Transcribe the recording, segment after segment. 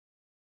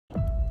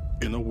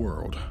In a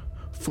world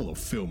full of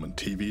film and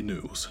TV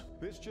news,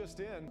 This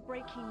just in.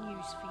 Breaking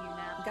news for you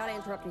now. Gotta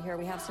interrupt you here.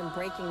 We have some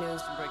breaking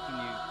news.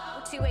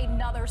 To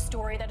another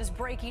story that is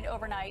breaking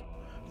overnight.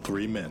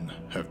 3 men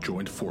have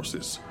joined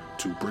forces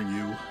to bring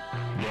you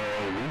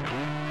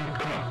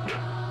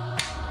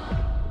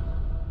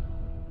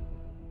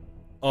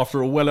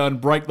After a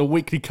well-earned break, the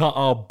Weekly Cut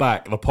are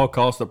back, the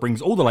podcast that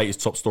brings all the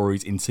latest top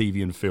stories in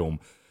TV and film.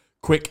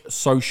 Quick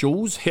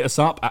socials, hit us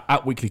up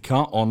at Weekly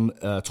Cut on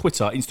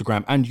Twitter,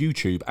 Instagram and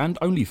YouTube and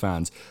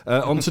OnlyFans.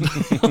 On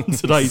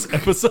today's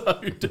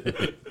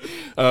episode,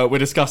 we're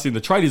discussing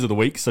the trailers of the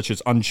week, such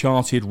as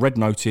Uncharted, Red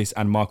Notice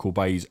and Michael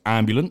Bay's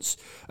Ambulance.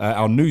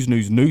 Our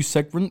news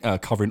segment,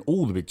 covering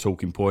all the big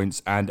talking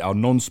points, and our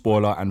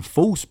non-spoiler and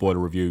full spoiler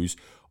reviews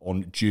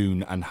on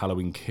Dune and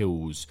Halloween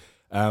Kills.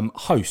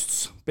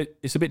 Hosts, but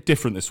it's a bit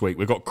different this week.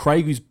 We've got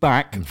Craig, who's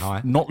back,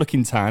 not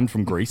looking tan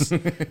from Greece.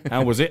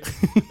 How was it?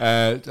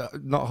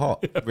 Not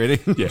hot, really.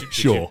 Yeah,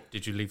 sure.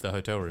 Did you leave the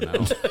hotel room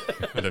out?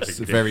 It's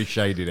a very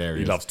shaded area.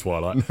 He loves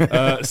Twilight.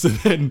 So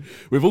then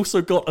we've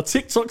also got a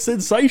TikTok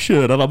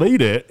sensation, and I mean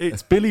it.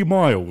 It's Billy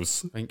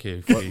Miles. Thank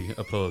you for the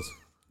applause.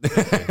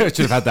 Should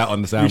have had that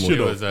on the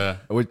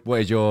soundboard.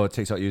 What is your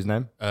TikTok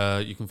username?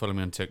 You can follow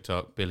me on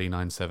TikTok,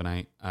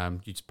 Billy978.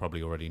 You just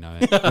probably already know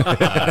it.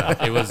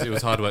 It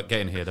was hard work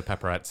getting here. The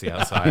paparazzi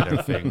outside,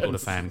 everything, all the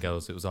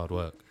fangirls. It was hard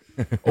work.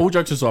 All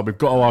jokes aside, we've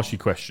got to ask you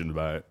a question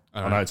about it.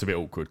 All I know right. it's a bit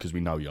awkward because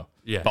we know you.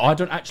 Yeah. But I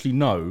don't actually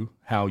know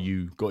how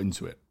you got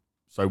into it.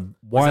 So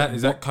why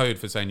Is that code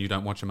for saying you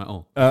don't watch them at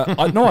all?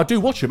 No, I do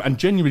watch them and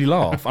genuinely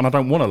laugh, and I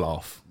don't want to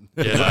laugh.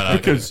 Yeah, no,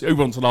 because who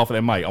wants to laugh at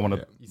their mate? I want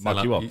to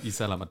mug you up. You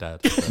sound like my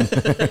dad.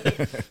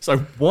 So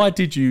why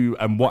did you,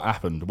 and what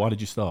happened? Why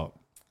did you start?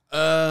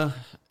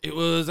 It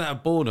was out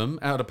of boredom,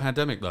 out of the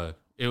pandemic though.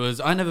 It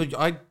was I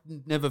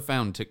never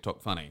found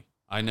TikTok funny.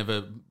 I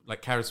never,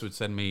 like, Karis would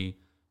send me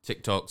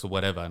TikToks or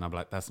whatever, and I'm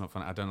like, that's not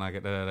funny. I don't like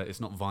it.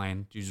 It's not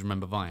Vine. Do you just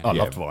remember Vine? I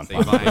loved Vine. See,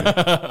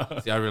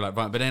 Vine. See, I really like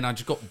Vine. But then I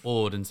just got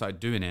bored and started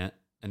doing it,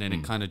 and then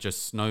it kind of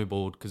just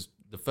snowballed because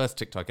the first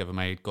TikTok I ever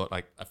made got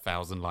like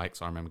 1,000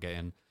 likes. I remember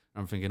getting.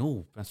 I'm thinking,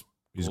 oh, that's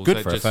It's cool. good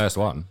So for a first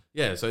one.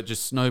 Yeah, so it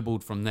just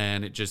snowballed from there,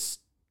 and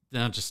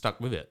then I just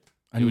stuck with it.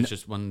 And it was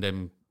just one of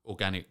them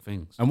organic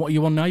things. And what are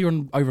you on now? You're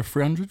on over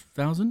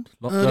 300,000?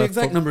 The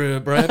exact number,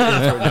 Brad.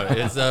 No,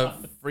 it's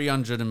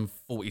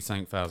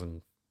 340-something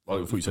thousand.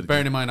 Oh, I thought you said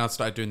Bearing in mind, I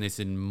started doing this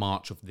in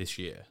March of this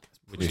year,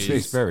 which It's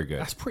is very good.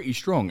 That's pretty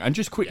strong. And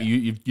just quickly,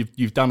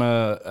 you've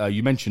done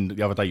you mentioned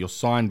the other day you're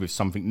signed with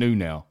something new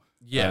now.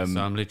 yeah.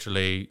 So I'm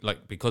literally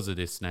like, because of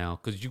this now,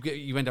 because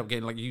you end up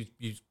getting like you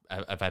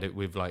have had it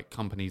with like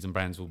companies and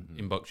brands will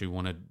inbox you,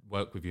 want to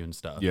work with you and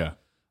stuff. Yeah.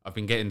 I've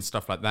been getting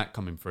stuff like that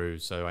coming through,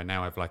 so I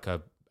now have like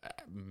a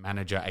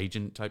manager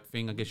agent type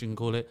thing, I guess you can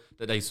call it.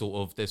 That they're sort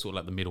of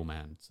like the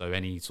middleman. So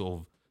any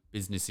sort of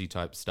businessy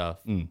type stuff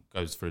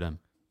goes through them.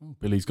 Oh,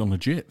 Billy's gone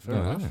legit. Fair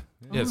enough.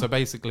 Yeah, so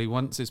basically,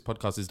 once this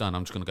podcast is done,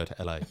 I'm just going to go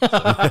to LA.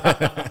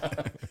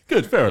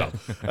 Good, fair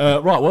enough.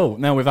 Right, well,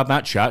 now we've had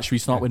that chat, should we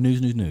start with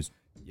news?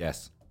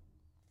 Yes.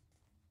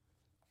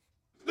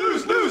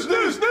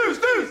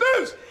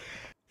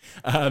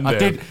 I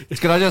did.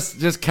 Can I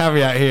just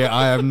caveat here?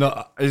 I am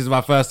not. This is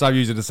my first time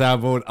using the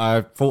soundboard.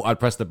 I thought I'd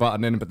press the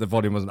button in, but the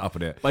volume wasn't up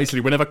on it.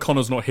 Basically, whenever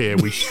Connor's not here,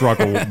 we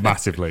struggle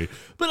massively.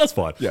 But that's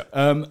fine. Yeah.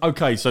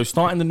 Okay, so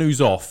starting the news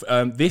off,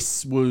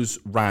 this was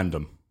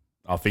random.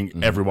 I think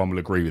everyone will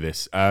agree with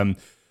this.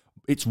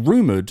 It's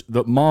rumoured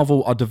that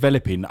Marvel are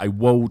developing a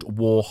World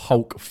War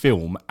Hulk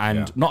film,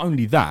 and not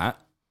only that,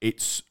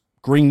 it's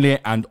greenlit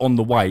and on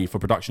the way for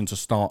production to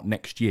start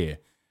next year.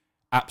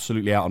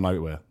 Absolutely out of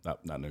nowhere,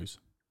 that news.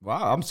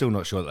 Well, I'm still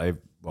not sure that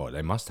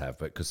they must have,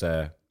 but because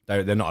they're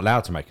not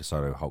allowed to make a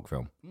solo Hulk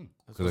film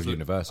because of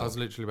Universal. I was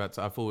literally about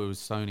to. I thought it was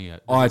Sony.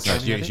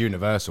 It's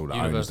Universal that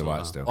owns the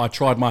rights still. I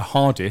tried my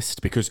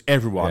hardest because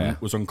everyone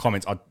was on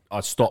comments.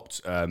 I stopped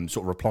sort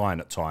of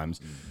replying at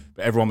times,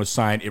 but everyone was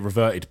saying it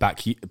reverted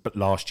back. But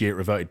last year it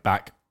reverted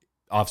back.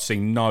 I've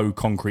seen no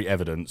concrete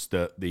evidence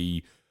that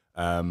the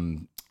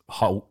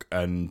Hulk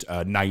and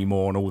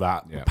Namor and all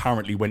that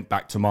apparently went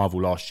back to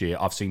Marvel last year.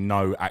 I've seen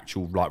no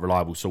actual like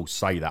reliable source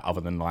say that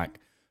other than like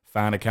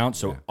fan accounts.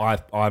 So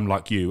I'm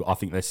like you. I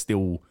think they're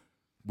still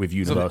with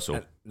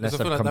Universal. Let's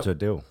have come to a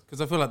deal.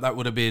 Because I feel like that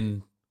would have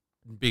been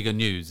bigger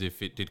news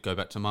if it did go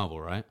back to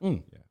Marvel, right? Yeah.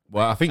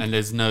 Well, I think, and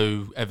there's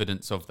no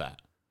evidence of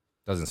that.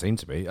 Doesn't seem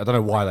to be. I don't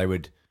know why they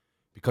would,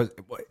 because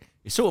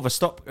it's sort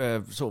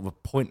of a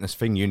pointless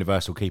thing.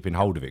 Universal keeping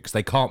hold of it because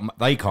they can't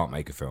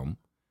make a film,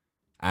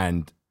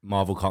 and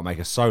Marvel can't make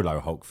a solo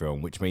Hulk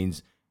film, which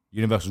means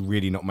Universal's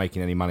really not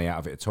making any money out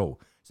of it at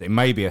all. So it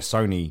may be a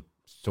Sony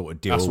sort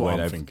of deal. That's what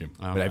where I'm thinking.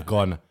 Where they've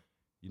gone,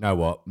 you know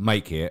what,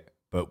 make it,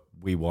 but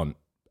we want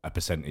a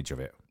percentage of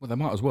it. Well, they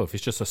might as well if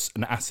it's just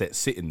an asset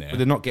sitting there. But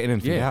they're not getting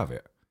anything out of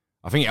it.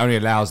 I think it only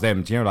allows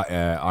them, do you know, like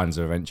Islands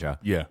of Adventure?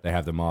 Yeah. They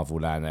have the Marvel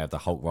Land, they have the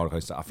Hulk roller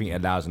coaster. I think it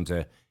allows them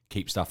to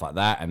keep stuff like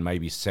that and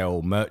maybe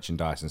sell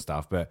merchandise and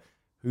stuff. But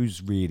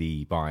who's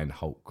really buying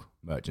Hulk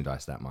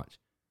merchandise that much?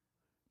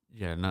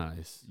 Yeah,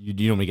 nice. You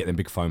normally get them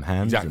big foam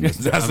hands. Exactly.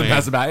 And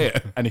that's about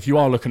it. And if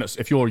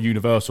you're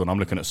Universal and I'm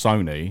looking at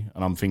Sony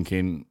and I'm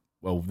thinking,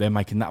 well, they're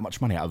making that much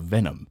money out of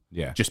Venom,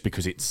 just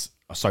because it's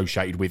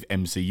associated with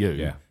MCU.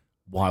 Yeah.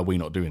 Why are we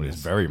not doing It's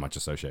this? very much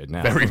associated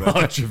now. Very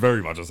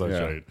much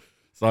associated.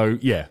 So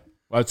yeah.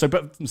 But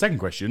second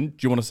question, do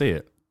you want to see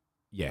it?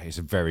 Yeah, it's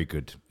a very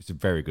good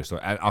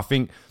story. And I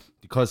think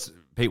because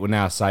people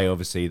now say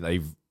obviously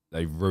they've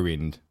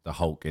ruined the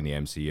Hulk in the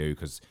MCU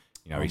because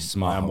he's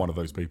smart. I am one of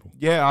those people.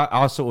 Yeah,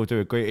 I sort of do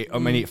agree. I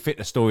mean, it fit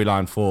the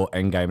storyline for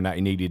Endgame and that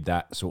he needed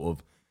that sort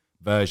of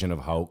version of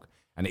Hulk,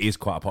 and it is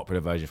quite a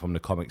popular version from the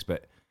comics.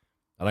 But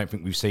I don't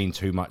think we've seen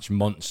too much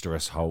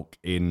monstrous Hulk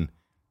in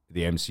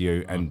the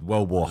MCU, and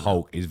World War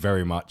Hulk is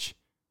very much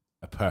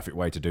a perfect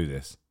way to do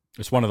this.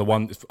 It's one of the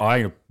ones, I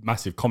ain't a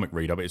massive comic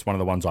reader, but it's one of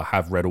the ones I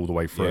have read all the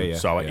way through.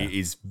 It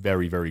is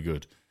very, very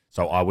good.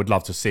 So I would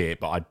love to see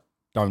it, but I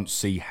don't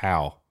see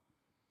how.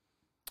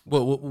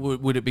 Well,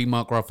 would it be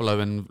Mark Ruffalo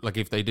and like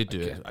if they did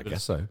do it? I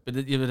guess so. But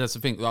that's the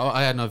thing.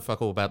 I had no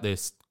fuck all about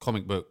this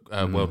comic book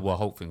World War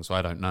Hulk thing, so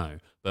I don't know.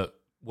 But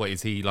what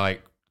is he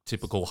like?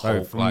 Typical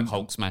Hulk, like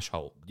Hulk smash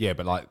Hulk? Yeah,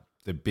 but like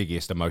the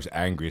biggest and most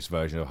angriest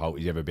version of Hulk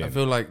he's ever been. I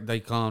feel like they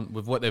can't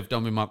with what they've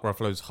done with Mark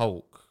Ruffalo's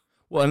Hulk.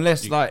 Well,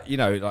 unless like in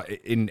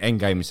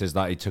Endgame it says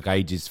like it took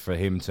ages for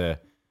him to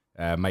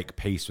make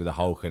peace with the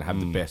Hulk and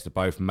have the best of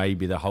both.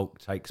 Maybe the Hulk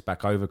takes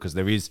back over because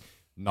there is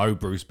no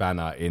Bruce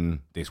Banner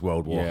in this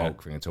World War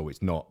Hulk thing at all.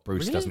 It's not.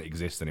 Bruce doesn't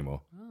exist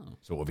anymore.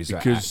 Sort of,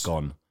 he's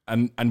gone.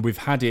 And we've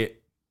had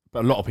it,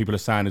 but a lot of people are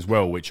saying as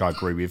well, which I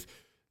agree with.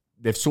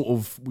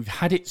 We've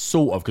had it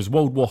sort of because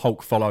World War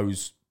Hulk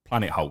follows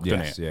Planet Hulk,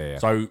 doesn't it? Yeah.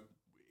 So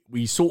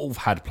we sort of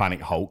had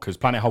Planet Hulk because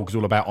Planet Hulk is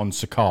all about on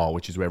Sakaar,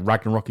 which is where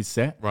Ragnarok is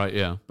set. Right,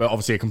 yeah. But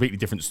obviously a completely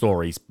different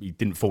story. He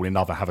didn't fall in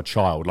love and have a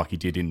child like he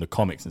did in the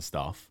comics and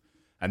stuff.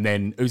 And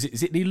then, is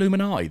it the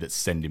Illuminati that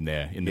send him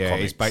there in the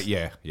comics?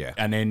 Yeah.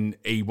 And then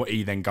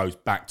he then goes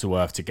back to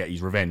Earth to get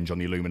his revenge on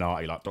the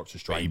Illuminati, like Doctor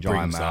Strange,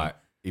 Iron Man.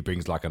 He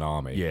brings like an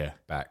army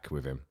back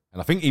with him.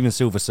 And I think even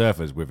Silver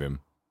Surfer's with him.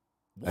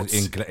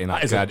 In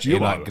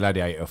like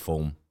gladiator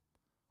form.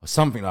 Or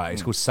something like that.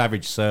 It's called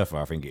Savage Surfer,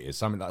 I think it is.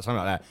 Something like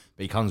that.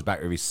 But he comes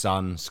back with his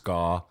son,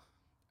 Scar,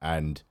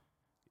 and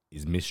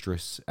his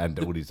mistress, and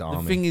all his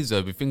army. The thing is,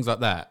 though, with things like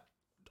that,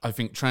 I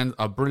think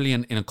are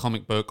brilliant in a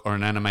comic book or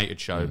an animated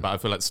show, but I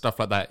feel like stuff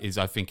like that is,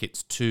 I think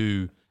it's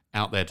too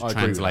out there to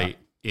translate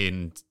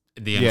in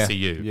the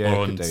MCU. Yeah, or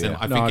on cinema.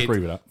 I agree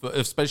with that.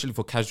 Especially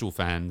for casual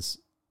fans,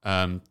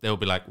 they'll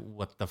be like,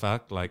 what the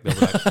fuck? Like, they'll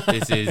be like,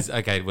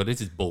 this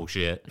is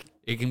bullshit.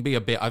 It can be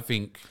a bit, I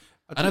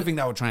don't think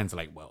that would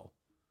translate well.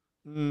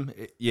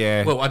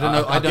 Yeah. Well, I don't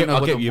know. I don't know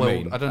what the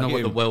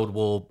mean. World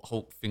War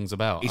Hulk thing's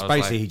about. It's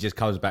basically he just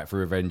comes back for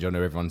revenge on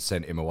everyone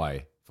sent him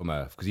away from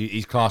Earth because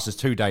he's classed as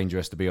too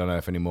dangerous to be on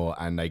Earth anymore,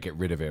 and they get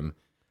rid of him.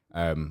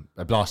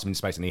 They blast him in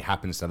space, and he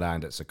happens to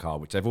land at Sakaar,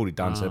 which they've already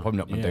done, so they're probably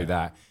not going to do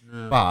that.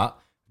 Yeah. But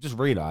just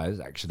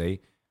realised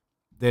actually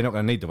they're not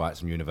going to need the rights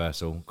from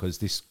Universal because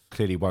this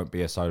clearly won't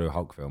be a solo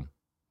Hulk film.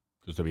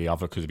 Because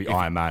there'll be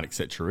Iron Man,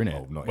 etc. in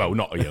it. Not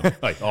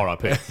like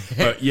R.I.P.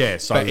 But yeah,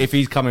 so but if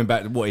he's coming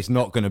back, it's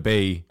not going to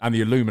be. And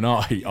the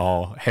Illuminati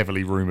are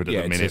heavily rumoured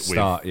at the minute.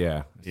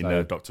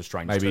 In Doctor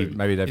Strange.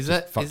 Maybe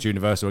they've fucked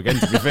Universal again.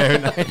 To be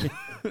fair,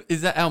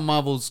 is that how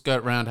Marvel's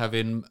skirt around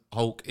having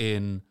Hulk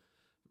in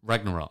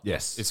Ragnarok?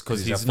 Yes, it's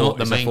because he's not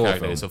the main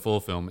character. It's a 4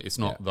 film. It's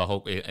not the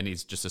Hulk, and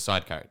he's just a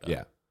side character.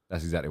 Yeah.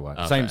 That's exactly why.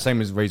 Okay.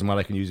 Same as the reason why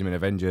they can use him in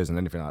Avengers and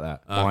anything like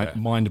that. Okay.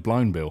 Mind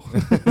blown, Bill.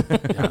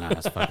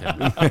 That's fucking...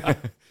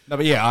 No,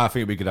 but yeah, I think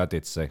it'd be a good idea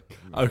to see.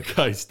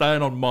 Okay,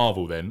 staying on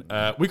Marvel then.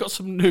 We got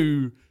some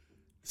new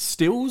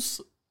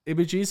stills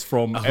images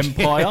from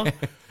Empire.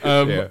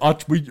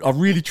 I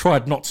really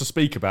tried not to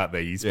speak about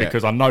these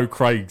because I know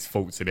Craig's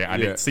faults in it,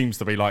 and it seems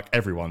to be like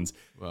everyone's.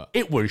 What?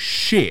 It was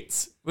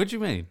shit. What do you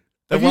mean?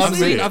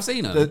 I've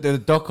seen it. The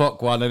Doc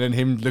Ock one, and then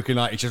him looking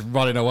like he's just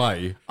running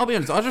away. I'll be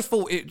honest, I just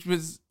thought it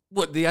was...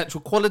 What, the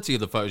actual quality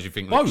of the photos you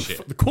think looks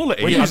shit? The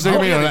quality. When you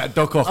zoom in on that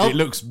Doc Ock, it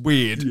looks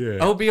weird. Yeah.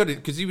 I'll be honest,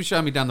 because he was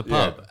showing me down the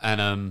pub,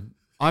 and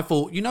I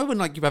thought, when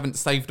like you haven't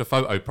saved a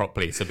photo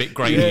properly, it's a bit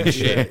grainy and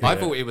shit. I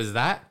thought it was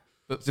that.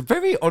 But it's a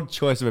very odd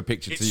choice of a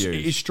picture to use.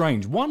 It is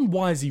strange. One,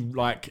 why is he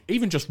like,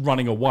 even just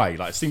running away?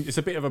 Like, it's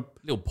a bit of a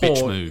little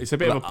bitch move. It's a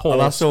bit of a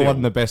poor. I saw one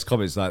of the best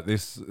comments like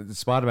this.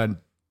 Spider-Man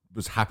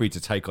was happy to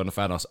take on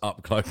Thanos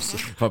up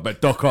close, but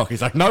Doc Ock,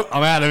 he's like, nope,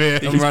 I'm out of here.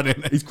 I'm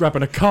running. He's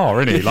grabbing a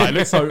car, isn't he?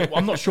 Like, so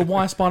I'm not sure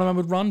why Spider-Man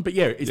would run, but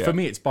for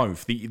me, it's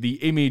both. The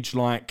image,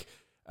 like,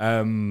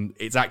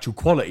 its actual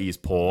quality is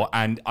poor,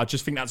 and I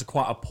just think that's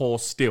quite a poor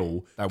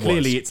still.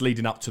 Clearly, it's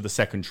leading up to the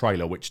second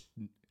trailer, which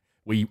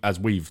as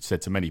we've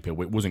said to many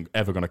people, it wasn't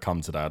ever going to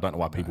come today. I don't know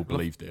why people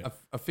believed it.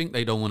 I think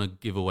they don't want to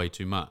give away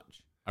too much.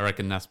 I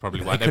reckon that's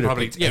probably why They they could've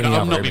probably. picked Yeah, any no,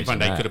 I'm other not being image funny. than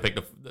They that. could have picked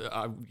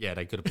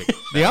they could have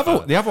picked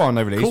The other one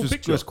they released Cool was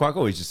picture. just quite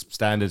cool. He's just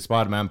standard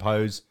Spider-Man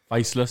pose.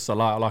 Faceless. I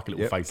like a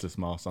little Yep. faceless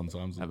mask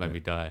sometimes. That made me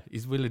die.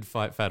 He's willing to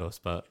fight Thanos,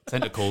 but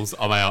tentacles,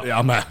 I'm out. Yeah,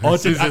 I'm out. I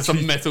As soon did as there's some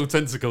actually- metal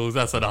tentacles,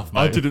 that's enough, mate.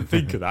 I didn't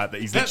think of that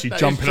he's literally that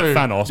is jumping true. at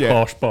Thanos, Yeah.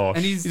 bosh, bosh.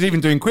 And He's even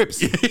doing quips.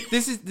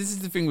 this is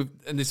the thing with,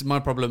 and this is my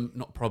problem,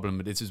 not problem,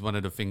 but this is one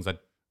of the things I'm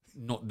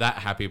not that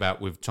happy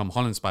about with Tom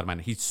Holland's Spider-Man.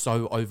 He's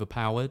so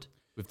overpowered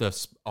with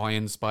the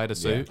iron spider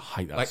suit. I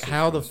hate that Like, suit,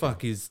 how the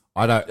fuck is?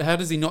 I don't. How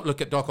does he not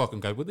look at Doc Ock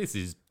and go, "Well, this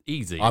is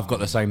easy"? I've got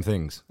the same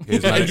things.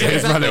 Here's Yeah, my,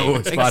 here's my little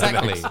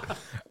exactly.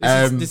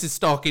 Spider-Man. This is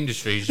Stark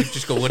Industries. You've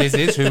just got, what is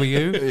this? Who are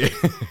you?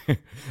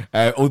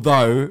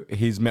 Although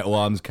his metal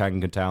arms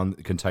can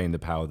contain the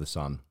power of the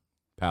sun,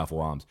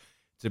 powerful arms.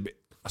 It's a bit,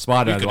 We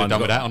Spider-Man. could have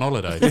done with that on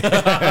holiday.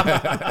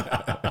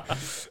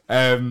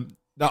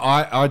 No,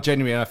 I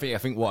genuinely, I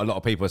think what a lot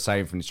of people are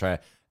saying from this trailer,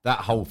 that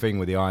whole thing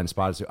with the Iron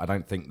Spider suit, I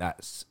don't think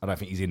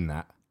he's in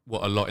that.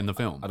 What, a lot in the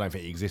film? I don't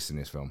think he exists in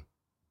this film.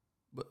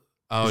 Oh,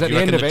 'Cause do at you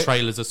the end reckon of the it-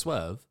 trailer's a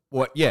swerve?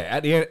 What? Yeah,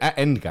 at the end, at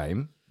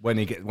Endgame, when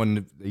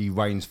he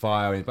rains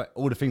fire, but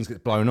all the things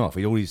get blown off.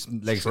 All his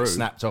legs get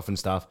snapped off and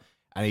stuff,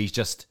 and he's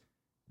just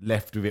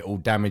left with it all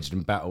damaged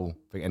in battle.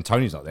 And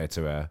Tony's not there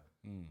to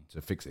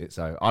fix it.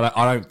 So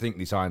I don't think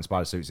this Iron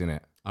Spider suit's in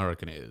it. I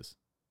reckon it is.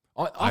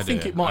 I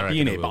think do. it might I be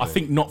in reckon it, it but will I be.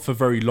 think not for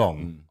very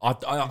long. I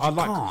like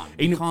can't.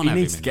 he You can't he have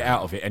needs him to in get that.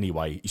 out of it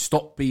anyway. He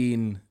stopped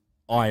being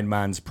Iron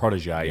Man's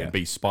protege and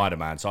be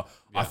Spider-Man. So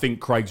I think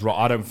Craig's right.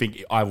 I don't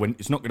think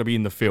it's not going to be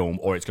in the film,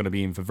 or it's going to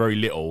be in for very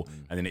little,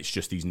 and then it's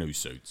just these new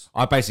suits.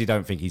 I basically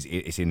don't think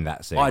it's in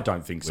that scene. I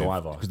don't think so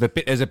either. Because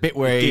there's a bit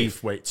where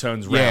Where it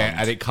turns round. yeah,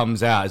 and it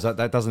comes out. It's like,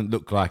 that doesn't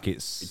look like it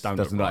don't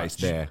doesn't look look right. like it's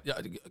there.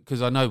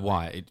 Because I know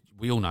why.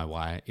 We all know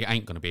why. It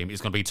ain't going to be him.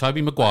 It's going to be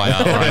Tobey Maguire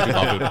or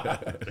Andrew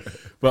Garfield.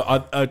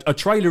 But a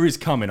trailer is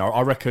coming.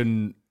 I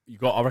reckon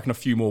a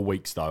few more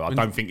weeks though. I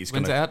don't think it's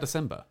going When's it to out?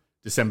 December?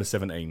 December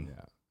 17.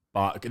 Yeah.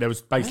 But there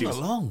was basically Not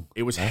long.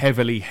 It was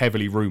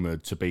heavily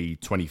rumored to be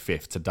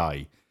 25th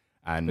today,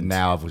 and But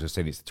now I've also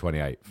seen it's the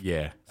 28th.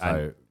 yeah,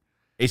 So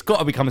it's got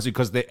to be coming soon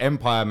because the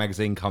Empire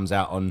magazine comes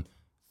out on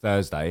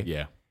Thursday.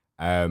 yeah.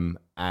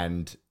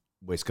 And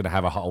it's going to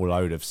have a whole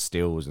load of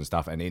stills and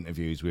stuff and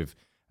interviews with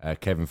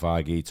Kevin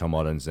Feige, Tom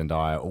Holland,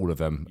 Zendaya. All of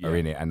them are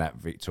in it, and that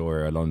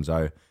Victoria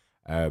Alonso.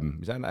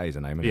 Is that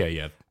her name? Isn't it?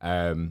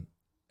 Yeah.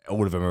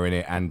 All of them are in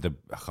it, and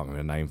I can't remember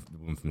the name. The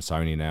one from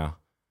Sony now.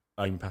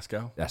 Aim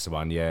Pascal. That's the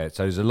one. Yeah.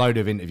 So there's a load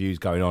of interviews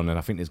going on, and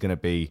I think there's going to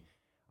be.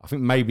 I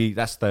think maybe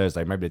that's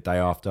Thursday, maybe the day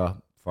after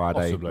Friday.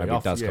 Possibly. Maybe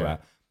it does come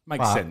out. Makes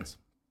But- sense.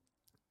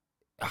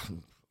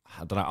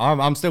 I don't know.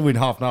 I'm still in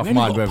half and half We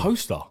only mind. got a whether-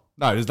 poster.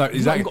 No, there's no.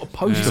 We've not even got a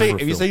poster for a Have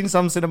you film. seen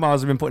some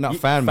cinemas have been putting up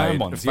fan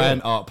ones,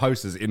 art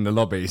posters in the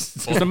lobbies?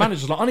 Because the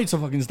manager's like, I need to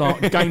fucking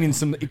start gaining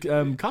some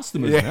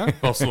customers. Yeah. Now.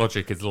 Boss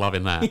Logic is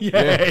loving that. yeah,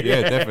 But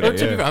definitely.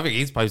 to be Yeah. fair, I think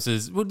his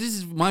posters. Well, this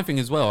is my thing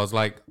as well.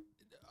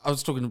 I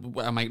was talking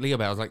to our mate Lee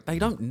about. I was like, they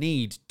don't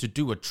need to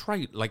do a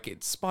trait like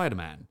it's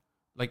Spider-Man.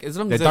 Like as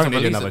long They as there's don't a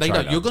need release, another they don't.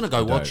 trailer. You're gonna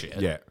go They watch don't.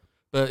 it. Yeah,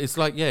 But it's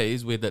like, yeah, it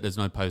is weird that there's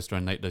no poster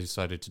and they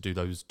decided to do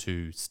those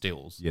two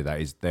stills. yeah, that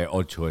is they're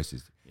odd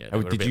choices. Yeah, they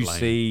were a Did bit you lame.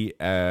 see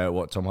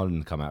what Tom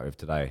Holland come out with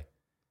today?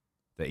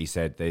 That he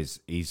said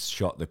he's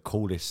shot the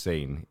coolest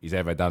scene he's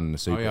ever done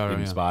in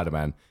yeah.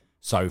 Spider-Man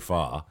so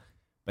far.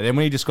 But then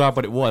when he described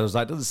what it was, I was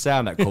like, it doesn't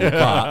sound that cool.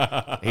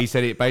 But he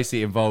said it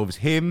basically involves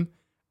him,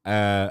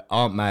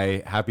 Aunt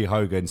May, Happy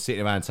Hogan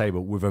sitting around a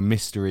table with a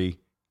mystery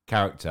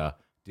character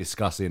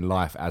discussing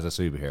life as a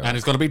superhero. And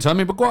it's going to be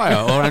Tobey Maguire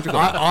or Andrew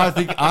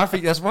Garfield. I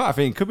think that's right. I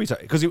think it could be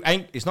because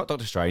it's not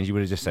Doctor Strange. You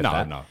would have just said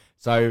that. No.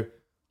 So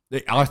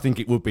I think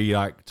it would be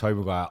like Tobey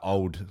Maguire,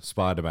 old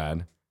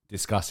Spider-Man,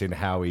 discussing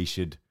how he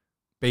should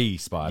be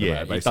Spider-Man.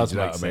 Yeah, it basically, does do you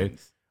know make what I mean?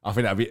 sense. I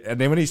think that'd be. And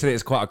then when he said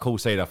it's quite a cool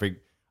scene,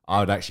 I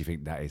would actually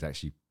think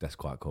that's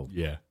quite cool.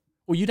 Yeah.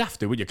 Well, you'd have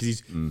to, wouldn't you?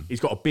 Because he's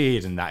got a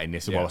beard and that in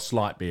this, Yeah. well, a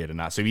slight beard and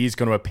that. So he is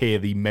going to appear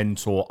the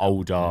mentor,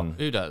 older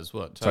Who does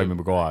what? Tobey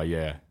Maguire.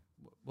 Yeah.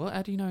 What?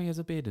 How do you know he has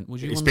a beard?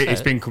 Was you It's on been,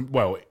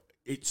 set?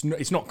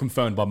 it's not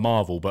confirmed by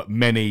Marvel, but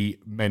many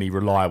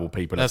reliable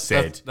people have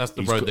said that's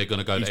the he's road got- they're going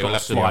to go. he's He'll got a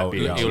have slight to,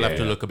 beard, he'll have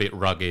to yeah. look a bit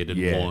rugged and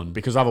Yeah, worn.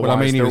 because otherwise Well, I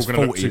mean, he they're was all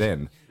gonna 40 look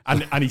then.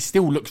 and he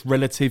still looks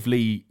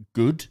relatively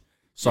good.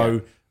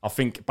 So I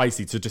think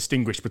basically to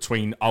distinguish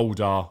between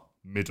older,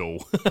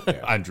 middle,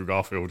 Andrew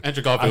Garfield.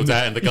 Andrew Garfield's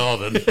out in the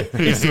garden.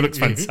 He still looks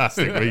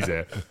fantastic when he's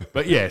here.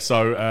 But yeah,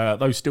 so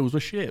those stills were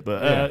shit.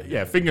 But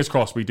yeah, fingers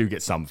crossed we do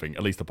get something,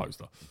 at least a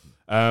poster.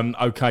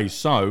 Okay,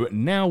 so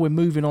now we're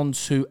moving on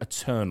to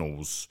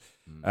Eternals.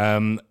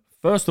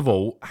 First of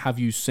all, have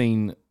you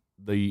seen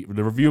the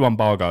review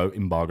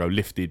embargo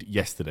lifted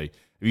yesterday?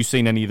 Have you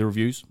seen any of the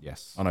reviews?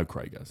 Yes. I know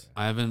Craig has.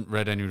 I haven't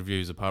read any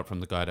reviews apart from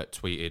the guy that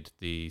tweeted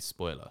the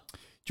spoiler.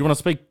 Do you want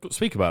to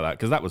speak about that?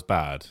 Because that was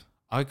bad.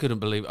 I couldn't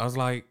believe. I was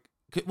like,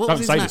 What Don't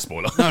was say his the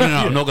name? spoiler. No,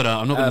 I'm not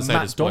gonna say the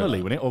Matt spoiler.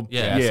 Donnelly, wasn't it? Or,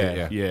 Yeah, that's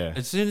it, yeah.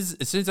 As soon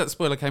as that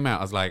spoiler came out,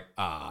 I was like,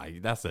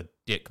 that's a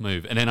dick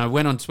move. And then I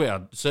went on Twitter,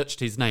 I searched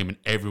his name, and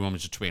everyone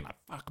was just tweeting like,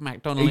 "Fuck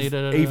Matt Donnelly."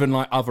 Even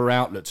like other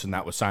outlets and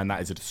that were saying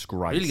that is a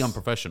disgrace. really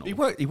unprofessional.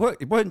 He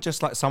weren't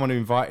just like someone who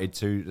invited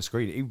to the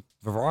screening.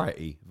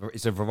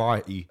 It's a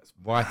variety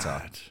writer.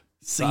 Like a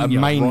Senior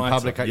main writer,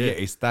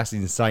 publication. Yeah, that's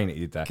insane that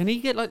he did that. Can he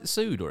get like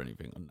sued or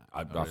anything on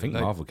that? I think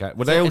Like, Marvel can.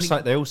 Well, is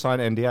there they all sign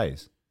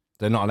NDAs.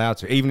 They're not allowed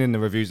to. Even in the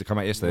reviews that come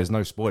out yesterday, there's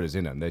no spoilers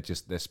in them.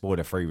 They're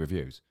spoiler-free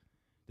reviews.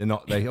 They're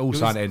not. They all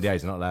sign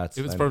NDAs. They're not allowed to.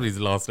 It was probably his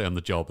last day on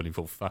the job, and he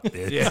thought, "Fuck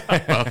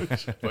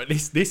this." But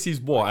this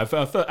is what.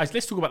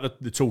 Let's talk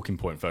about the talking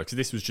point first, because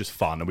this was just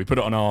fun, and we put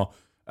it on our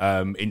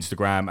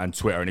Instagram and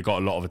Twitter, and it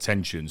got a lot of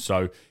attention.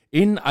 So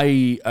in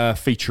a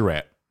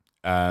featurette,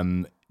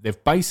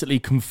 they've basically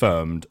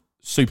confirmed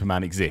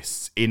Superman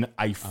exists in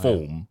a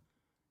form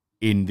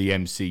in the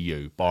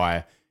MCU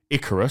by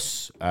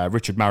Icarus,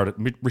 Richard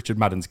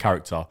Madden's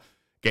character,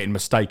 getting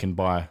mistaken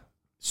by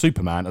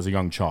Superman as a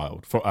young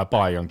child,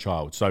 by a young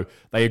child. So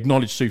they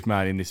acknowledge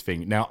Superman in this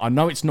thing. Now, I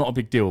know it's not a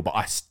big deal, but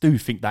I do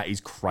think that is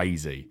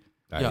crazy.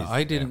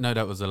 I didn't know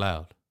that was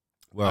allowed.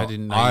 Well, I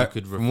didn't know you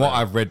could from what refer-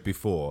 I've read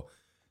before,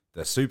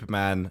 the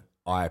Superman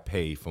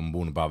IP from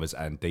Warner Brothers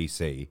and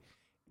DC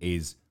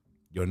is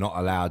you're not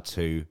allowed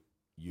to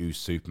use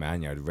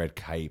Superman, the red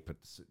cape,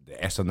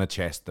 the S on the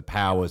chest, the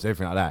powers,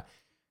 everything like that.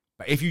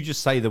 But if you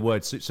just say the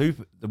word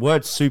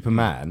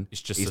Superman,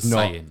 It's just is a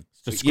not, saying.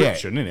 It's a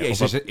description, isn't it? It's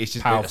Of just, a it's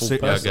just powerful a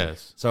super person. I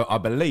guess. So I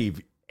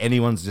believe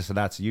anyone's just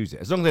allowed to use it.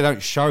 As long as they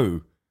don't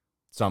show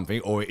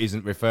something or it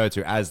isn't referred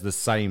to as the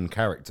same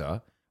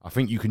character, I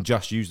think you can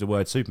just use the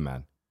word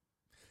Superman.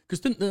 Because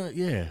don't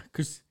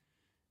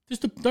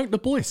the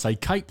boys say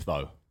cape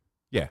though?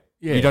 Yeah.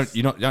 Yes.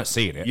 You're not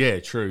seeing it. Yeah,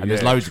 true. And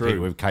there's loads of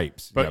people with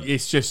capes. But Yeah.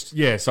 it's just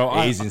So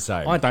It is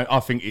insane. I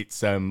think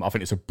it's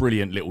a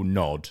brilliant little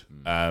nod.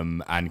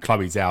 And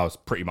Chloe Zhao's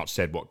pretty much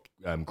said what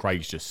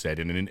Craig's just said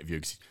in an interview,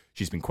 'cause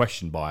she's been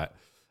questioned by it.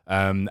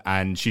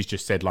 And she's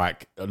just said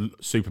like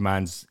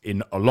Superman's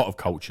in a lot of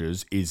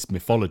cultures is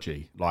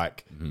mythology,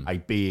 like a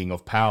being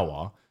of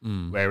power.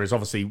 Whereas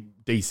obviously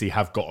DC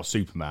have got a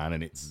Superman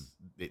and it's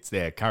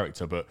their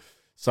character, but.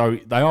 So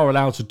they are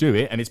allowed to do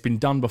it, and it's been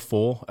done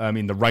before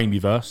in the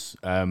Raimiverse.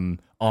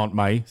 Aunt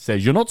May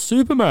says, "You're not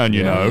Superman,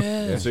 you know."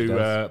 Yes, she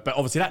does. But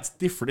obviously that's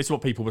different. This is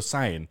what people were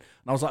saying. And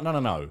I was like,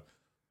 no.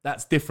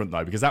 That's different,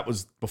 though, because that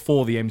was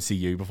before the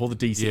MCU, before the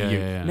DCU.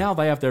 Yeah. Now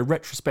they have their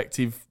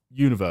retrospective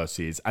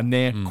universes, and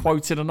they're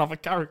quoting another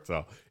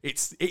character.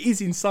 It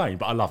is insane,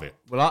 but I love it.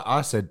 Well,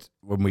 I said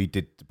when we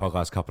did the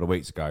podcast a couple of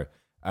weeks ago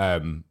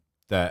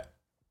that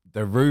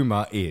the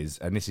rumor is,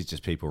 and this is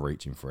just people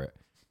reaching for it,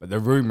 but the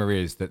rumor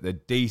is that the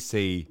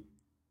DC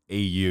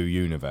EU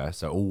universe,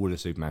 so all the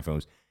Superman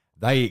films,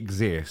 they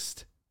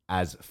exist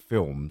as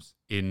films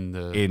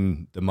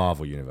in the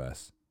Marvel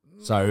universe.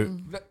 So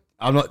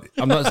I'm not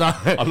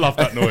saying I love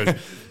that noise.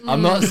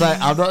 I'm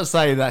not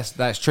saying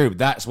that's true, but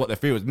that's what they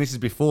feel. And this is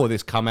before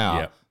this come out.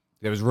 Yeah.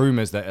 There was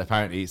rumors that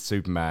apparently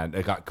Superman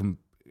they got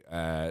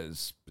compare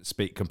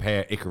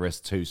Icarus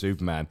to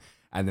Superman,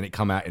 and then it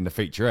come out in the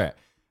featurette.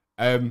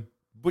 But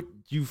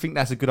do you think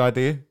that's a good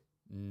idea?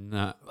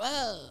 No.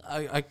 Well,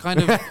 I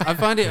find it. I It's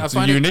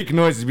find a it. unique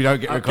noises we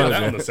don't get Get recorded.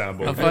 that on the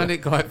soundboard. I find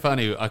it quite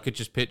funny. I could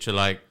just picture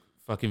like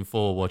fucking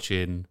Thor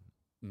watching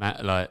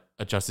like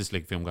a Justice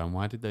League film, going,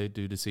 "Why did they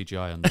do the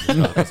CGI on this?"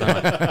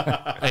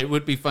 It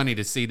would be funny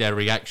to see their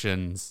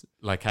reactions,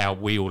 like how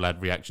we all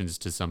had reactions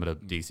to some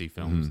of the DC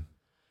films.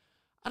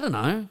 I don't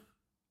know.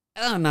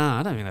 I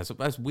don't think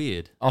that's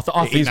weird. I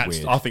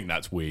think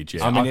that's weird.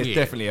 Yeah, I mean, it's weird.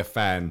 definitely a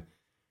fan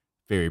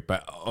theory,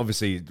 but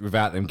obviously,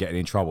 without them getting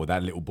in trouble,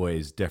 that little boy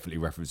is definitely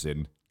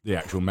referencing the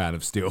actual Man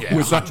of Steel.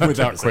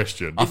 without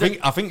question. I think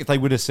if they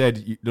would have said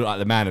you look like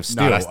the Man of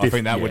Steel, that's I think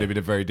different, that would yeah. have been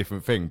a very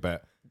different thing.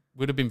 But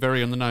Would have been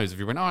very on the nose if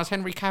you went, "Oh, it's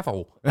Henry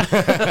Cavill."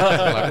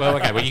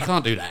 Well, you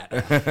can't do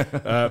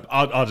that.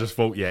 I just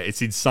thought,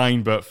 it's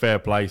insane, but fair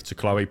play to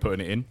Chloe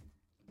putting it in.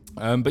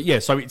 But yeah,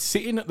 so it's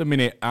sitting at the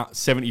minute at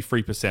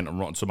 73% on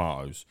Rotten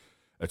Tomatoes,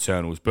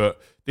 Eternals. But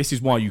this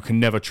is why you can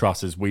never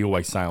trust, as we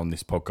always say on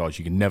this podcast,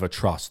 you can never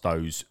trust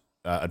those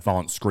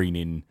advanced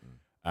screening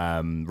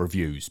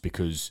reviews,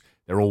 because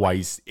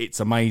it's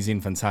amazing,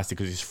 fantastic,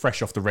 because it's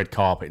fresh off the red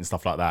carpet and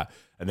stuff like that.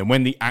 And then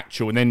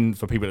and then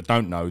for people that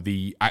don't know,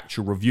 the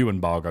actual review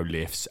embargo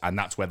lifts, and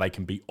that's where they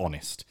can be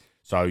honest.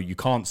 So you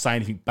can't say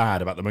anything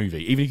bad about the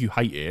movie. Even if you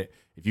hate it,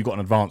 if you've got an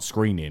advanced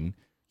screening,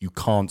 you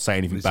can't say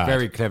anything it's bad.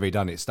 very cleverly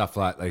done. It's stuff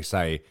like they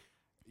say,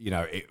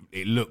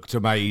 it looked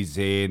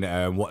amazing.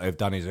 What they've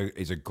done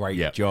is a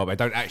great job. They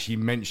don't actually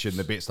mention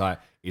the bits like,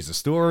 is the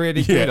story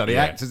any good? Are the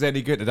actors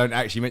any good? They don't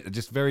actually mention,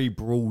 just very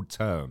broad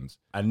terms.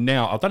 And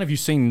now, I don't know if you've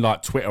seen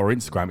like Twitter or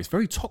Instagram, it's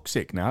very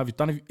toxic now.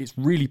 It's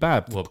really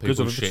bad because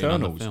of people shitting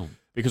on the Eternals. film.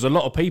 Because a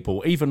lot of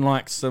people, even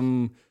like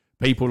some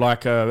people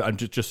like, and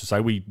just to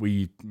say,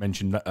 we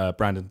mentioned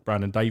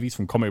Brandon Davies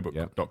from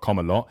comicbook.com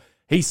a lot.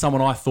 he's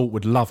someone I thought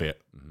would love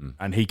it,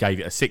 and he gave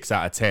it a 6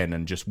 out of 10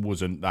 and just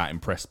wasn't that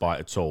impressed by it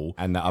at all.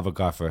 And that other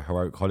guy for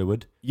Heroic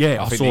Hollywood.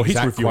 Yeah, I think saw the his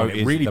exact review on quote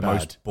it, is really the bad.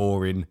 most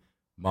boring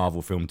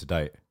Marvel film to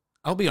date.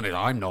 I'll be honest,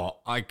 I'm not.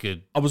 I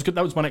could I was good.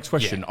 That was my next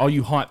question. Yeah. Are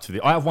you hyped for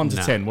it? I have 1 to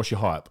No. 10. What's your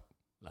hype?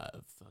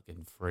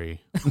 fucking free.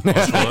 No,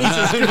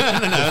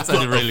 that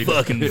sounded really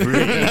Fucking free.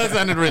 that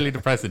sounded really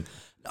depressing.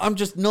 I'm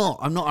just not.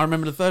 I'm not. I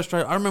remember the first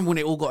trailer. I remember when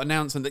it all got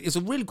announced, and it's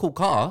a really cool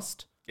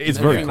cast. It is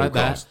and very everything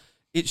cool cast.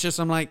 That. It's just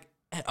I'm like,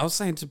 I was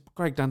saying to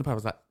Greg down the pub, I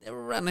was like, they're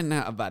running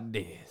out of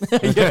ideas.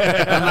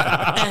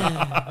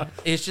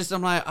 It's just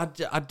I'm like,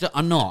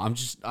 I'm not.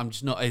 I'm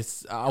just not.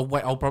 I'll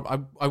wait.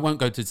 I won't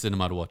go to the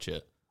cinema to watch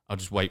it. I'll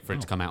just wait for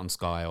it to come out on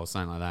Sky or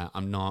something like that.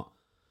 I'm not.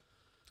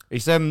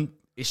 It's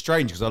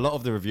strange because a lot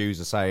of the reviews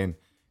are saying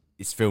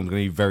this film's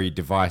going to be very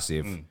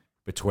divisive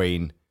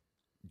between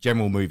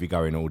general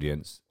movie-going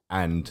audience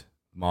and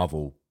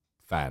Marvel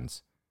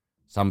fans.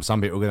 Some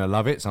people are going to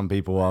love it. Some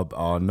people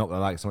are not going to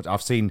like it so much.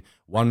 I've seen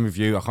one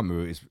review. I can't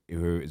remember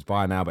who it's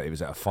by now, but it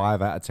was at a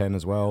 5 out of 10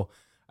 as well,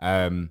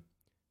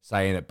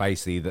 saying that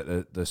basically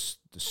that the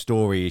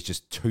story is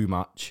just too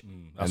much.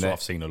 That's what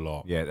I've seen a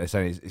lot. Yeah, they're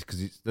saying it's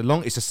because it's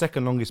the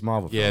second longest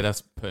Marvel film. Yeah,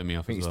 that's putting me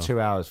off. I think as it's well.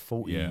 2 hours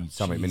 40 Yeah.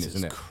 something minutes,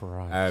 isn't it?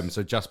 Christ.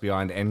 So just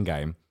behind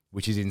Endgame,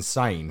 which is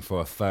insane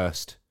for a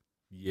first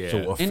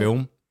sort of In-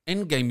 film.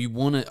 Endgame, you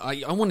want to?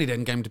 I wanted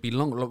Endgame to be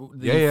longer. Like,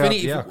 the Yeah, yeah,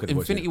 Infinity, yeah, I could've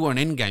watched Infinity it. War and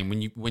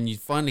Endgame. When you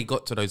finally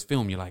got to those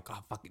films, you're like, oh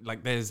fuck, it.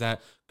 Like there's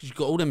that because you've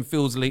got all them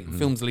films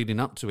leading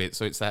up to it.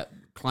 So it's that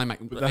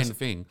climax end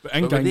thing. but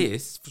But with Endgame-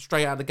 this,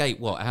 straight out of the gate,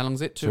 what? How long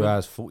is it? 2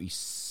 hours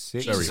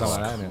 46. Very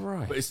something hard. like that,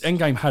 innit? But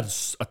Endgame had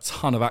a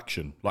ton of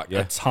action,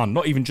 a ton.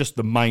 Not even just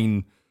the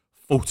main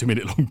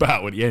 40-minute long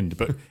battle at the end,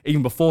 but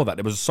even before that,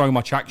 there was so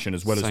much action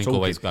as well as Something talking.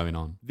 always going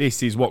on.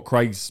 This is what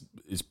Craig's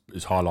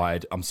is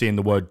highlighted. I'm seeing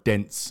the word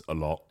dense a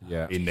lot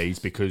in these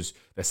because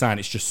they're saying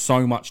it's just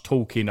so much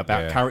talking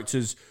about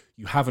characters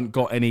you haven't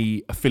got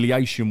any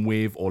affiliation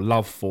with or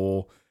love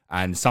for,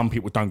 and some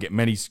people don't get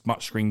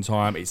much screen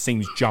time. It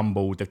seems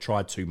jumbled. They've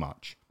tried too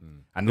much.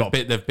 And a lot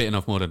of, They've bitten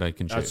off more than they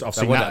can chew. I've So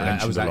seen what, that that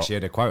mentioned was a lot. actually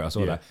in a quote. I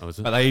saw that. was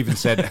it? But they even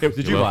said,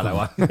 did you write that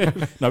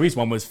one? No, his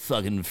one was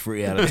fucking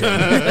 3 out of 10.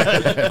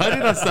 How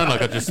did I sound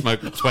like I just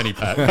smoked a 20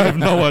 pack? I have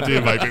no idea,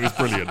 mate. But it was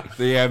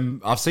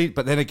brilliant. I've seen,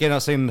 but then again,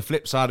 I've seen the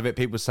flip side of it.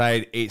 People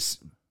saying it's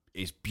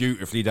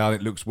beautifully done.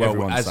 It looks well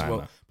Everyone's as saying well.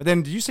 that. But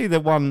then, did you see the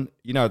one?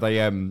 You know, they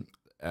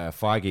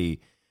Feige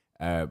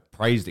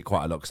praised it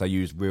quite a lot because they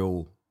used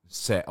real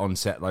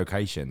on-set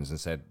locations and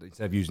said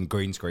instead of using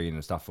green screen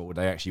and stuff,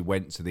 they actually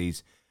went to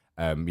these,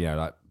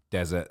 like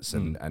deserts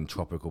and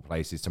tropical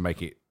places to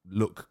make it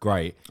look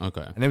great.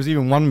 Okay. And there was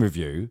even one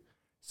review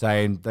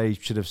saying they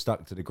should have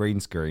stuck to the green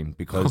screen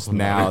because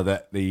now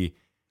when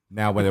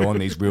they're on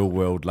these real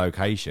world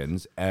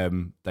locations,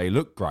 they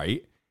look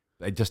great.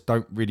 They just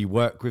don't really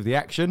work with the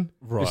action.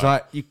 Right. It's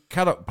like you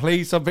cannot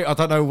please something. I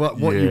don't know what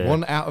you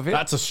want out of it.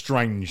 That's a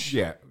strange.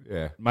 yeah.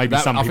 Maybe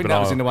some I think people that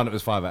was are- in the one that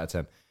was 5 out of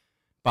 10.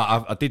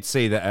 But I did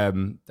see that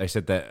they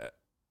said that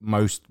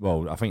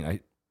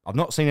I've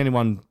not seen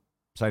anyone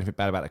say anything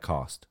bad about the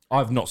cast.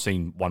 I've not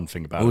seen one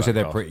thing about it. Also,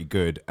 they're pretty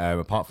good.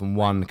 Apart from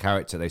one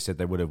character, they said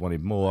they would have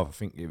wanted more. I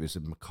think it was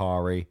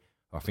Makari.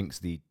 I think it's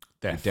the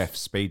deaf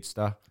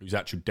speedster. Who's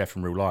actually deaf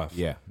in real life.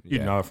 Yeah, You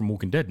yeah. know her from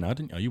Walking Dead now,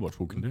 didn't you? You watched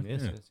Walking Dead.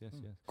 Yes, Yeah. yes.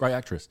 Great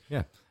actress.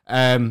 Yeah.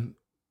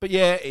 But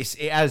yeah,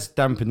 it has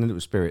dampened the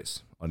little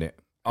spirits on it.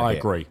 I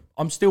agree.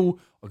 I'm still,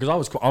 because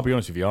I'll be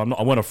honest with you,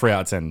 I want a 3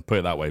 out of 10, put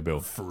it that way,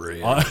 Bill.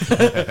 3.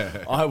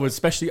 I was,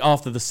 especially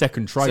after the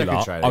second trailer,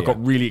 I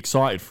got really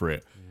excited for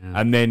it. Yeah.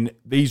 And then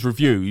these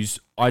reviews,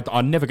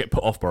 I never get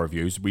put off by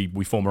reviews. We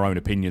form our own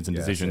opinions and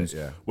decisions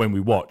when we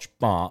watch,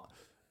 but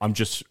I'm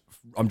just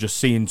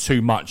seeing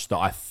too much that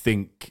I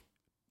think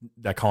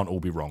they can't all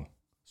be wrong.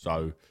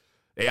 So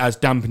it has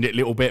dampened it a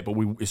little bit, but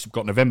it's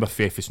got November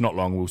 5th. It's not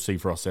long. We'll see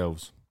for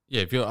ourselves.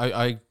 Yeah, if you're,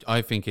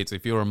 I think it's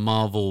if you're a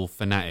Marvel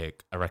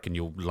fanatic, I reckon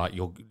you're going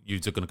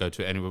to go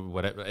to it anywhere,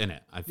 whatever in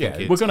it. I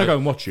think we're going to go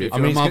and watch it. If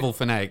you're a Marvel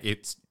fanatic,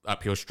 it's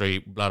up your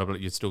street, blah blah blah.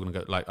 You're still going to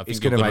go. Like I think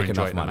It's you're going to gonna make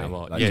enjoy enough it no money. matter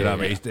what. Like, Yeah, do you know yeah,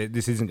 what I mean? yeah.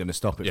 This isn't going to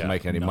stop it from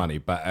making any money.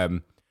 But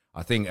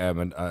I think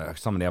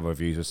some of the other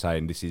reviews were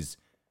saying this is,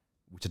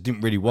 which I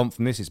didn't really want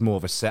from this. It's more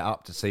of a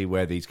setup to see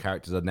where these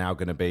characters are now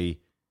going to be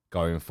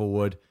going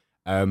forward.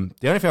 The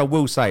only thing I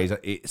will say is that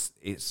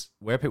it's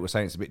where people are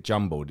saying it's a bit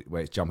jumbled,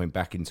 where it's jumping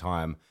back in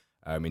time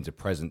into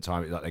present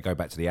time. It's like they go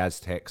back to the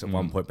Aztecs at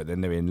one point, but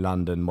then they're in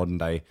London, modern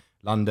day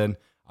London.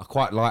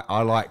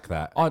 I like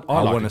that. I I like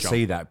want the to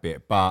see that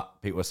bit,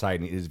 but people are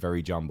saying it is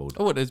very jumbled.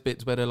 Oh, what, there's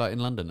bits where they're like in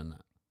London and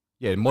that.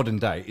 Yeah, modern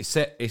day. It's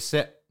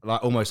set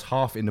like almost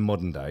half in the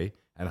modern day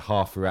and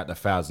half throughout the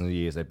thousands of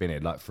years they've been here,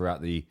 like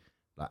throughout the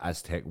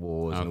Aztec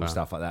wars and all Okay.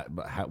 stuff like that.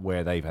 But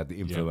where they've had the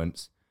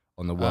influence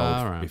on the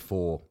world right.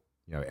 before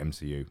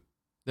MCU.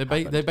 They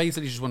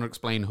basically just want to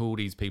explain who all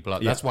these people are.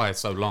 That's why it's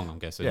so long, I'm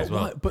guessing, as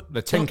well. But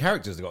The 10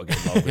 characters have got to get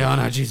involved. Yeah, I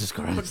know, Jesus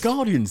Christ. But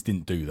Guardians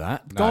didn't do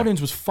that.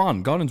 Guardians was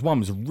fun. Guardians 1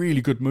 was a really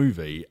good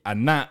movie,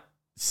 and that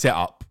set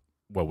up.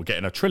 Well, we're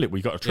getting a trilogy.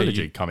 We got a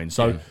trilogy coming,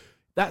 so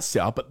that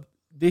set up. But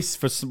this,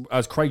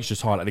 as Craig's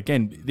just highlighted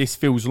again, this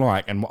feels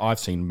like, and I've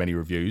seen many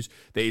reviews,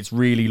 that it's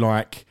really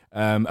like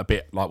a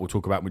bit like we'll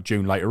talk about with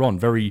Dune later on,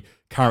 very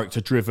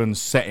character driven,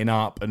 setting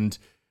up,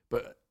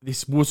 but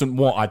this wasn't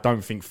what I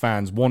don't think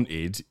fans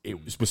wanted.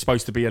 It was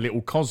supposed to be a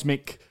little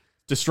cosmic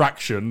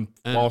distraction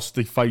whilst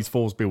the Phase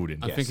 4's building.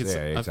 I think it's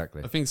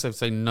exactly. I think it's safe to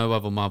say no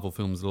other Marvel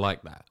films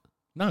like that.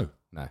 No.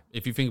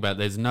 If you think about it,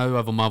 there's no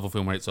other Marvel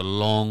film where it's a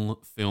long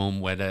film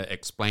where they're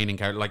explaining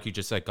character. Like you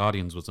just said,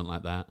 Guardians wasn't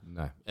like that.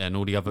 No. And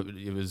all the other,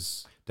 it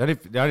was... The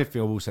only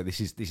thing I will say, this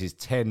is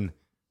 10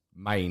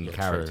 main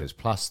characters,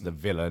 plus the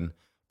villain,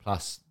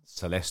 plus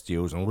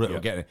Celestials, and all that we're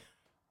getting.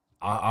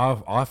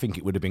 I think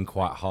it would have been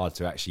quite hard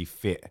to actually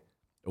fit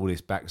all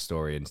this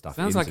backstory and stuff.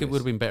 Sounds like it this. would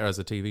have been better as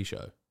a TV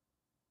show.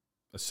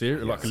 A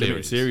series, like a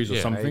limited series or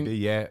something. Maybe,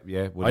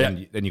 yeah. Well,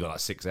 then you got like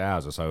 6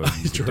 hours or so.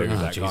 To do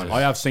that, can't you?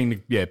 I have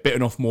seen,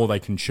 bitten off more they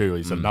can chew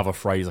is another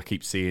phrase I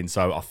keep seeing.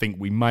 So I think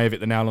we may have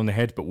hit the nail on the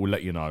head, but we'll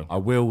let you know. I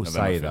will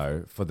say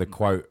though, for the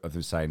quote of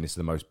them saying this is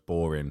the most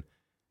boring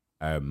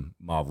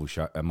Marvel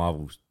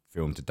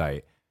film to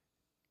date,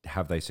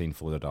 have they seen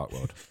For the Dark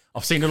World?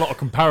 I've seen a lot of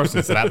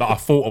comparisons to that I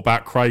thought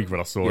about Craig when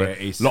I saw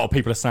it. A lot of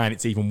people are saying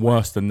it's even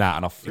worse than that,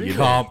 and I feel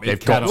they've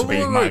got to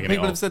be making it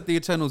People up. have said the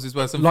Eternals is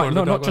worse than Like, For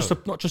no, the Dark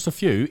World. not just a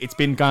few. It's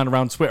been going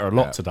around Twitter a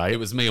lot today. It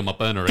was me on my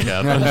burner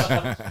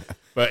account.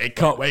 But it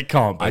can't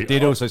be. I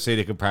did also see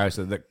the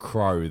comparison that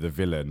Crow, the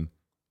villain,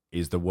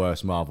 is the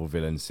worst Marvel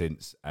villain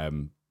since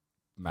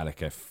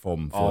Malekith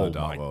from For the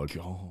Dark World.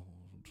 God.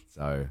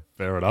 So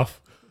Fair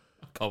enough.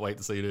 Can't wait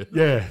to see it.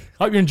 Yeah,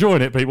 hope you're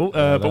enjoying it, people.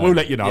 But we'll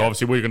let you know.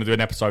 Obviously, we're going to do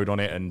an episode on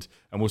it, and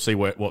we'll see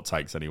what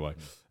takes anyway.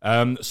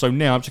 So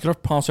now I'm just going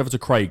to pass over to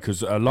Craig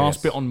because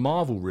last bit on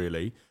Marvel,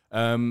 really.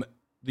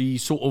 The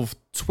sort of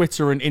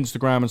Twitter and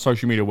Instagram and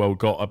social media world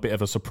got a bit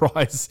of a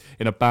surprise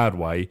in a bad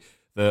way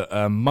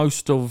that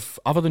most of,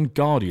 other than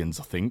Guardians,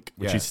 I think,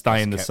 which is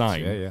staying the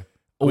same. Yeah.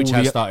 Which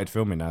has started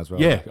filming now as well.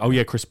 Yeah. Oh,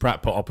 yeah. Chris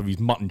Pratt put up with his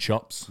mutton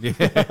chops.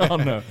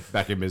 Yeah.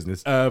 Back in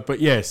business. But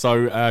yeah,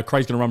 so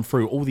Craig's going to run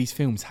through. All these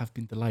films have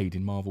been delayed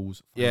in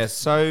Marvel's. Yeah,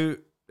 so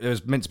there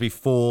was meant to be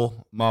 4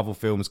 Marvel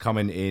films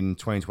coming in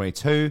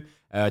 2022.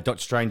 Doctor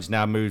Strange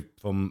now moved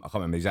from, I can't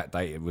remember the exact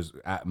date, it was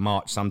at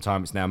March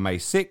sometime. It's now May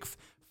 6th.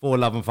 Thor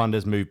Love and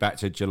Thunder's moved back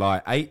to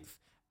July 8th.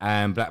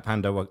 And Black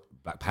Panda?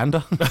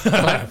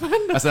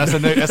 That's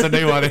a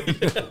new one.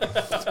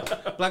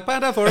 Black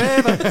Panther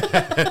forever.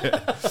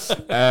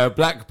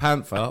 Black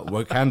Panther,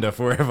 Wakanda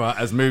Forever,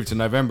 has moved to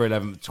November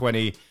 11th,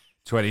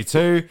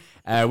 2022,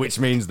 which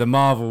means the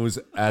Marvels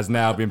has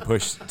now been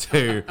pushed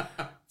to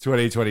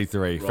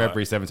 2023,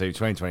 February 17th,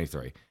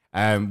 2023.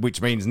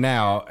 Which means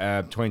now,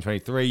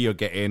 2023, you're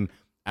getting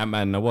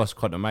Ant-Man and the Wasp,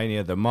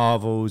 Quantumania, the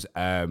Marvels,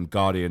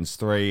 Guardians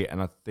 3,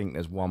 and I think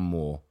there's one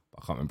more.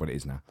 I can't remember what it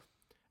is now.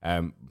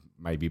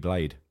 Maybe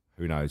Blade.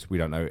 Who knows? We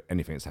don't know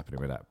anything that's happening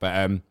with that.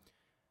 But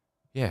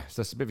yeah,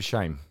 so that's a bit of a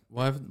shame.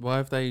 Why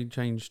have they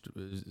changed?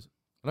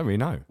 I don't really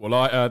know. Well,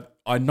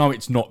 I know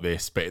it's not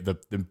this, but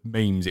the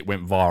memes, it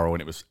went viral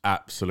and it was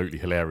absolutely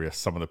hilarious.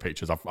 Some of the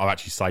pictures, I've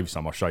actually saved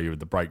some. I'll show you with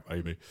the break,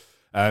 maybe.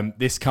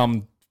 This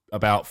come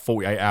about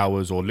 48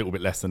 hours or a little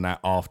bit less than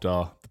that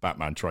after the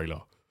Batman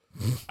trailer.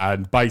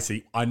 And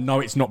basically, I know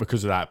it's not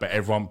because of that,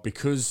 but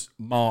because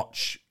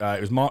March,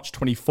 it was March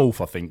 24th,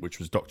 I think, which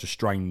was Doctor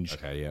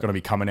Strange going to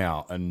be coming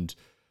out, and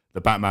the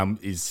Batman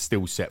is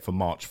still set for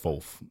March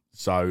 4th.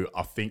 So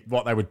I think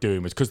what they were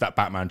doing was, because that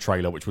Batman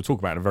trailer, which we'll talk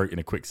about in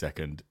a quick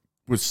second,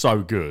 was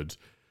so good,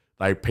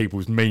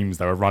 people's memes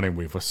they were running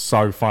with were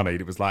so funny.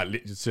 It was like,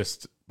 it's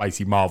just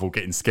basically Marvel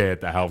getting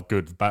scared at how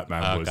good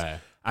Batman was.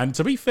 And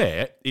to be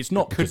fair, it's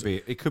not.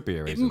 It could be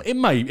a reason. It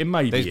may be.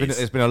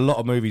 There's been a lot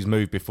of movies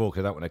moved before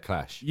because they don't want to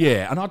clash.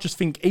 Yeah, and I just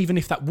think even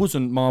if that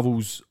wasn't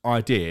Marvel's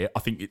idea,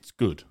 I think it's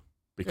good.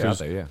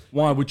 Because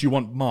why would you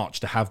want March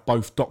to have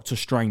both Doctor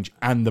Strange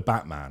and the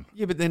Batman?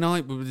 Yeah, but then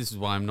this is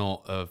why I'm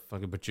not a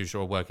fucking producer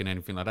or working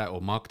anything like that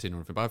or marketing or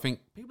anything. But I think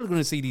people are going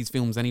to see these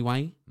films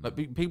anyway. Like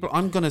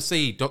I'm going to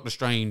see Doctor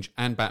Strange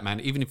and Batman,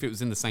 even if it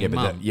was in the same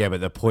month.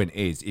 But the point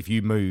is, if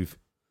you move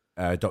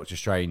Doctor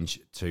Strange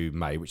to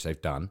May, which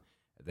they've done,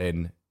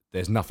 then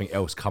there's nothing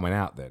else coming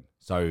out then.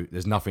 So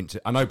there's nothing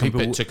to. I know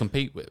people to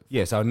compete with.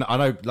 Yeah, so I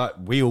know, like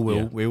we all will.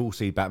 Yeah. We all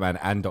see Batman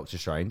and Doctor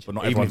Strange, but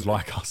not everyone's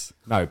like us.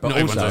 No, but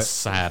not also everyone's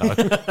sad.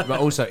 But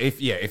also,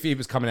 if it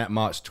was coming out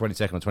March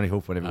 22nd or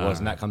 24th, whenever it was,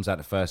 and that comes out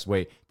the first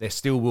week, there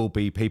still will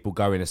be people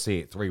going to see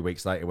it 3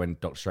 weeks later when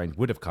Doctor Strange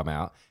would have come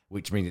out,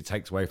 which means it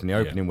takes away from the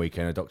opening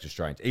weekend of Doctor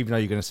Strange. Even though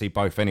you're going to see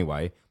both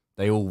anyway,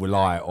 they all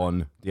rely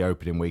on the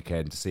opening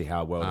weekend to see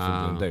how well the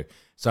film's going to do.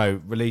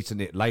 So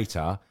releasing it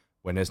later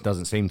when there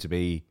doesn't seem to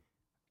be,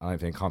 I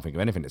can't think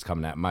of anything that's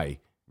coming out May.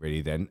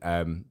 Really, then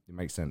it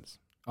makes sense.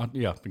 I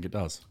think it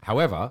does.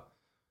 However,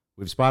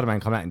 with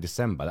Spider-Man coming out in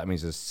December, that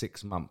means there's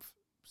 6 months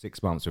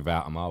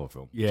without a Marvel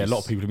film. Yeah, a lot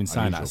of people have been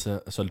saying that.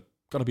 It's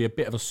got to be a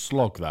bit of a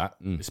slog, that,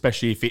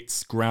 especially if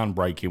it's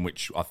groundbreaking,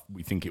 which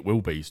we think it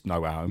will be.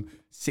 No Way Home.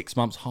 6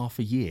 months, half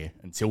a year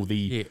until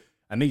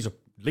and these are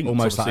linked.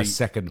 almost like a obviously.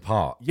 second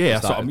part. Yeah, It's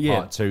that's what like I'm- yeah.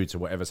 part 2 to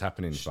whatever's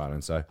happening in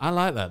Spider-Man. So I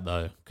like that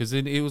though, because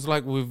it was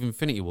like with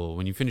Infinity War.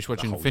 When you finish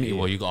watching Infinity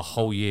War, you got a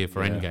whole year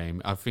for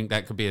Endgame. I think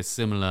that could be a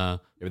similar.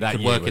 Yeah, but that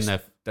could year work was, in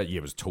there. that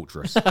year was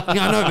torturous. Yeah,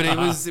 I know, but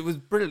it was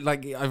brilliant.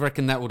 Like I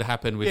reckon that would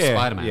happen with Yeah,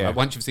 Spider-Man. yeah. Like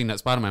once you've seen that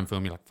Spider-Man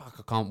film, you're like, fuck,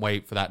 I can't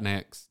wait for that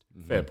next.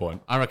 Fair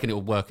point. I reckon it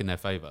will work in their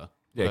favor.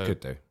 Yeah, So- it could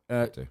do.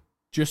 Could do.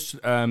 Just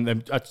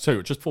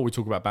so just before we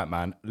talk about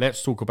Batman,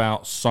 let's talk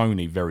about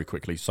Sony very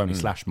quickly.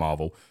 Sony /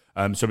 Marvel.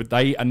 So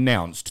they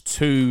announced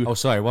 2. Oh,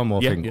 sorry, one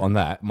more Yeah, thing yeah. on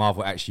that.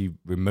 Marvel actually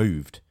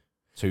removed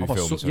 2 I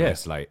films saw- from yeah. their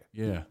slate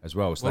Yeah, as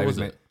well. So What they was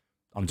meant- it?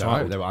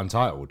 Untitled. They were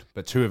untitled,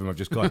 but 2 of them have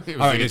just gone. It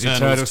was Oh, the it's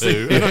Eternals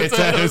Eternal 2.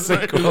 Eternal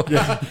sequel.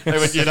 They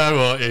went, you know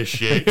what? It's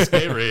shit.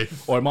 Scary.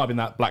 Or it might have been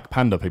that Black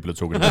Panda people are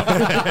talking about.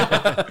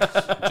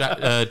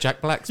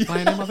 Jack Black's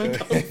playing him, I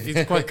think.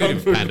 He's quite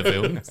good in Panda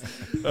films.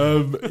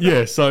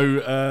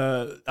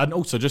 And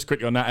also just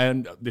quickly on that,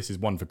 and this is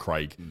one for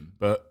Craig,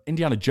 but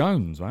Indiana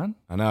Jones, man,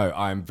 I know.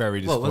 I'm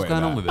very disappointed. What's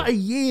going on with a it?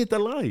 year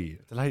delay.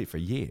 Delayed it for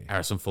a year.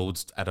 Harrison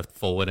Ford's at a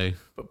 4, isn't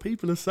But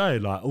people are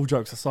saying, like, all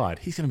jokes aside,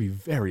 he's going to be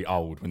very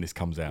old when this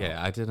comes out. he?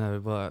 Yeah, I don't know,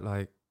 but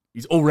like,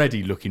 He's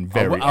already looking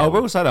very I old.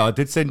 will say that I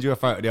did send you a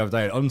photo the other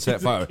day, an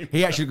on-set photo.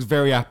 He actually looks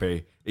very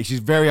happy. It's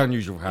just very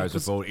unusual for Harrison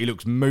Ford. He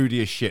looks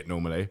moody as shit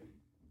normally.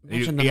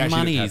 imagine He the actually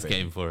money looks he's happy.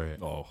 getting for it.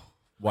 Oh,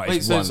 What, Wait,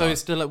 it's so one, so like- it's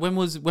still like when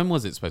was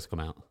it supposed to come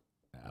out?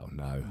 Oh,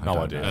 no. I No don't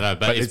idea. I know. don't know,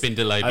 but it's been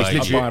delayed by It's a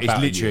year. literally,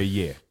 about a a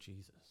year.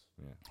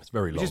 it's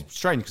very long. Which is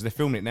strange because they're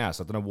filming it now,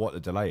 so I don't know what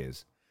the delay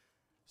is.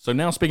 So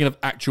now speaking of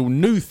actual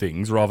new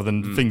things rather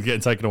than things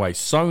getting taken away,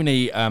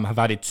 Sony have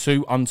added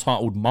 2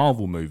 untitled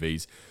Marvel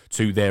movies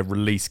to their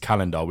release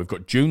calendar. We've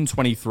got June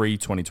 23,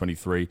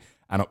 2023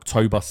 and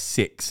October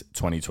 6,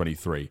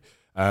 2023.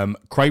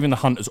 Kraven the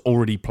Hunter's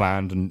already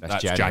planned and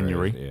that's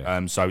January.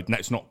 yeah. So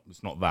it's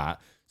not that.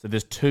 So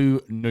there's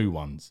 2 new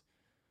ones.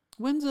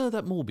 When's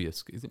that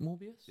Morbius? Is it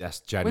Morbius?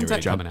 That's January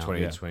that coming out?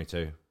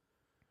 2022.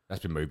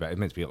 That's been moved back. It's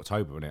meant to be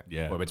October, wasn't it?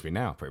 Yeah. Well, it's meant to be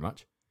now, pretty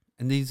much.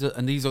 And these are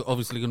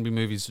obviously going to be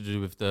movies to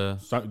do with the.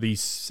 So these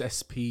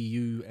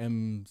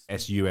SPUM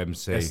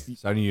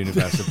SUMC. Sony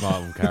Universal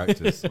Marvel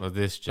characters. Well,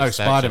 this just No, that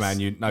Spider-Man.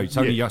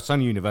 just-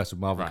 Sony Universal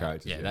Marvel Right,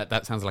 characters. yeah,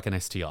 that sounds like an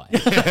STI.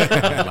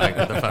 Like,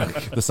 what the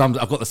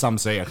fuck? I've got the Sum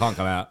C. I can't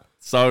come out.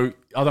 So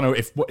I don't know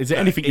is it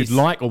anything you'd it's-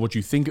 like or would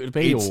you think it would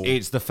be?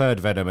 It's the third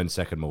Venom and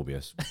second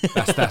Morbius.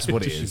 That's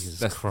what it is.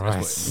 That's what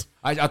it is.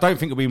 I don't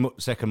think it'll be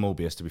second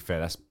Morbius. To be fair,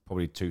 that's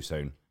probably too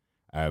soon.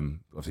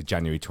 Obviously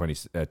January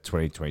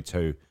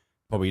 2022.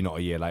 Probably not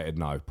a year later.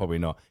 No, probably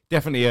not.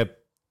 Definitely a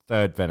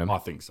third Venom. I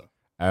think so.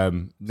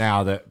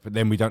 But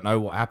then we don't know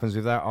what happens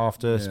with that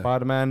after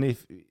Spider-Man.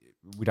 If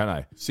we don't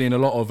know. Seeing a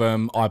lot of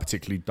I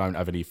particularly don't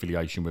have any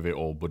affiliation with it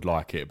or would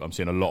like it, but I'm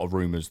seeing a lot of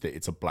rumours that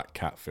it's a Black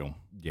Cat film.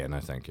 Yeah, no,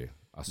 thank you.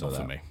 I saw Not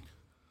that. for me.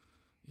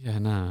 Yeah,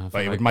 no.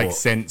 But it would make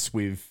sense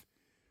with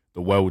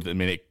the world at the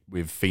minute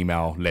with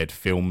female-led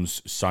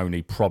films.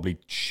 Sony probably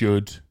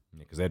should.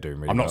 Because they're doing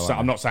really I'm not. well.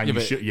 I'm not saying you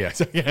should. Yeah,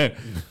 yeah.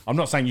 I'm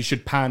not saying you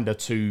should pander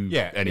to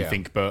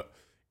anything. But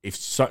if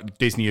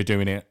Disney are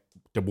doing it,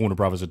 the Warner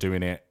Brothers are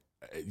doing it,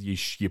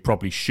 you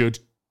probably should,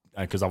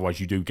 because otherwise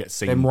you do get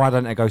seen. Then why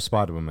don't they go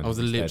Spider-Woman? I was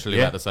instead? literally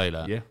about to say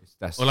that. Yeah,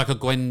 That's, Or like a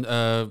Gwen,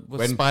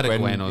 Spider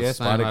Gwen or yeah,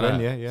 something like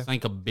Spider-Gwen, that. yeah.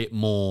 Something a bit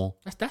more.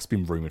 that's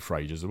been rumoured for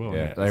ages as well.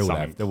 yeah, isn't it? they all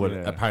Something. have. There were,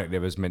 Yeah. Apparently,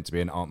 there was meant to be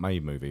an Aunt May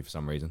movie for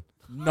some reason.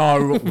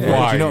 No way. Do you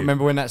not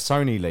remember when that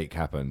Sony leak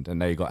happened and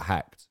they got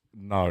hacked?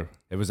 No.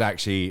 It was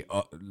actually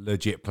a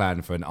legit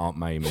plan for an Aunt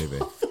May movie.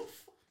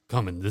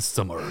 Coming this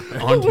summer,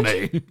 Aunt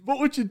May. What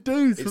would you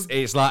do?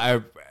 It's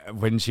like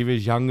when she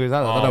was younger.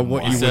 I don't know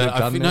what you would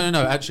have done.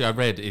 No. Actually, I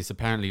read it's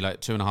apparently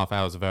like 2.5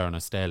 hours of her on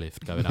a stair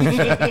lift going up.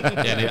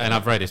 and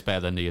I've read it's better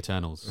than the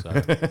Eternals. So.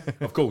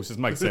 Of course, this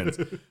makes sense.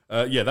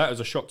 Yeah, that was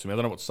a shock to me. I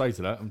don't know what to say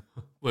to that.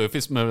 Well, if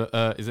it's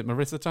is it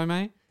Marissa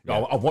Tomei?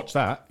 I'll watch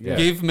that. Yeah.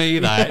 Give me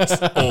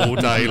that all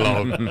day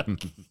long.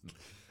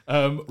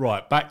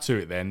 Right, back to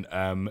it then.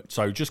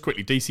 So just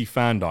quickly, DC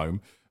Fandom,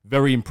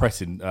 very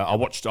impressive. I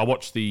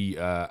watched the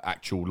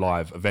actual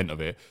live event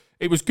of it.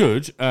 It was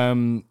good.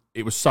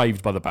 It was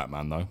saved by the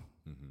Batman though.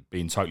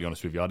 Being totally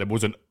honest with you, there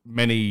wasn't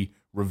many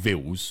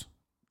reveals.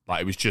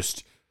 Like it was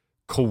just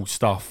cool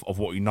stuff of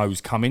what you know's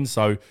coming.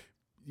 So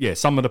yeah,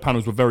 some of the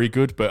panels were very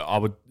good, but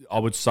I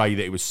would say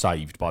that it was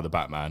saved by the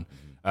Batman.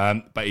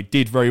 But it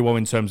did very well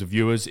in terms of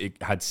viewers.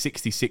 It had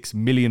 66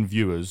 million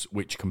viewers,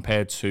 which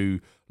compared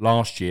to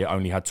last year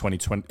only had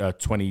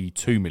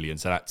 22 million.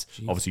 So that's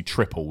obviously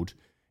tripled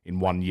in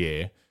 1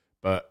 year.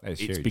 But That's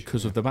it's huge,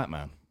 because of the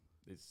Batman.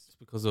 It's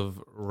because of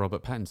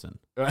Robert Pattinson.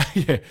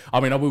 Yeah, I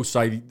mean, I will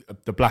say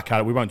the Black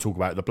Adam. We won't talk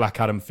about it. The Black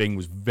Adam thing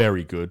was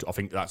very good. I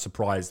think that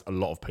surprised a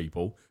lot of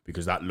people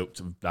because that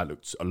looked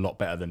a lot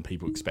better than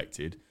people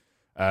expected.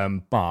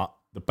 But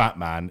the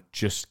Batman,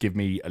 just give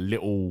me a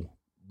little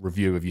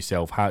review of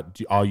yourself. How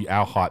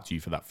hyped are you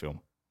for that film?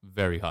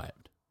 Very hyped.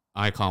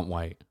 I can't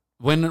wait.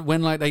 When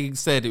like they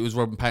said it was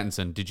Robert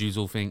Pattinson, did you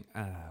all think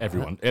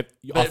Everyone, I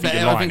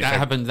think that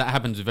happens. That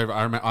happens with every.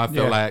 I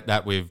feel like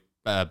that with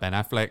Ben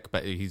Affleck,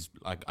 but he's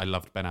like I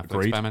loved Ben Affleck's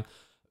Agreed. Batman.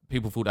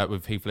 people thought that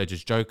with Heath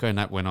Ledger's Joker, and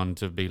that went on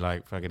to be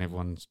like fucking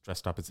everyone's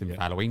dressed up as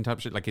Halloween type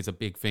shit. Like it's a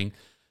big thing.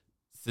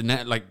 So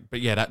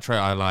but yeah, that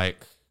trailer I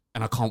like,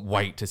 and I can't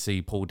wait to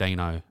see Paul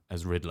Dano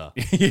as Riddler.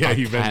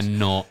 I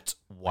cannot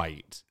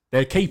wait.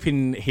 They're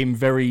keeping him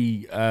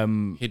very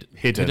hidden,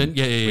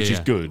 which is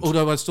good.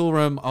 Although I saw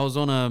I was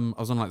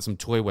on like some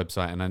toy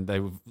website, and then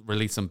they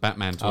released some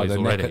Batman toys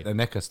already. The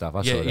NECA stuff.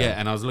 I saw that. Yeah,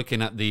 and I was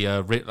looking at the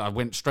I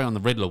went straight on the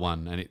Riddler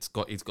one, and he's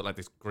got like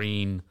this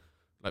green,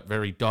 like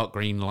very dark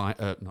green not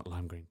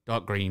lime green,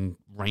 dark green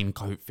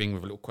raincoat thing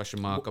with a little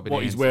question mark up in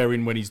what he's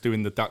wearing when he's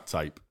doing the duct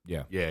tape.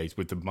 Yeah, he's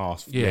with the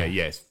mask.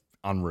 Yes.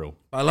 Unreal.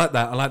 I like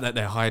that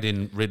they're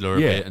hiding Riddler a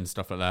bit and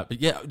stuff like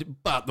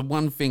that. But the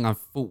one thing I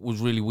thought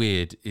was really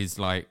weird is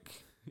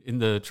like in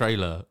the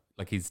trailer,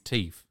 like his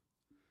teeth.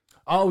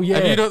 Oh yeah,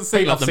 have you not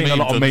seen? I've seen a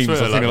lot of memes.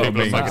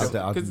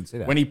 I didn't see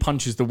that. When he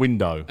punches the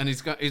window, and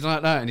he's like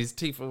that, and his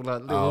teeth are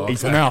like little.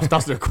 His mouth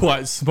does look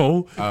quite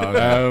small.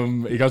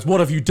 He goes, "What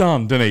have you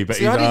done?" Doesn't he?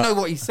 But I didn't know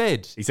what he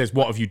said. He says,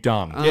 "What have you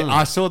done?" Yeah,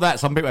 I saw that.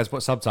 Some people had to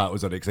put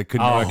subtitles on it because they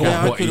couldn't work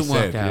out what he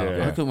said.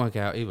 I couldn't work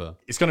out either.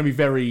 It's going to be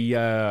very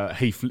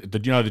Heath. The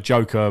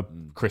Joker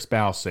Chris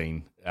Bow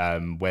scene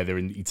where they're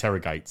he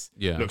interrogates.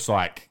 Yeah, looks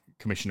like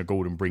Commissioner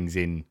Gordon brings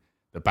in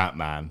the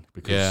Batman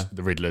because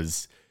the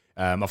Riddler's.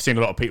 I've seen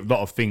a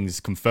lot of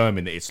things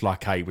confirming that it's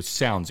like which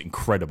sounds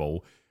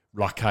incredible,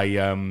 like like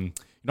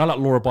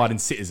law-abiding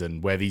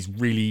citizen, where these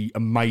really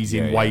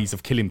amazing ways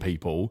of killing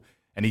people,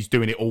 and he's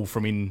doing it all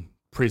from in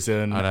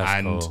prison,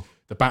 and cool.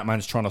 The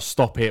Batman's trying to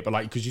stop it, but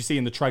like because you see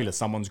in the trailer,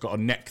 someone's got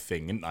a neck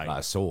thing, isn't they?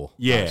 Like a saw.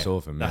 Yeah, like a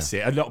saw from, that's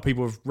it. A lot of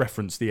people have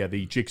referenced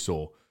the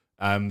jigsaw.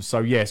 So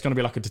yeah, it's going to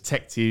be like a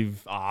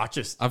detective.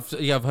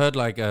 I've heard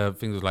like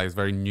things like it's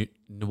very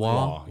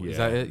noir. Yeah. Is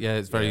that it? Yeah,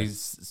 it's very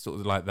sort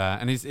of like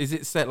that. And is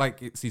it set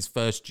like it's his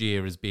first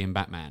year as being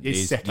Batman?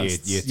 It's set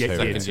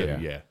year two.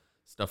 Yeah.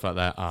 Stuff like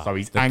that. So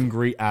he's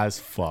angry as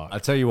fuck. I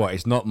tell you what,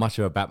 it's not much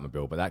of a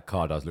Batmobile, but that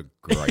car does look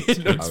great.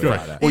 It looks great.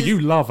 Like that. Well,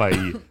 you love a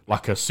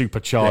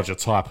supercharger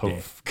type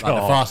of car.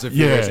 Like the Fast and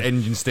Furious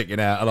engine sticking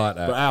out. I like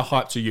that. But how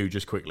hyped to you,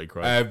 just quickly,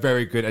 Craig?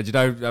 Very good.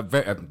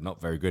 And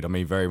not very good. I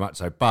mean, very much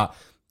so. But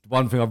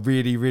one thing I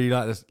really, really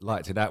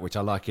liked in that, which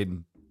I like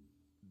in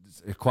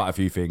quite a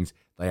few things,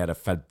 they had a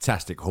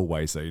fantastic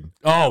hallway scene.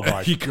 Oh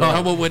my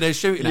god! When they're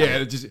shooting,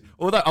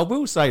 Although I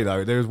will say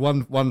though, there was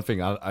one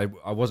thing I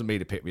wasn't me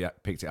to picked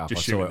it up.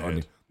 Just I saw it on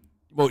you.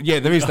 Well, yeah,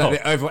 there is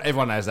that.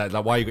 Everyone has that.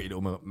 Like, why you got your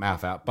little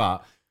mouth out?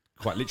 But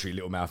quite literally,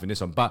 little mouth in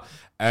this one. But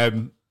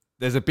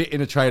there's a bit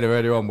in the trailer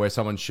earlier on where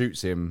someone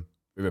shoots him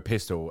with a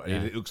pistol, and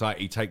it looks like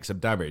he takes some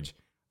damage.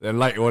 Then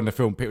later on in the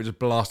film, people just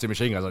blasting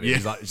machine guns on him.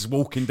 He's like just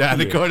walking down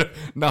the corridor,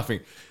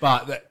 nothing.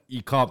 But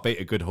you can't beat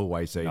a good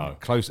hallway scene. No.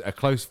 A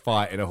close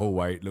fight in a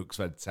hallway looks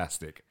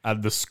fantastic.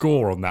 And the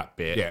score on that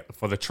bit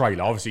for the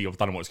trailer, obviously I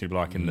don't know what it's going to be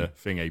like in the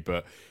thingy,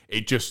 but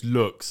it just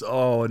looks.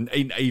 And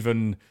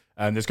even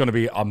there's going to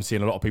be. I'm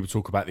seeing a lot of people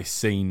talk about this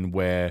scene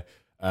where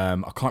I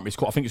think it's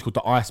called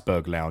the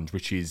Iceberg Lounge,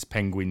 which is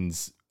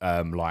Penguin's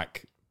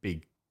like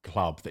big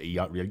club that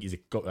he's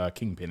a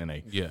kingpin, isn't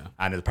he? Yeah.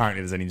 And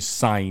apparently there's an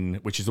insane,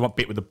 which is the one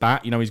bit with the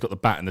bat. You know, he's got the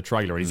bat in the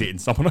trailer and he's hitting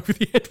someone over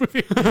the head with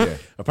it. Yeah.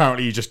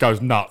 Apparently he just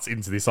goes nuts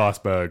into this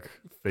iceberg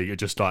thing. It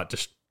just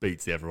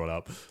beats everyone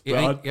up. It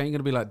ain't going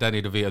to be like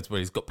Danny DeVito's where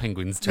he's got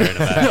penguins tearing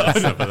about and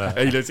stuff like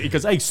that. He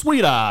goes, "Hey,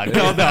 sweetheart."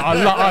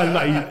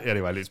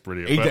 Anyway, it's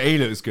brilliant. He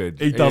looks good.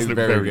 He does look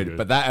very good.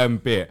 But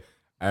that bit,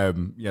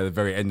 the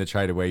very end of the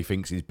trailer where he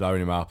thinks he's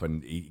blowing him up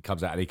and he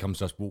comes out and he comes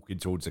just walking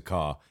towards the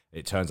car.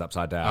 It turns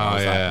upside down. I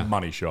was like,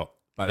 money shot.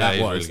 But that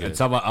was, really, and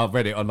someone I've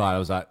read it online. I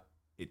was like,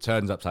 it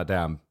turns upside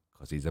down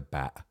because he's a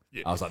bat.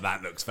 Yeah. I was like,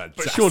 that looks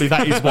fantastic. But surely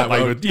that is what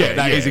they would. Yeah,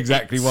 that is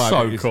exactly why.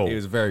 So cool. It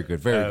was very good,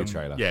 very good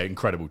trailer. Yeah,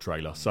 incredible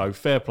trailer. So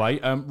fair play.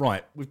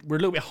 Right, we're a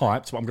little bit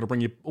hyped, so I'm going to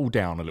bring you all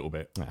down a little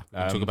bit.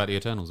 Talk about the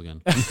Eternals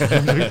again.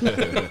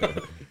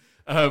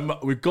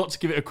 We've got to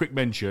give it a quick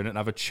mention and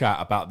have a chat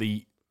about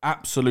the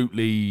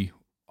absolutely.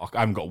 I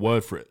haven't got a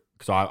word for it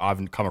because I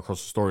haven't come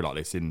across a story like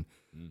this in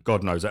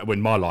God knows in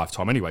my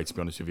lifetime. Anyway, to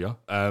be honest with you,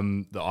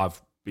 that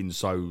I've been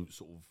so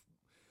sort of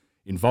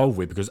involved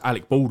with because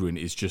Alec Baldwin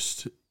is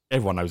just.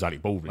 Everyone knows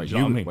Alec Baldwin. You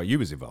know what I mean? Well, you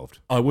was involved.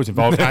 I was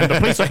involved, and the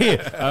police are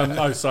here.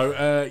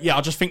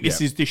 I just think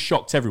this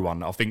shocked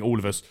everyone. I think all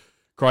of us.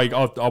 Craig,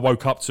 I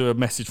woke up to a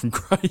message from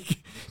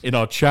Craig in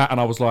our chat, and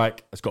I was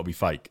like, "It's got to be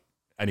fake."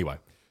 Anyway,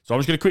 so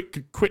I'm just going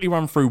to quickly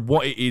run through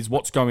what it is,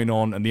 what's going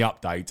on, and the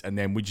update, and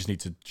then we just need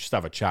to just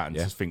have a chat and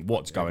just think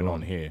what's going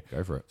on here.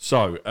 Go for it.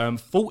 So,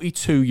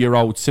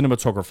 42-year-old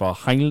cinematographer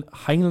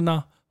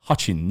Helena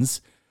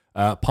Hutchins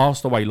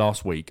passed away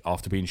last week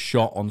after being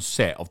shot on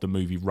set of the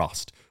movie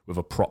Rust with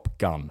a prop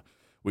gun,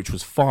 which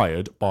was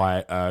fired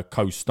by a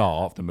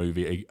co-star of the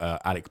movie,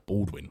 Alec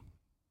Baldwin.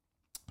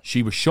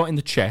 She was shot in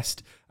the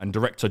chest, and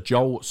director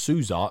Joel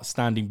Souza,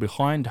 standing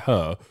behind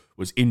her,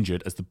 was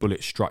injured as the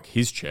bullet struck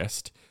his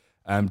chest.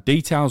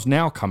 Details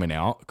now coming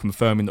out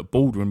confirming that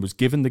Baldwin was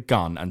given the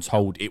gun and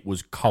told it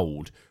was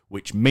cold,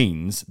 which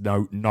means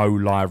no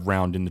live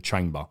round in the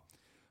chamber.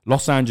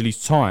 Los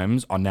Angeles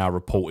Times are now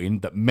reporting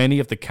that many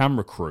of the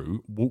camera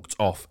crew walked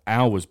off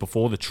hours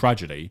before the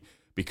tragedy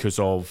because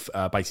of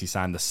basically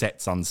saying the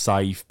set's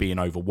unsafe, being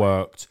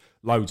overworked,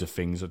 loads of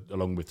things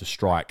along with the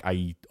strike,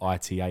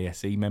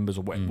 ITASE members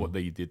or what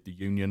the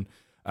union.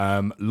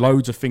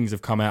 Loads of things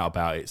have come out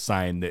about it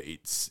saying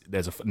that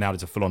there's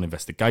a full-on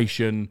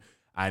investigation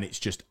and it's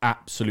just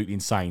absolutely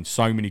insane.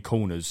 So many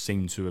corners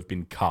seem to have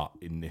been cut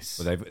in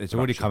this. Well, it's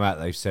already come out.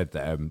 They've said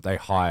that they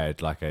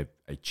hired like a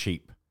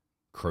cheap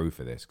crew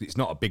for this. It's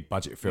not a big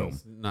budget film.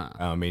 No.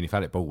 I mean, if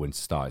Alec Baldwin's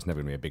star, it's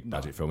never going to be a big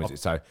budget film, is it?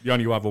 So the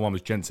only other one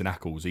was Jensen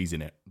Ackles. He's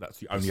in it. That's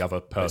the only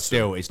other person. but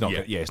still, it's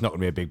not. Yeah, it's not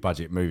going to be a big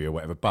budget movie or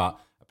whatever. But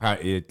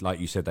apparently,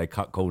 like you said, they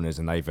cut corners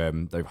and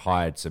they've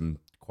hired some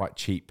quite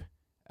cheap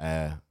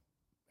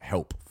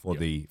help for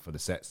the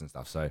sets and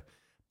stuff. So,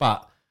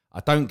 but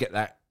I don't get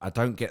that.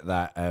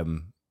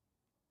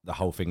 The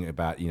whole thing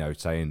about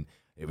saying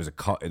it was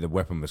the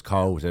weapon was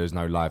cold. There was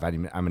no live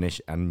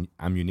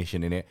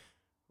ammunition in it.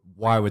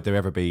 Why would there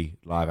ever be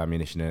live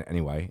ammunition in it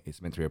anyway?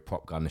 It's meant to be a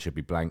prop gun. There should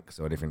be blanks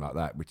or anything like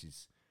that, which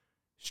is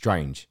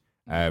strange.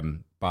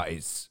 But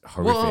it's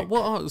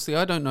horrific. See,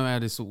 I don't know how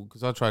this all,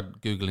 because I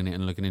tried Googling it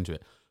and looking into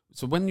it.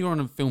 So when you're on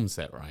a film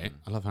set, right?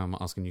 I love how I'm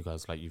asking you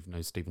guys like you've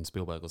known Steven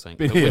Spielberg or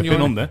something. When you're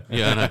on there.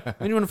 Yeah, I know.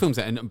 When you're on a film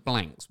set and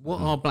blanks,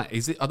 what are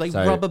blanks? Are they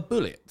rubber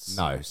bullets?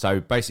 No. So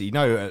basically,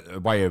 a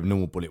way a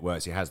normal bullet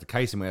works. It has the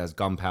casing where it has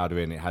gunpowder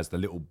in. It has the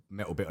little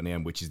metal bit on the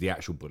end, which is the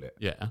actual bullet.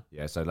 Yeah.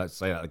 Yeah. So let's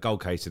say that the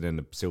gold casing and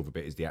the silver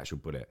bit is the actual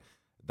bullet.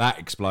 That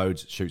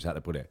explodes, shoots out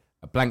the bullet.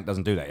 A blank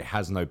doesn't do that. It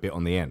has no bit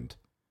on the end.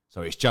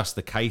 So it's just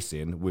the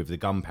casing with the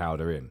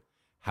gunpowder in.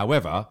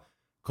 However,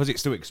 because it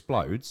still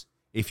explodes,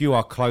 if you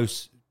are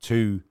close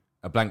to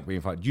a blank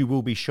being fired, you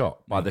will be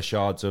shot by the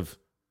shards of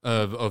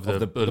the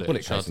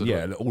bullet casing.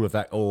 Yeah, all of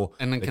that.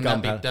 And then can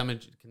that be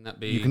damaged? Can that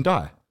be? You can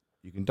die.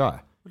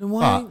 But then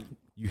why? But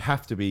you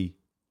have to be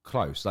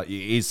close. Like it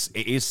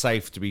is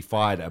safe to be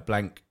fired at a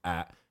blank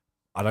at.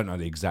 I don't know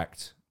the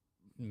exact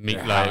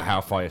how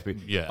far you have to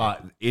be. Yeah.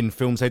 But in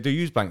films they do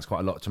use blanks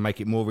quite a lot to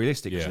make it more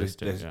realistic. Yeah,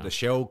 The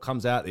shell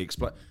comes out,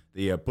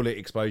 the bullet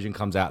explosion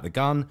comes out the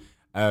gun.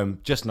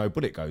 Just no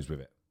bullet goes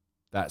with it.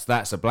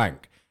 That's a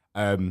blank.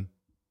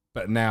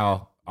 But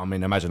now, I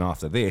mean, imagine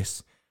after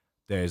this,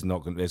 there's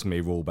going to be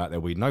a rule about there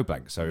will be no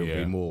blank, so it'll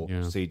be more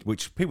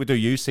which people do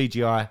use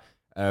CGI.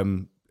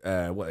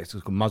 What it's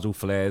called muzzle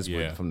flares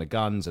from the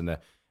guns and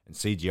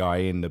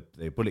CGI in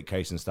the bullet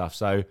case and stuff.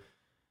 So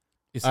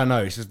I don't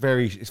know, it's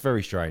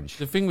very strange.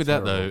 The thing with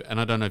that though,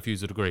 and I don't know if you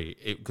would agree,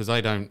 because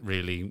I don't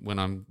really, when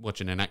I'm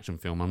watching an action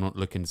film, I'm not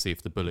looking to see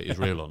if the bullet is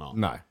real or not.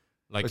 No.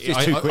 Like it's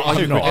just too quick.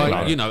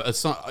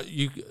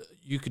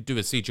 You could do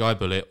a CGI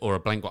bullet or a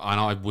blank one, and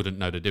I wouldn't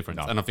know the difference.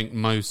 No. And I think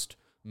most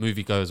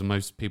moviegoers and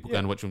most people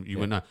going to watch them, you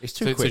would know. It's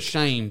too quick. It's a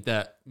shame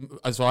that.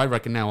 So I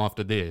reckon now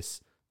after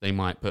this, they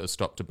might put a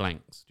stop to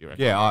blanks. Do you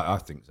reckon? Yeah, I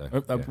think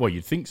so. Well,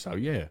 you'd think so,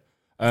 yeah.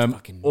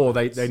 Or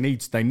they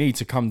need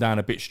to come down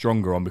a bit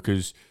stronger on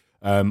because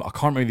I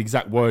can't remember the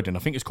exact wording. I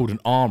think it's called an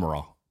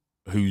armourer,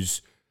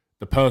 who's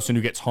the person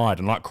who gets hired.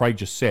 And like Craig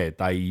just said,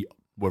 they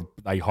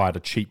hired a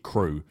cheap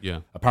crew. Yeah.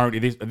 Apparently,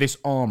 this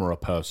armourer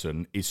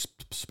person is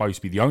supposed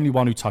to be the only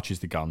one who touches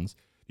the guns,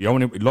 the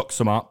only one who locks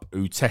them up,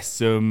 who tests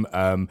them,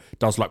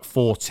 does like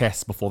 4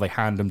 tests before they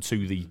hand them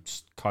to the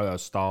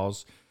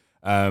stars.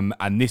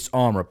 And this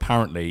armourer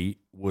apparently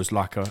was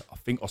like I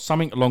think, or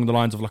something along the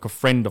lines of like a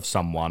friend of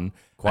someone.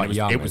 Quite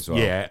young as well.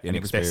 Yeah, and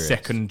it was their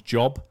second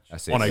job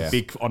on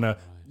a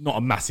not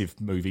a massive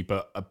movie,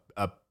 but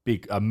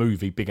a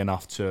movie big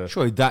enough to.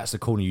 Surely that's the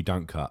corner you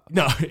don't cut.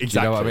 No, exactly. Do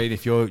you know what I mean?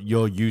 If you're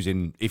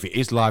using, if it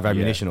is live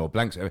ammunition or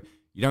blanks,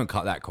 you don't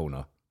cut that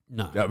corner.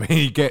 No. You know what I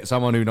mean, you get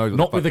someone who knows.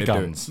 Not with the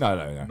guns.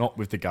 No. Not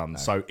with the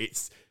guns. No. So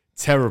it's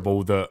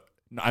terrible that,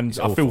 and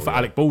I feel for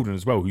Alec Baldwin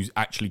as well, who's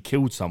actually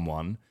killed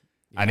someone,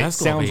 and it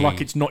sounds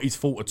like it's not his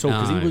fault at all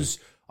because he was.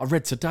 I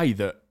read today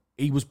that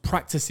he was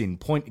practicing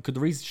because the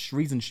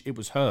reason it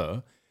was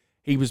her,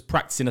 he was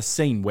practicing a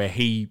scene where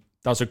he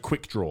does a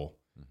quick draw.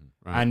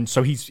 Right. And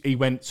so he's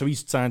saying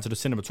to the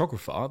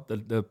cinematographer,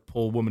 the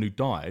poor woman who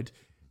died,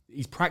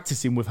 he's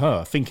practicing with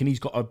her, thinking he's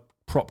got a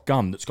prop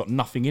gun that's got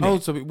nothing in it. Oh,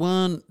 so it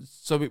weren't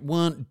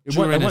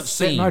during a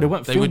scene. No, they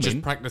weren't filming. They were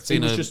just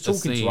practicing. He was just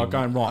talking to her,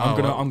 going, right,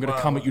 I'm gonna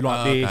come at you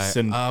like this,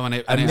 and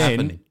it then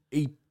happened.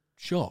 he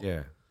shot.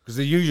 Yeah, because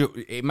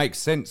it makes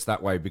sense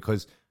that way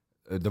because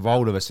the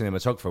role of a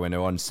cinematographer when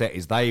they're on set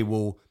is they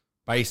will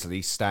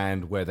basically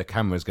stand where the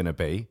camera's going to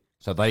be,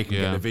 so they can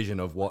get the vision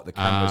of what the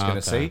camera's going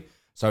to see.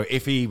 So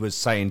if he was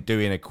saying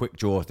doing a quick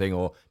draw thing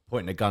or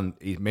pointing a gun,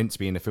 he's meant to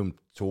be in the film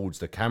towards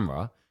the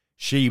camera.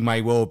 She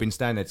may well have been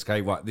standing there to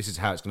say, right, this is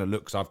how it's going to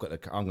look. So I'm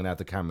going to have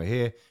the camera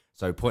here.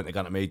 So point the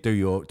gun at me,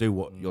 do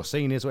what your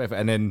scene is, whatever.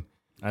 And then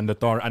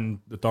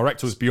the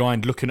director was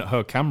behind looking at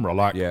her camera,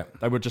 like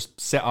they were just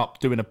set up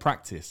doing a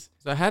practice.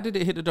 So how did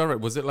it hit the director?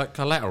 Was it like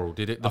Collateral?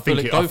 Did it? I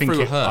think go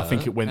through her? I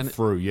think it went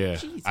through. Yeah,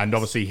 Jesus. and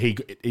obviously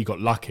he got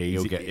lucky.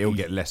 He'll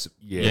get less.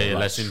 Yeah, like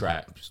less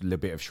impact. just a little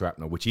bit of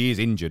shrapnel, which he is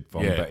injured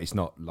from, but it's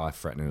not life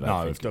threatening.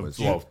 No,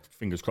 well,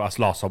 fingers crossed.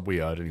 Last time we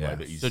heard anyway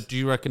that he's. So do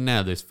you reckon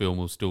now this film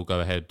will still go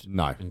ahead?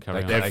 No, and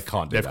carry on? they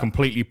can't. Do They've that.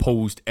 completely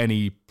paused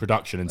any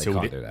production until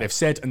can't do that. they've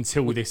said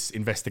until this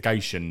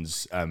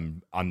investigation's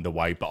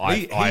underway. But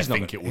I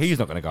think it was. He's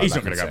not going to go. He's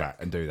back not going to go and back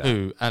and do that.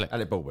 Who?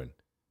 Alec Baldwin.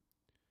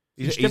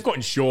 They've got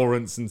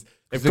insurance and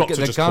they've got to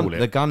just call it.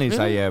 The gun is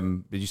a.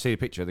 Did you see a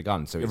picture of the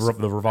gun? So it's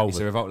the revolver. It's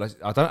a revolver.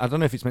 I don't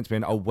know if it's meant to be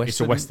an old western.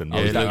 It's a western. Oh,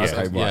 Yeah, is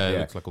that- it okay, right,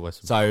 looks like a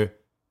western. So,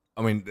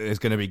 I mean, there's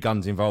going to be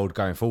guns involved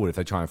going forward if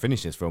they try and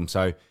finish this film.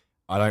 So,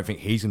 I don't think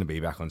he's going to be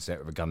back on set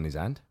with a gun in his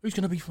hand. Who's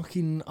going to be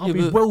fucking? I'd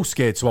be well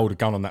scared to hold a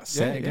gun on that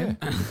set again.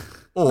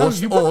 Or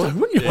you would,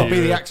 wouldn't you? Or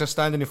be the actor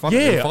standing in front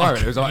of him and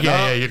firing. It was like,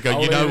 no, you'd go.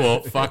 You know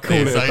what? Fuck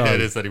this. I don't do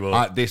this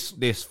anymore.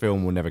 This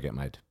film will never get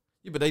made.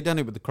 Yeah, but they done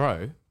it with The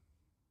Crow.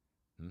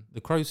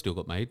 The Crow still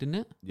got made, didn't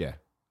it? Yeah.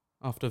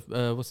 After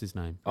what's his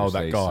name? Oh,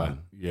 that Lee's guy. son.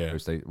 Yeah.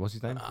 What's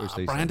his name? Bruce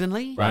Lee's son. Brandon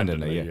Lee. Brandon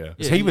Lee. Lee, Yeah. yeah. 'Cause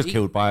Yeah, he was he-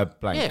 killed by a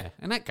blank. Yeah,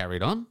 and that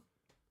carried on.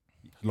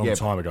 Long Yeah,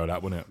 time ago,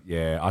 that wasn't it?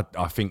 Yeah,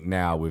 I think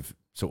now with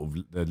sort of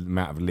the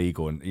amount of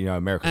legal and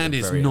America, And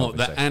it's not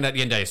that. And at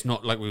the end of the day, it's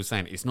not like we were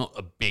saying. It's not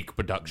a big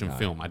production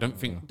film. I don't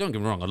think. Don't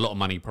get me wrong. A lot of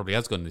money probably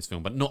has gone in this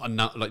film, but not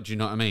enough. Like, do you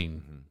know what I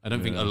mean? I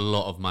don't think a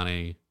lot of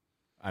money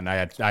And they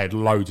had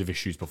loads of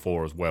issues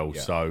before as well.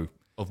 So.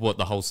 of what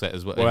the whole set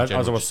is. Well, as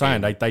I was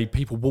saying, they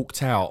people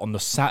walked out on the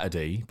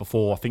Saturday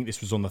before. I think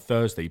this was on the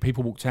Thursday.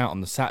 People walked out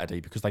on the Saturday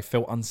because they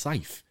felt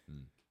unsafe,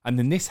 and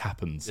then this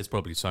happens. There's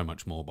probably so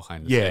much more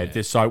behind the Yeah, scene.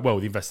 there's so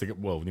the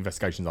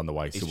investigation's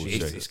underway. So we'll see.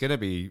 It's going to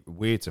be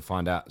weird to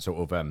find out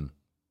sort of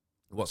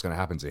what's going to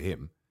happen to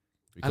him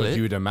because Alec?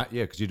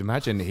 you'd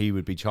imagine he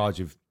would be charged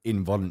with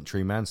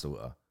involuntary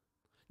manslaughter.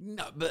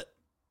 No, but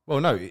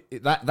Well, no,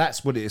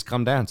 that's what it has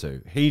come down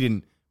to. He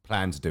didn't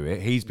plan to do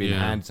it. He's been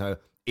handed to.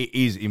 It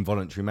is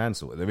involuntary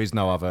manslaughter. There is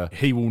no other.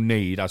 He will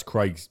need, as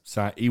Craig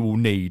said, he will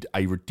need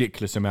a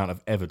ridiculous amount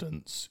of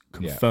evidence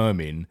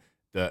confirming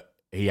that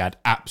he had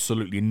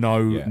absolutely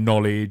no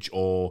knowledge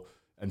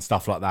and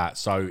stuff like that.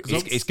 So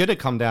It's going to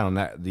come down on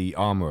that the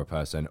armourer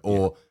person,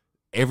 or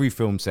every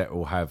film set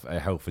will have a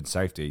health and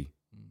safety,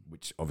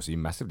 which obviously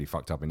massively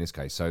fucked up in this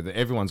case. So that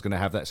everyone's going to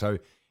have that. So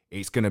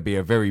it's going to be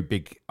a very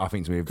big. I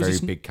think it's going to be a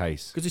very big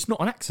case because it's not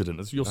an accident,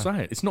 as you're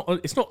saying. It's not.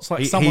 It's not like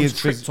He someone's is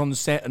tripped on the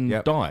set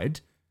and died.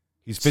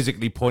 He's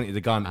physically pointed the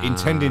gun,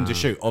 intending to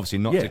shoot. Obviously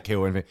not to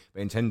kill or anything,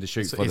 but intending to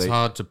shoot so for it's the.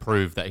 hard to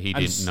prove that he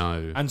didn't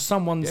know. And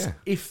someone's,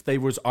 if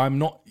there was, I'm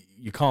not,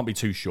 you can't be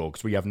too sure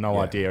because we have no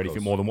idea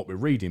anything more than what we're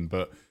reading.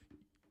 But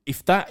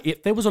if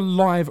there was a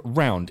live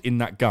round in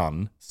that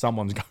gun,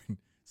 someone's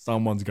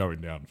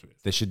going down for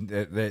this.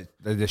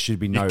 There should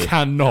be no. You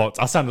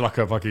cannot. I sounded like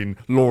a fucking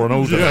Law and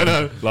Order. Yeah,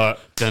 no. Like,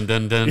 Dun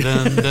dun dun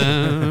dun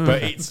dun.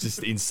 but it's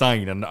just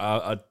insane. And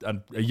a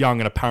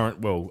young and apparent.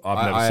 Well,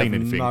 I've never seen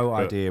anything. I have no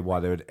but idea why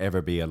there would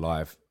ever be a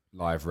live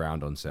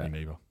round on set. Me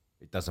neither.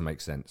 It doesn't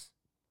make sense.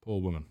 Poor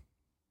woman.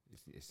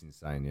 It's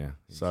insane, yeah.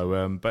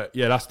 So, but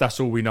yeah, that's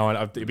all we know.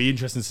 And it'd be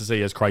interesting to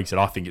see, as Craig said,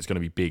 I think it's going to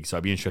be big. So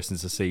it'd be interesting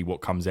to see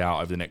what comes out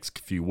over the next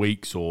few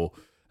weeks,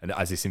 and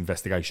as this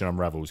investigation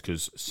unravels,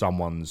 because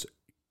someone's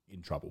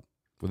in trouble.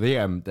 Well,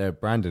 the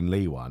Brandon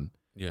Lee one,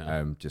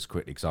 Yeah. just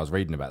quickly, because I was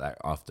reading about that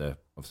after,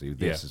 obviously,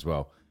 this as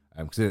well.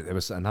 Because there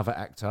was another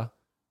actor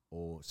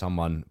or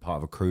someone, part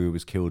of a crew, who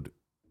was killed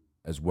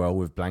as well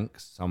with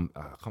blanks. I can't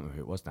remember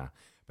who it was now.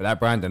 But that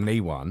Brandon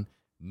Lee one,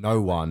 no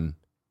one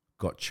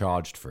got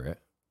charged for it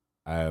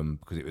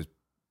because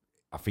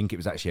I think it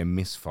was actually a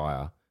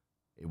misfire.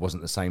 It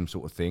wasn't the same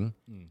sort of thing.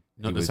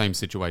 Not the same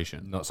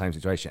situation. Not the same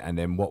situation. And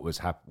then what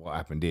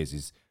happened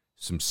is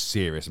some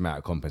serious amount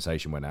of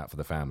compensation went out for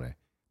the family.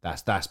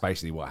 That's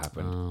basically what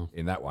happened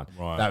in that one.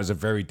 Right. That was a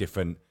very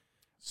different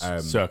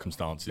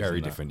circumstances. very isn't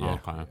it? different, yeah.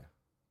 Okay.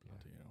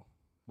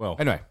 Well,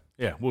 Anyway,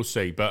 yeah, we'll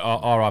see. But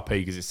RIP,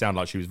 because it sounded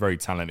like she was very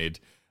talented,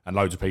 and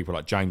loads of people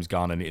like James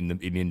Gunn and in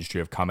the industry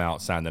have come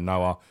out saying that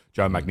Noah,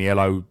 Joe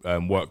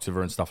Magniello worked with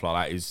her and stuff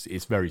like that.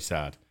 It's very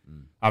sad.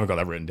 I haven't got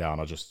that written down.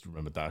 I just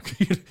remembered that.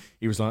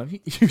 He was like,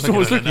 he was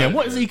always looking at him.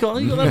 What has he got?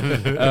 He got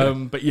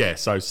that? But yeah,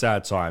 so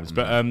sad times.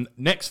 But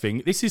next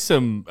thing, this is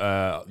some,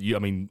 I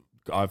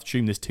I've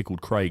assumed this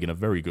tickled Craig in a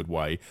very good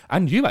way.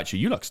 And you actually,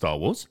 you like Star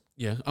Wars.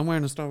 Yeah, I'm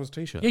wearing a Star Wars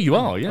t-shirt. Yeah, you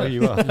are. Yeah,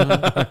 you are.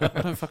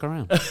 I don't fuck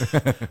around.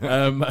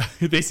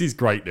 This is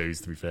great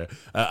news, to be fair.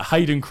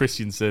 Hayden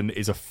Christensen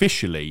is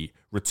officially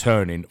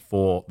returning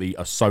for the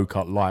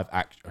Ahsoka live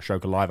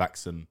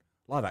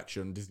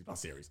action Disney Plus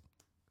series.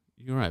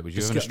 You're right. Was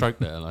you having a stroke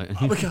there?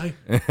 Like, Okay.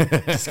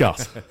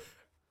 Discuss.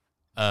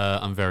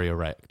 I'm very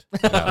erect.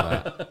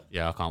 about that.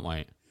 Yeah, I can't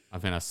wait. I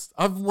think that's.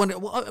 I've wondered.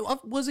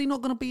 Was he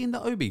not going to be in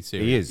the Obi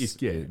series? he is.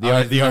 The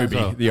Obi. The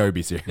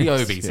Obi series. The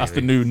Obi series. That's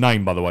the new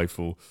name, by the way,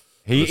 for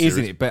He the isn't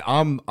series. it? But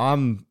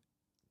I'm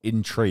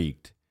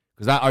intrigued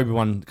because that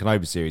Obi-Wan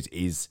Kenobi series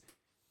is,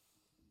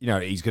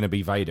 he's going to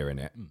be Vader in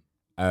it.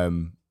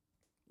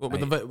 What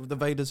with the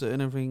Vaders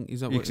and everything? Is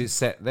that what? Because it's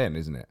set then,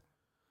 isn't it?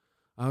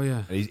 Oh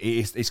yeah. And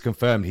it's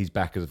confirmed he's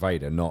back as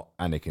Vader, not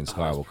Anakin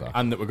Skywalker.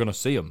 And that we're going to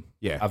see them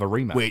have a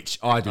rematch. Which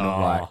I do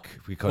not like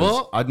because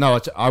What?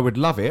 I would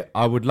love it.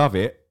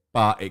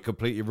 But it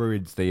completely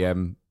ruins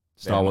the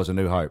Star Wars: A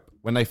New Hope.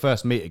 When they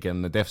first meet again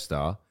on the Death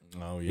Star,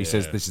 he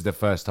says, "This is the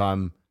first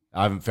time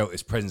I haven't felt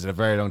this presence in a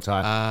very long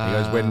time."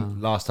 He goes,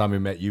 "When last time we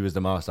met, you was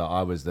the Master,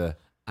 I was the."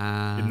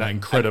 In that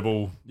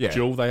incredible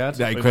duel they had.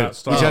 Yeah, in incredible. that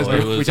Star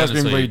Wars. Which has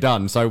been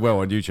redone so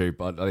well on YouTube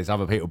by these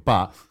other people.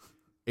 But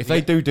if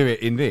they do it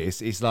in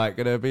this, it's like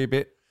going to be a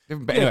bit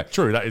different. But anyway,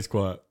 True, that is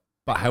quite.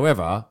 but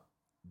however,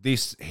 he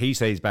says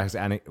he's back as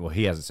Anakin. Well,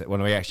 he hasn't said. Well,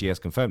 no, he actually has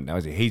confirmed now,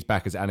 is it? He's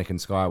back as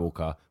Anakin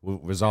Skywalker. Well,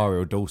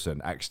 Rosario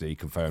Dawson actually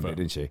confirmed it,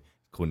 didn't she?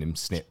 Calling him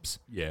Snips,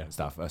 and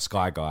stuff. A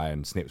Sky Guy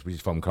and Snips, which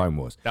is from Clone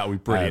Wars. That would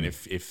be brilliant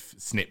if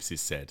Snips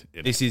is said.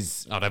 This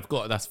is.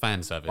 Oh, that's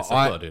fan service. They've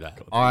got to do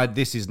that.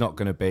 This is not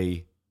going to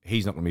be.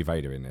 He's not going to be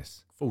Vader in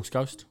this. Force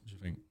Ghost. What do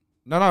you think?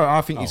 No,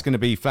 I think it's going to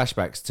be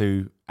flashbacks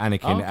to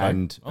Anakin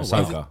and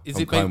Ahsoka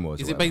from Clone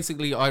Wars. Is it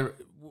basically?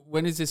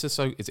 When is this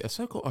Ahsoka? Is it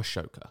Ahsoka or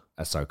Ashoka?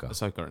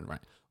 Ahsoka, Right.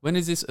 When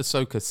is this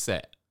Ahsoka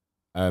set?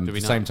 The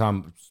same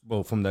time.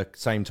 Well, from the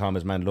same time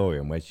as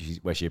Mandalorian,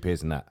 where she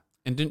appears in that.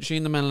 And didn't she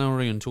in the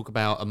Mandalorian talk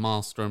about a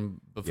master and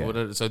before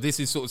that? So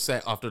this is sort of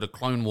set after the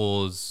Clone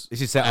Wars.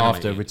 This is set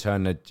after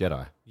Return of the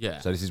Jedi. Yeah.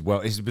 So this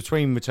is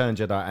between Return of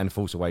the Jedi and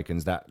Force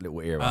Awakens, that little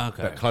era.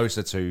 But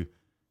closer to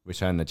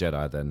Return of the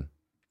Jedi than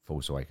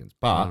Force Awakens.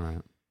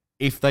 But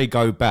if they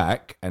go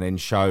back and then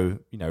show,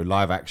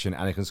 live action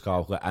Anakin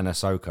Skywalker and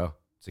Ahsoka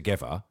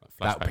together,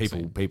 that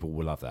people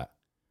will love that.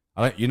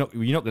 You're not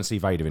going to see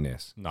Vader in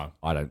this. No,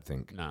 I don't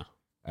think. No.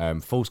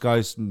 Force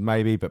Ghost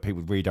maybe, but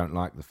people really don't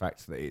like the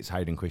fact that it's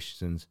Hayden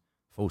Christensen's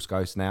Force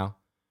Ghost now.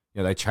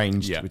 They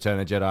changed Return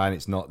of the Jedi and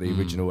it's not the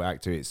original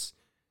actor, it's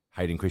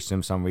Hayden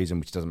Christensen for some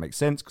reason, which doesn't make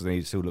sense because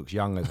he still looks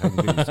young as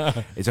Hayden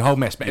Christensen. It's a whole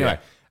mess. But anyway,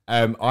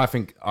 I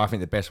think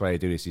the best way to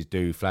do this is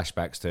do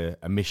flashbacks to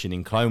a mission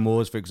in Clone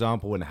Wars, for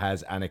example, and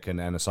has Anakin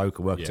and Ahsoka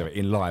work together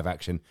in live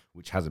action,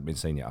 which hasn't been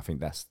seen yet. I think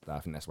that's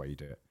the way you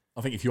do it.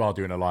 I think if you are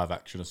doing a live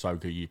action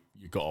Ahsoka, you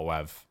got to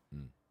have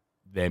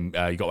them.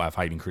 You got to have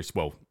Hayden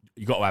Christensen. Well,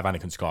 you got to have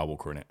Anakin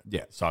Skywalker in it.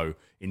 Yeah. So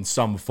in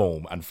some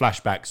form, and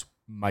flashbacks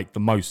make the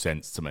most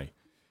sense to me,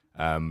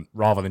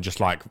 rather than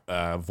just like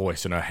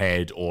voice in her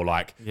head or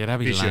like that'd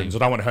be visions. lame. I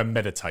don't want her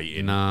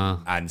meditating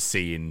and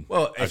seeing.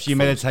 Well, if she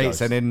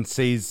meditates and then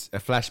sees a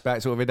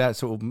flashback, sort of that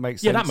sort of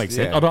makes sense. Yeah, that makes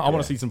sense. I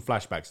want to see some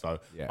flashbacks though.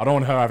 Yeah. I don't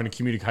want her having a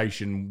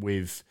communication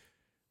with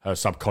her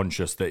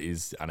subconscious that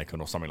is Anakin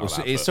or something like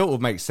that. It sort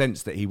of makes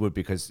sense that he would,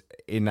 because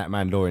in that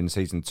Mandalorian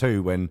season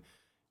 2, when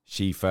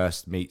she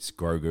first meets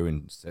Grogu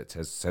and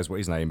says what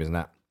his name is and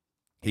that,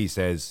 she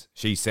says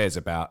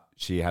about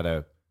she had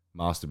a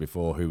master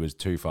before who was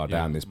too far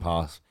down this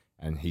path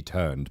and he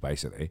turned,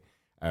 basically.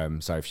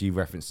 So if she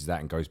references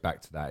that and goes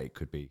back to that, it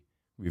could be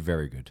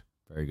very good.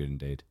 Very good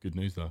indeed. Good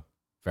news though.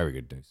 Very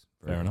good news.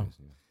 Fair enough.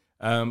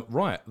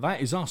 Right, that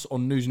is us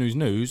on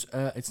News.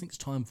 I think it's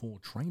time for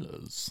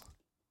trailers.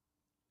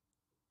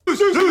 I'm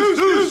leaving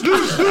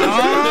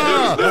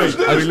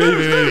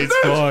it. It's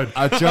fine.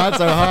 I tried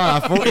so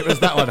hard. I thought it was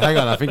that one. Hang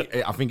on. I think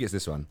it's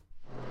this one.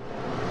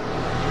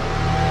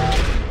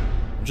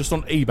 I'm just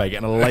on eBay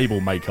getting a label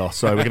maker,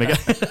 so we're gonna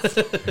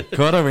get.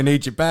 Connor, we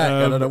need you back.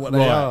 I don't know what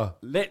they are.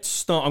 Let's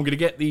start. I'm gonna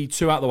get the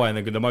two out of the way, and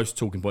then the most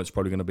talking points are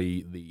probably gonna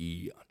be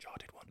the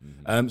Uncharted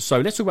one. So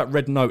let's talk about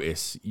Red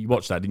Notice. You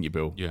watched that, didn't you,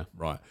 Bill? Yeah.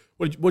 Right.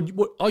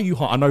 What are you?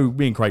 I know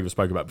me and Craig have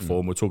spoken about it before,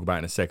 and we'll talk about it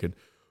in a second.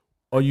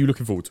 Are you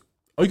looking forward to?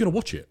 Are you going to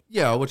watch it?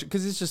 Yeah, I'll watch it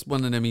because it's just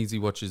one of them easy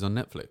watches on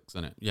Netflix,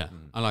 isn't it? Yeah,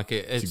 I like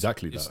it. It's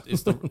exactly that.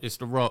 It's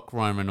the Rock,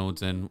 Ryan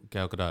Reynolds, and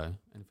Gal Gadot.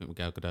 Anything with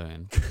Gal Gadot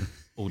in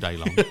all day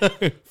long.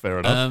 Fair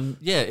enough.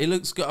 Yeah, it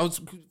looks good.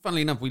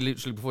 Funnily enough, we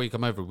literally before you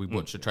come over, we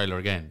watched the trailer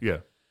again.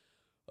 Yeah.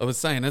 I was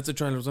saying as the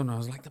trailer was on, I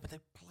was like, but they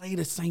play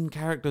the same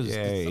characters.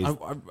 Yeah,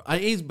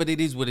 it is, but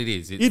it is what it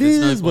is. It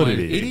is what it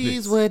is. It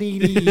is what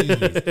it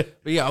is.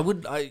 But yeah,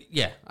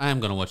 I am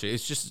gonna watch it.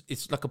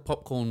 It's like a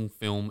popcorn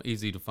film,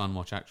 easy to fun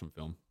watch action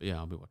film. But yeah,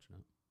 I'll be watching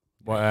it.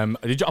 Well,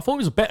 I thought it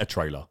was a better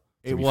trailer.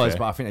 It was,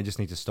 but I think they just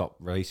need to stop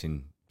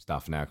releasing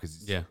stuff now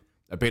because it's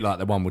a bit like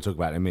the one we'll talk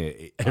about in a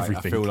minute. I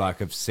feel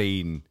like I've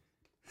seen.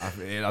 I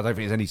don't think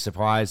there's any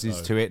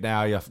surprises to it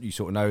now. You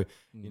sort of know,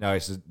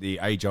 it's the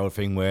age-old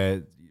thing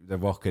where The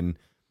Rock and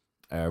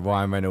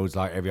Ryan Reynolds,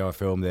 like every other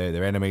film,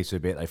 they're enemies for a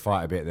bit. They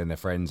fight a bit, then they're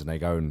friends, and they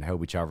go and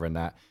help each other. And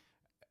that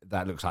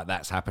looks like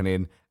that's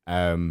happening.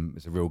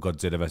 It's a real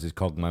Godzilla versus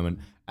Kong moment.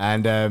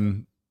 And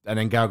then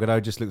Gal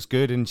Gadot just looks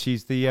good, and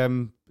she's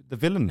the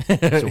villain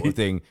sort of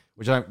thing,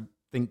 which I don't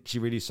think she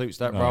really suits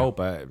that role,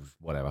 but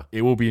whatever.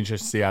 It will be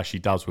interesting to see how she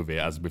does with it,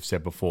 as we've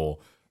said before.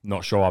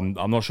 Not sure. I'm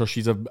not sure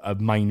she's a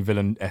main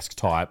villain-esque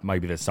type.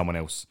 Maybe there's someone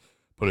else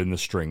pulling the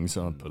strings.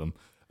 I'll put them.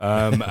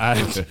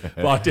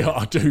 But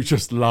I do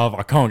just love.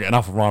 I can't get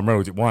enough of Ryan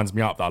Reynolds. It winds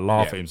me up that I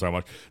laugh at him so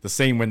much. The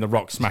scene when The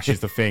Rock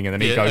smashes the thing and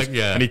then he goes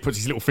and he puts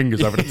his little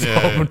fingers over the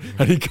top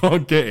and he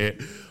can't get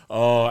it.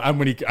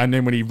 And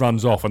then when he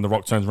runs off and The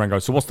Rock turns around and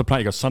goes, so what's the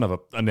plan? He goes, son of a...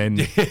 And then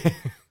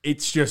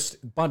it's just...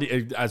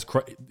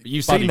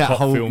 You've seen that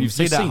whole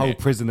it.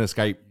 prison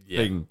escape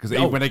thing. Because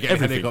when they get in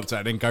the everything. helicopter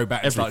and then go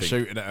back and start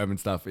shooting at them and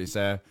stuff, it's...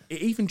 It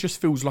even just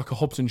feels like a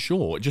Hobbs and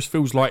Shaw. It just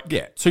feels like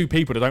two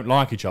people that don't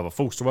like each other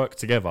forced to work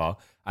together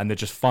and they're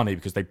just funny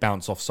because they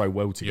bounce off so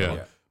well together.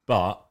 Yeah.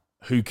 But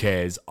who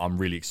cares? I'm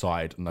really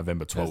excited on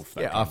November 12th.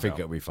 I think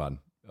it'll be fun.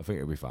 I think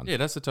it'll be fun. Yeah,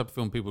 that's the type of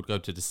film people would go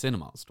to the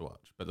cinemas to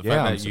watch. But the Yeah, fact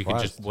I'm that you can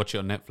surprised. just watch it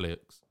on Netflix.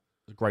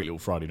 It's a great little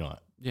Friday night.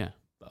 Yeah.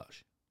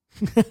 Gosh.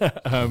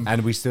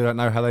 And we still don't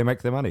know how they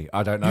make their money.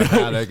 I don't know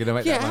how they're going to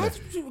make that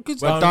money.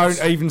 Well,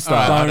 Don't even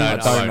start. I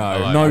don't know. I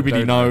won't. Nobody I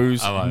don't know.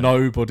 knows. I won't.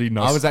 Nobody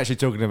knows. I was actually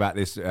talking about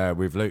this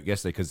with Luke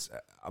yesterday because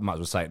I might as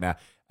well say it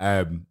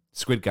now.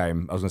 Squid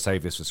Game, I was going to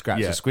save this for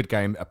scraps. Yeah. So Squid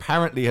Game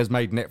apparently has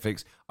made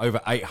Netflix over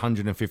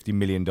 $850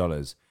 million.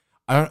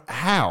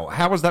 How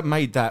has that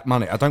made that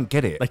money? I don't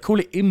get it. They call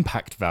it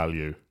impact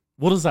value.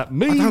 What does that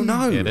mean? I don't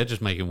know. Yeah, they're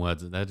just making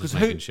words. They're just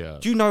making shit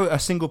up. Do you know a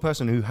single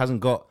person who hasn't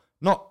got,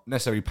 not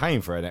necessarily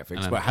paying for a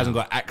Netflix, know, but hasn't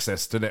got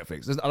access to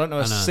Netflix? I don't know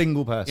a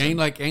single person. It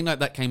ain't like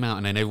that came out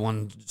and then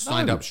everyone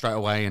signed No. up straight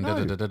away and No.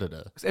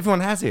 da-da-da-da-da. 'Cause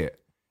everyone has it.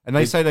 And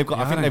they say they've got,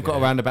 Yeah, I think I they've don't got get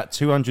it. around about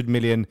 200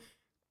 million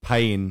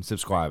paying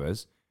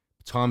subscribers.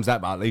 Times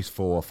that by at least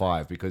 4 or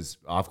 5 because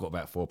I've got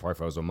about 4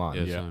 profiles on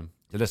mine. Yeah, same.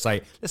 So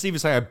let's even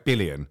say 1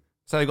 billion.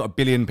 Say they've got 1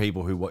 billion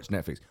people who watch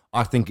Netflix.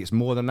 I think it's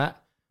more than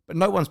that, but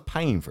no one's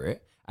paying for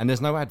it and there's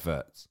no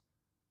adverts.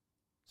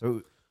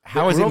 So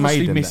how is We're it made?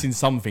 obviously then? missing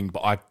something,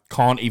 but I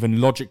can't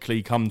even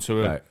logically come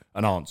to No.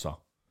 an answer.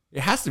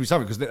 It has to be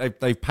something because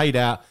they've paid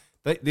out.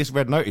 This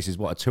Red Notice is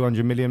what, a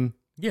 $200 million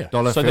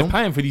dollar So film? they're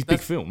paying for these big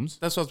films.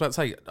 That's what I was about to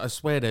say. I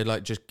swear they're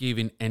like just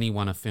giving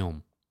anyone a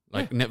film.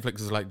 Like Netflix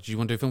is like, do you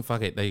want to do a film?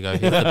 Fuck it. There you go.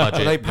 Here's the budget.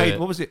 Well, they do paid. it.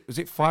 What was it? Was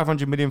it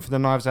 500 million for the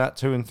Knives Out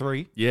 2 and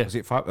 3? Yeah. Was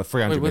it 300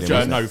 Wait, million?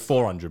 wasn't No, it?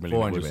 400 million.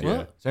 400 it was, million.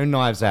 yeah. So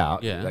Knives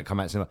Out, Yeah. that come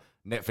out.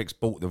 Netflix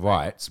bought the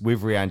rights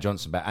with Rianne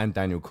Johnson back and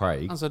Daniel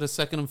Craig. Oh, so the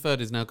second and third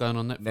is now going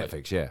on Netflix.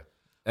 Netflix, yeah.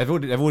 They've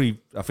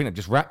already. I think they've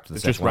just wrapped the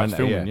They've second just one, ran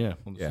haven't they? filming, yeah.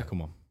 On the second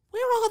one.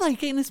 Where are they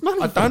getting this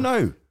money I from? don't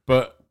know.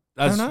 But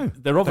don't know.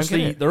 they're Don't get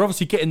it.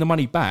 obviously getting the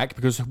money back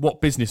because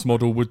what business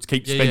model would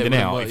keep spending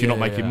out if you're not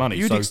making money?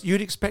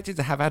 You'd expect it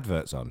to have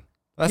adverts on.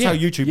 That's Yeah, how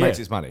YouTube yeah. makes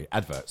its money.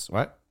 Adverts,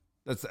 right?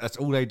 That's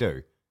all they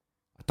do.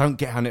 I don't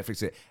get how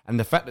Netflix is. And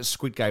the fact that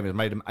Squid Game has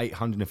made them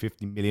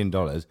 $850 million,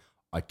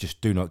 I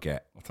just do not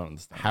get. I don't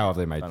understand. How have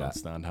they made I don't that?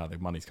 understand how the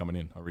money's coming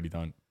in. I really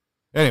don't.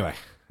 Anyway.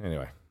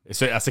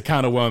 That's a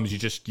can of worms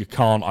you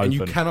can't open. And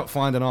you cannot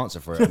find an answer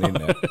for it on the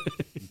internet.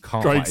 You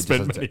can't. Craig find it.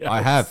 spent Just- many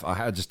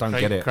I just don't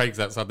get it. Craig's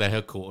outside their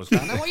headquarters.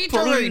 Going, what are you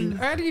doing?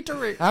 How do you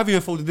do it? How have you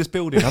afforded this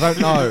building? I don't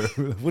know.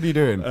 What are you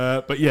doing?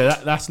 But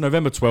yeah, that's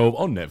November 12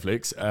 on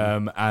Netflix.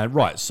 And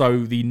right, so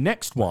the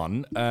next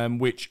one,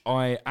 which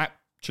I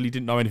actually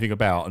didn't know anything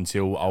about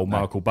until old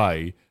Michael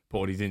Bay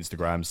put on his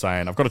Instagram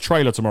saying, I've got a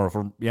trailer tomorrow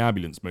for the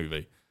Ambulance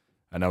movie.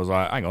 And I was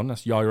like, hang on,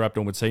 that's Yahya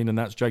Abdul-Mateen and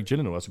that's Jake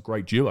Gyllenhaal. That's a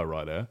great duo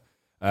right there.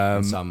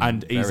 And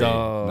he's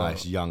very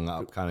nice young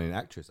upcoming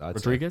actress. I'd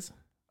say. Rodriguez?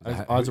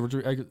 Isa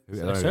Rodriguez? I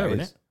don't know who Sarah, that isn't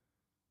is. it?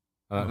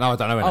 No, I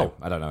don't know her Oh. name.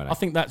 I don't know her name. I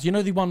think that's,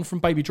 the one from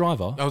Baby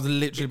Driver? I was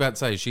literally about to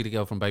say, is she the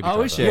girl from Baby Oh,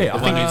 Driver? is she? Yeah, The I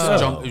one think who's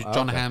it's John, her. who's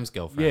John Hamm's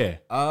girlfriend. Yeah.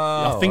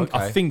 Oh,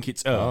 I think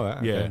it's her. Oh,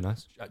 okay, yeah.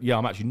 nice. Yeah,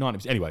 I'm actually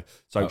 90%. Anyway,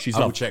 so she's I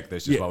will lovely. check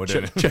this just while we're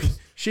doing it.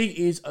 She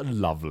is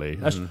lovely.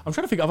 I'm trying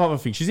to think of other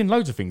things. She's in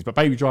loads of things, but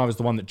Baby Driver is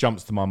the one that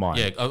jumps to my mind.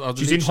 Yeah, I was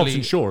she's in Hobbs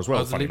and Shaw as well.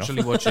 I was funny literally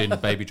enough. watching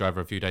Baby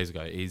Driver a few days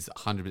ago. He's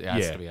 100%. It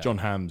has to be Yeah, her. John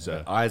Hamm's.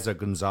 Isa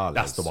Gonzalez.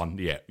 That's the one.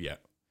 Yeah.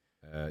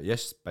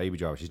 Yes, Baby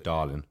Driver. She's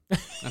darling.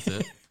 That's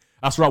it.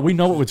 That's right. We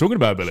know what we're talking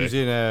about, Billy. She's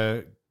in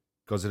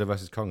Godzilla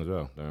vs Kong as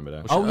well. Don't remember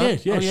that. Oh yeah.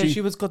 She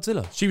was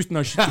Godzilla. She was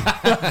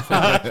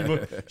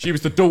she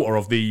was the daughter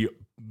of the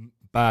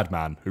bad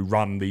man who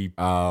run the.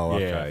 Oh,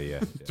 Yeah. okay, yeah.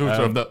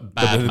 Daughter of the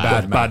bad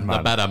man. bad man.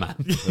 The badder man.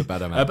 The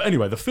better man. But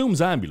anyway, the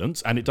film's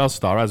Ambulance, and it does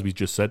star, as we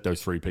just said,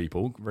 those 3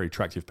 people, very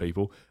attractive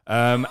people.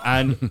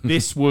 And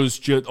this was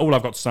just all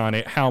I've got to say on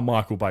it. How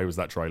Michael Bay was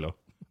that trailer?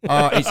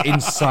 It's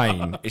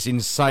insane. It's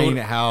insane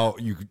how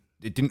you.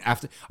 It didn't have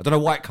to. I don't know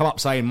why it come up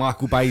saying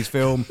Michael Bay's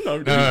film. No,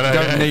 you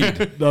don't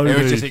need. No There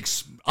was need.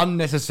 just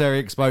unnecessary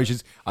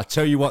explosions. I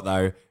tell you what,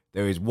 though,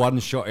 there is one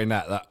shot in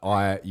that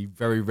you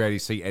very rarely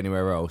see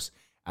anywhere else,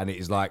 and it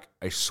is like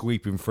a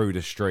sweeping through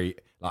the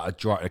street, like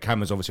the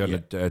camera's obviously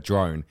on a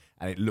drone,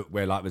 and it looked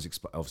where like there's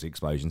obviously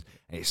explosions,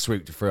 and it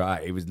swooped through.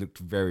 It looked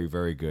very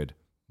very good.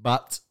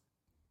 But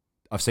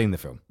I've seen the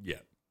film. Yeah.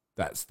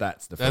 That's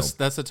the film.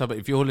 That's the type of,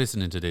 if you're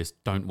listening to this,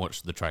 don't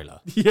watch the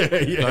trailer.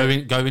 Yeah.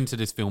 Go into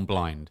this film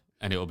blind,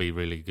 and it'll be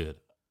really good.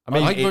 I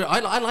mean, I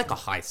like a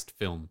heist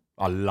film.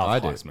 I love I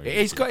do. heist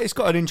movies. It's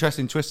got an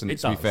interesting twist in it, It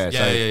to be does. fair.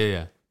 Yeah, So-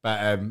 yeah. But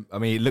I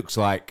mean, it looks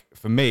like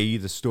for me,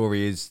 the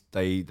story is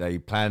they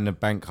plan a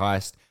bank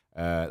heist.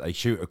 They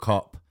shoot a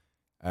cop.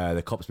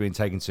 The cop's being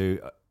taken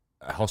to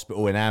a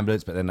hospital in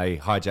ambulance, but then they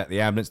hijack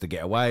the ambulance to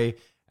get away,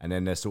 and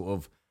then they're sort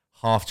of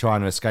half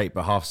trying to escape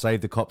but half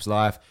save the cop's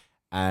life.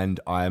 And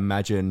I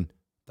imagine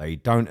they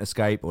don't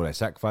escape or they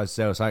sacrifice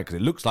themselves because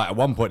it looks like at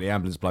one point the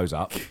ambulance blows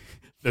up.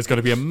 There's going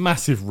to be a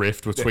massive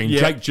rift between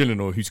Jake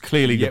Gyllenhaal, who's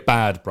clearly the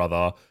bad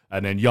brother,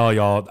 and then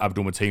Yahya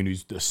Abdul-Mateen,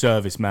 who's the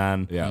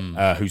serviceman,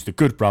 who's the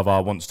good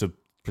brother, wants to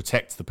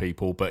protect the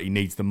people, but he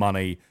needs the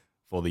money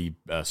for the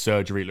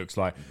surgery, it looks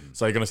like.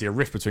 So you're going to see a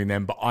rift between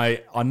them. But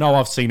I know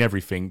I've seen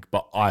everything,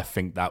 but I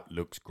think that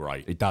looks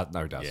great. It does.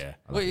 No, it does. Yeah.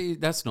 Well,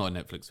 that's not a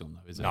Netflix film,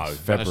 though, is it? No,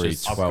 February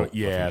That's just- 12th.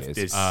 Yeah, I think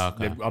it is. I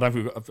don't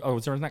think. Oh,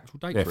 is there an actual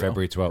date? Yeah, for it?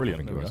 February 12th, I Brilliant.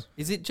 think it There we was. go.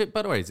 Is it,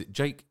 by the way, is it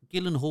Jake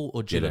Gyllenhaal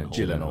or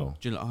Gyllenhaal?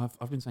 Gyllenhaal.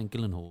 I've been saying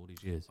Gyllenhaal all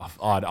these years.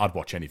 I'd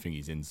watch anything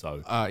he's in.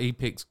 So He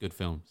picks good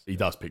films. he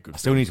does pick good. I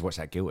still need to watch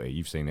that Guilty.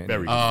 You've seen it.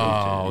 Very good.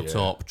 Oh, Yeah.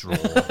 top draw.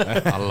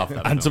 I love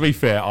that And to film. be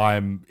fair,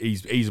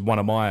 he's one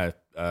of my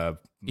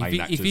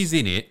main actors. If he's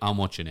in it, I'm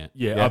watching it.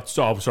 Yeah. I'm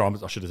sorry. I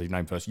should have said his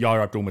name first.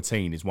 Yahya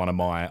Abdul-Mateen is one of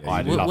my.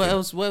 I love What him.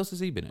 else? What else has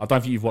he been in? I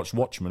don't think you've watched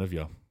Watchmen, have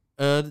you?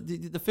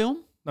 The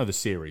film? No, the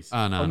series.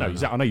 Oh, no, no,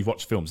 I know you've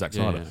watched films, Zack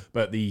Yeah, Snyder, yeah.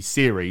 but the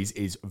series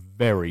is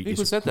very.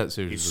 People said that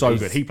series It's was so good.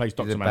 good. He plays He's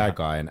Doctor a bad Manhattan.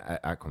 guy in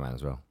Aquaman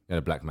as well. Yeah,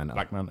 the Black Manta.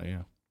 Black Manta,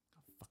 yeah.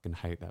 Fucking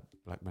hate that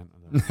Black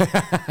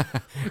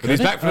Manta. But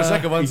he's back for the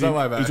second one, He's, don't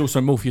worry about he's it.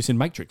 also Morpheus in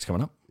Matrix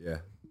coming up. Yeah.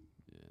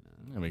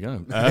 There we go.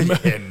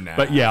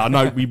 But yeah, I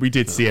know we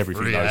did see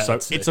everything though. So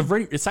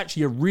it's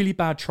actually a really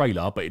bad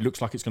trailer, but it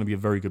looks like it's going to be a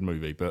very good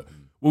movie. But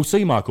we'll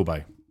see, Michael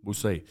Bay. We'll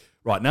see.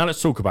 Right, now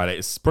let's talk about it.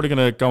 It's probably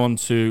going to go on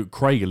to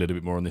Craig a little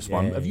bit more on this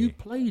one. Have you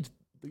played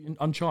the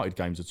Uncharted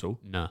games at all?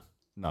 No.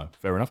 No,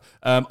 fair enough.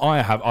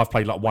 I've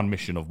played like one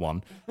mission of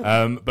one,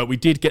 but we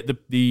did get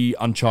the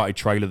Uncharted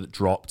trailer that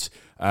dropped,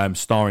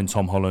 starring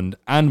Tom Holland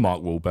and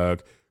Mark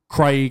Wahlberg.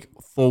 Craig,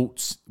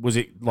 thoughts? Was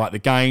it like the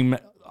game?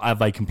 Have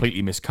they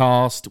completely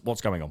miscast? What's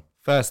going on?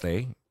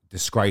 Firstly,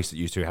 disgrace that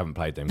you two haven't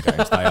played them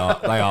games. They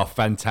are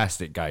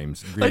fantastic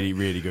games. Really,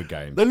 really good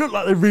games. They look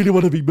like they really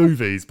want to be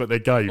movies, but they're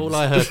games. All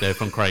I heard there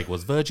from Craig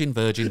was virgin,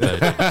 virgin,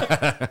 virgin.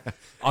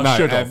 I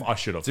should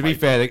have. To be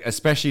fair,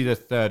 especially the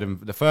third and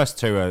the first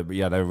two are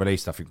they were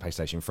released I think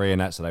PlayStation 3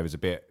 and that, so they was a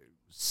bit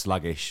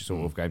sluggish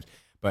sort of games.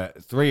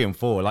 But 3 and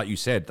 4, like you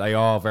said, they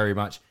are very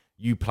much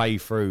you play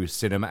through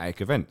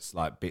cinematic events,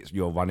 like bits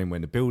you're running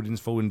when the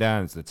building's falling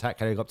down, it's the attack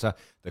helicopter,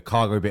 the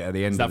cargo bit at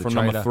the end Is that of the from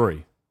trailer. number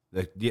 3?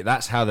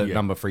 That's how the Yeah.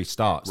 number 3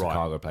 starts, Right. the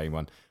cargo plane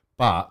one.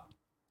 But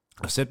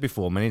I've said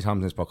before many times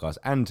in this podcast,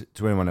 and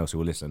to anyone else who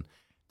will listen,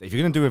 that if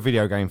you're going to do a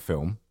video game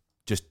film,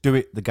 just do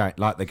it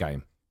like the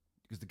game.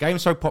 Because the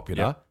game's so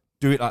popular, Yeah.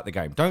 do it like the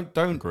game. Don't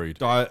Agreed.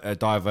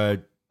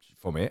 diverge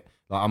from it.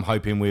 Like I'm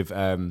hoping with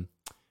The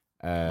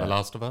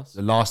Last of Us?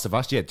 The Last of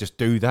Us, yeah, just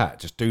do that.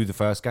 Just do the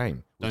first game.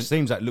 Which Don't-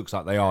 seems like looks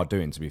like they are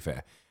doing, to be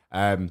fair.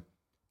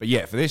 But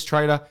yeah, for this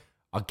trailer,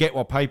 I get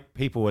why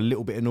people were a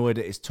little bit annoyed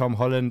that it's Tom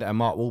Holland and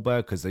Mark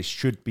Wahlberg because they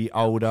should be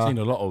older. I've seen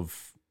a lot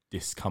of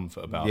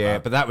discomfort about that. Yeah,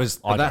 but that's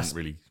don't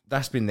really.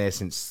 that's been there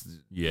since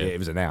Yeah. it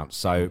was announced.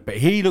 So, but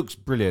he looks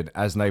brilliant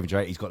as Nathan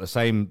Drake. He's got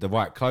the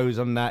right clothes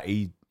on that.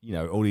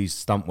 All these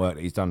stunt work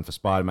that he's done for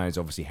Spider-Man is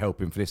obviously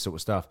helping for this sort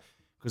of stuff.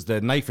 Because the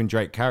Nathan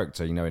Drake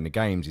character, in the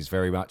games, is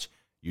very much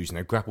using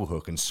a grapple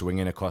hook and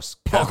swinging across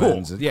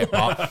caverns.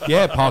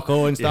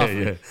 Parkour and stuff, Yeah.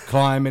 and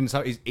climbing.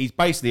 So he's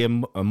basically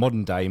a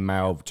modern day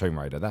male Tomb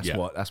Raider. That's Yeah.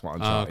 what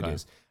Uncharted okay.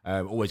 is.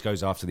 Always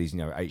goes after these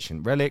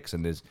ancient relics,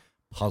 and there's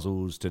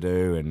puzzles to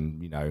do, and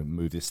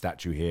move this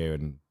statue here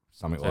and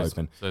something will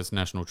open. So it's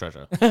National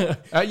Treasure.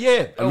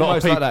 Yeah, A lot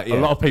of people, like that. Yeah. a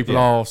lot of people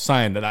Yeah. are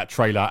saying that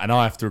trailer, and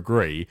I have to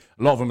agree.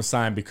 A lot of them are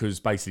saying because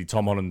basically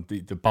Tom Holland,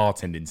 the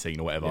bartending scene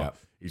or whatever, Yeah.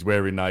 he's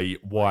wearing a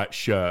white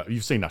shirt.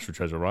 You've seen National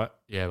Treasure, right?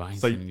 Yeah, but I ain't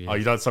So, seen it yet.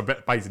 you don't. So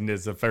basically,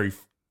 there's a very.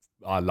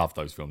 I love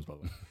those films, by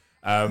the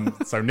way.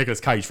 So Nicolas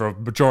Cage, for a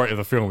majority of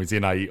the film, is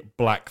in a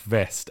black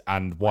vest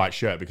and white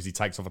shirt because he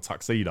takes off a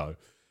tuxedo.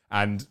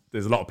 And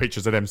there's a lot of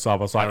pictures of them side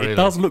by side. really? It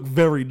does look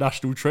very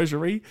National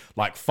Treasury,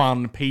 like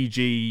fun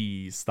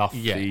PG stuff.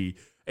 Yeah.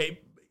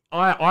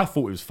 I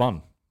thought it was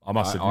fun. I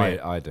must admit.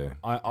 I do.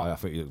 I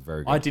think you look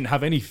very good. I didn't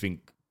have anything,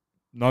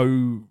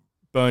 no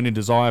burning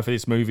desire for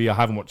this movie. I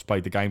haven't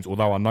played the games,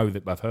 although I know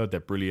that I've heard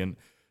they're brilliant.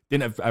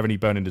 Didn't have any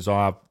burning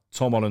desire.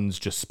 Tom Holland's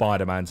just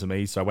Spider-Man to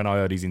me. So when I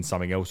heard he's in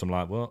something else, I'm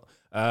like, what?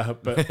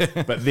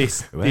 But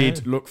this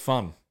did look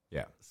fun.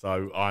 Yeah.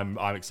 So I'm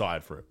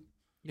excited for it.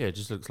 Yeah, it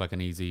just looks like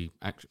an easy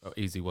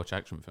watch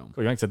action film.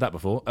 Well, you ain't said that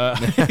before. I'm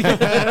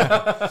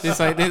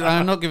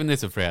not giving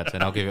this a 3 out of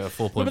 10. I'll give it a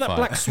 4.5. Remember that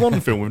Black Swan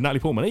film with Natalie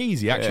Portman?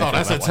 Easy action. Oh,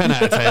 that's a 10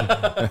 out of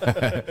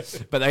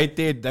 10. But they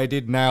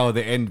did nail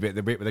the end bit,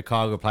 the bit with the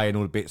cargo plane and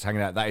all the bits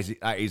hanging out.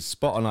 That is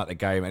spot on like the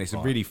game, and it's a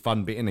really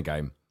fun bit in the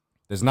game.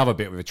 There's another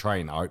bit with a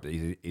train. I hope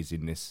that is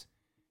in this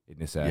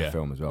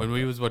film as well. When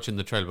we was watching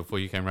the trailer before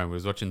you came around, we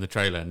was watching the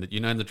trailer, and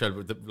in the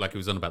trailer, like it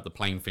was on about the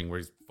plane thing where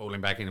he's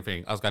falling back in the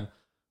thing. I was going,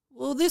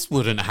 well, this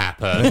wouldn't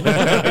happen.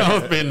 I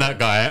was being that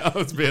guy. I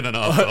was being an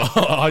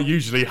arsehole. I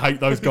usually hate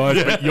those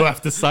guys, but you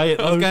have to say it.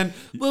 I was Though. going,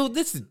 well,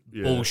 this is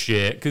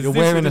bullshit. Because You're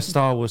wearing a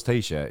Star Wars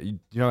t-shirt. You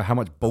know how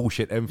much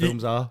bullshit them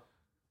films are?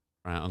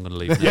 Right, I'm going to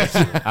leave.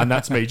 Now. And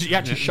that's me. He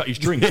actually shut his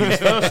drink. He was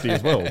thirsty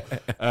as well.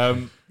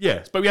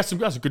 Yes, but that's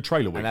a good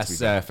trailer week. And that's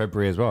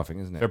February as well, I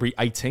think, isn't it? February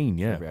 18,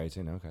 yeah. February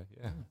 18, okay.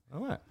 Yeah.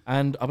 All right.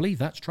 And I believe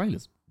that's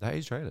trailers. That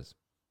is trailers.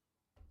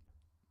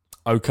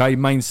 Okay,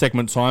 main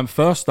segment time.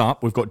 First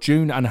up, we've got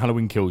Dune and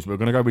Halloween Kills. We're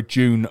going to go with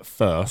Dune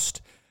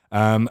first.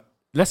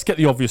 Let's get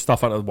the obvious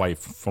stuff out of the way,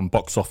 from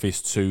box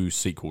office to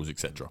sequels,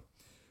 etc.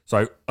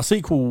 So a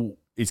sequel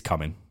is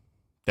coming,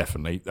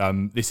 definitely.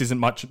 This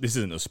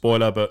isn't a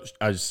spoiler, but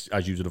as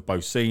you would have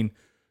both seen,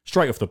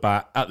 straight off the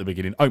bat, at the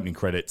beginning, opening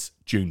credits,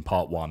 Dune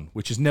Part 1,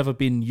 which has never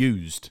been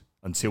used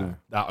until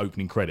that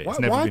opening credit.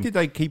 Why did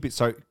they keep it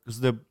so... Because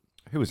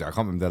who was it? I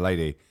can't remember the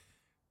lady,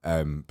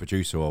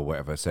 producer or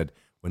whatever, said,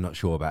 we're not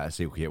sure about a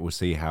sequel yet. We'll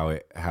see how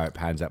it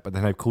pans out. But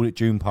then they've called it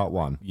Dune Part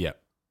 1. Yeah.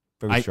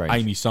 Very strange.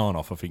 Amy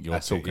Sarnoff, I think you're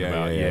talking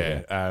about.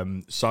 Yeah.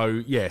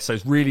 So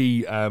it's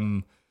really...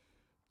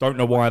 don't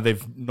know why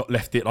they've not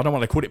left it. I don't know why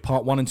they called it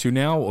Part 1 and 2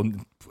 now.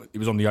 It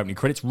was on the opening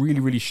credits. Really,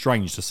 really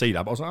strange to see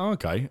that. But I was like, oh,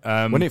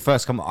 okay. When it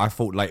first came out, I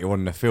thought later on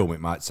in the film it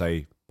might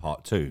say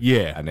Part 2.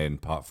 Yeah. And then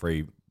Part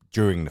 3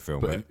 during the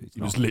film. But it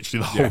was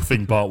literally the whole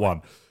thing Part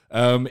 1.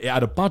 It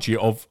had a budget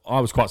of... I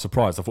was quite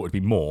surprised. I thought it'd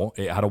be more.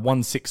 It had a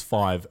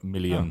 165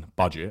 million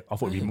budget. I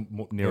thought it'd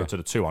be nearer to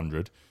the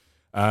 200.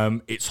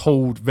 It's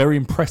hauled very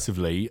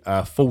impressively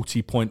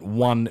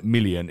 40.1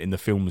 million in the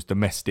film's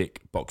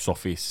domestic box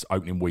office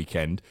opening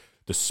weekend,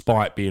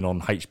 despite being on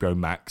HBO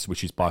Max,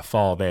 which is by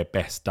far their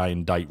best day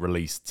and date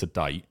release to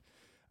date.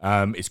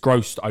 It's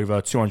grossed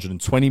over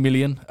 220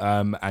 million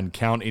and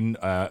counting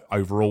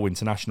overall,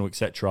 international,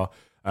 etc.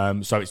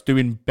 So it's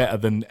doing better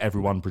than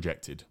everyone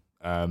projected.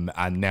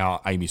 And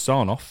now Amy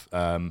Sarnoff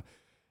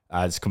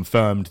has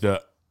confirmed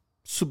that,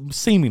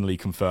 seemingly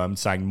confirmed,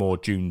 saying more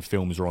Dune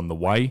films are on the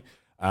way.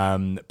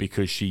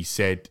 Because she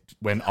said,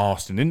 when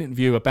asked in an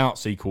interview about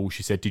sequels,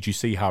 she said, did you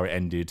see how it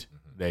ended?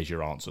 There's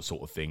your answer,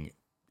 sort of thing.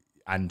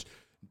 And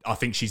I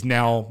think she's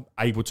now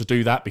able to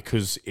do that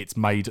because it's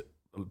made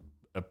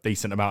a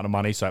decent amount of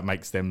money, so it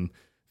makes them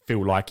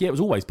feel like, it was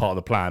always part of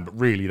the plan, but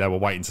really they were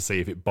waiting to see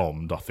if it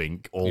bombed, I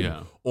think,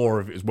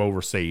 or if it was well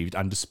received.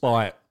 And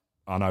despite,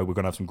 I know we're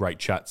going to have some great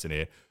chats in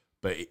here,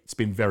 but it's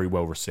been very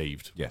well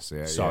received. Yes,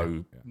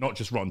 not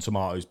just Rotten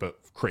Tomatoes, but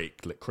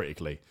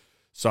critically.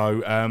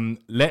 So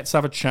let's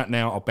have a chat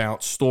now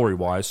about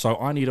story-wise. So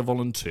I need a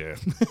volunteer.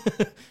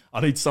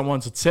 I need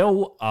someone to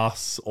tell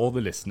us or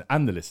the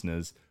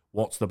listeners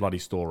what's the bloody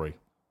story.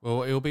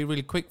 Well, it'll be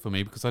really quick for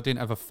me because I didn't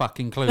have a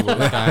fucking clue what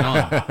was going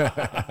on.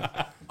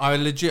 I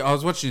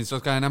was watching this. I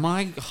was going, am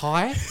I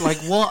high? Like,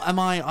 what am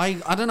I?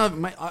 I don't know.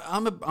 Mate,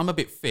 I'm a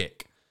bit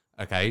thick.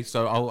 Okay,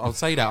 so I'll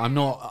say that I'm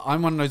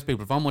one of those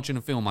people. If I'm watching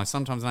a film, I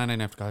sometimes I don't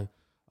have to go,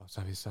 oh,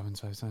 so and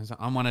so.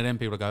 I'm one of them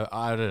people that go,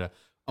 I don't know.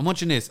 I'm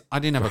watching this. I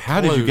didn't have a clue.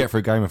 How did you get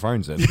through Game of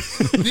Thrones then?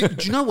 Do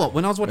you know what?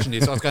 When I was watching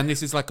this, I was going,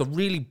 this is like a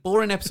really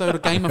boring episode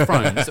of Game of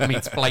Thrones that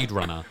meets Blade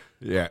Runner.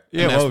 Yeah.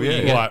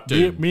 Right,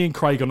 me and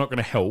Craig are not going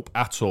to help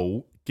at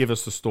all. Give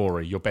us the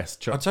story, your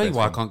best. I'll tell you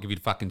why I can't give you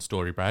the fucking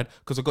story, Brad.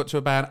 Because I got to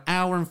about an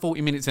hour and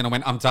 40 minutes in, I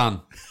went, I'm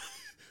done.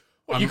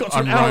 You got to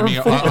an hour and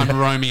 40? I'm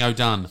Romeo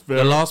done.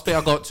 The last bit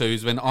I got to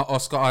is when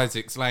Oscar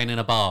Isaac's laying in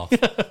a bath,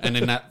 and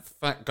then that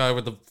fat guy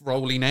with the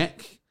rolly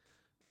neck.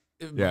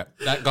 Yeah,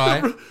 that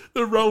guy,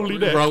 the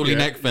rolly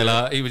neck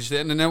fella. He was,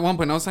 and then at one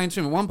point, I was saying to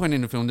him, at one point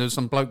in the film, there was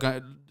some bloke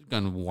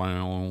going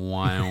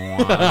wow.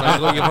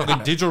 You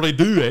fucking digitally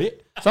do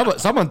it.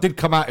 Someone did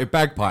come out with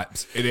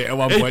bagpipes in it at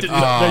one point.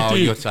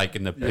 You're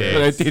taking the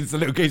piss. They did. The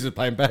little geezers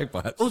playing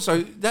bagpipes.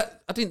 Also,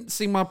 that I didn't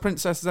see my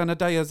Princess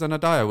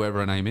Zanadaya, whatever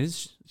her name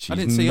is. I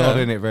didn't see not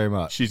her in it very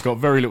much. She's got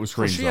very little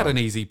screen time. She had an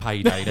easy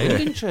payday,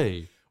 didn't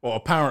she? Well,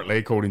 apparently,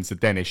 according to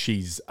Dennis,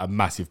 she's a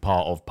massive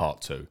part of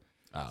Part 2.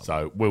 Oh.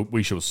 So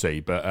we shall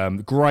see.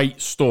 But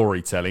great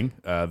storytelling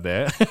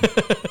there.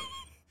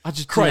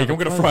 Craig, I'm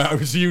going to throw it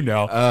over to you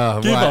now.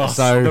 Give us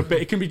the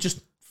bit. It can be just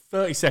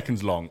 30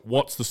 seconds long.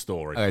 What's the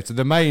story? Okay, so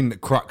the main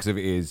crux of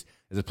it is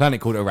there's a planet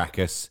called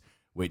Arrakis,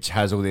 which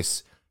has all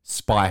this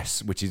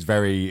spice, which is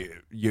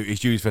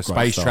it's used for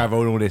space travel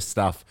and all this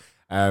stuff,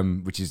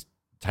 which is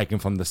taken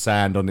from the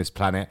sand on this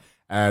planet.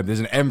 There's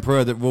an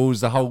emperor that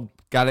rules the whole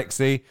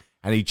galaxy,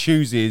 and he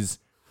chooses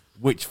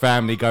which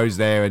family goes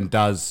there and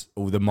does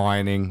all the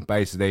mining,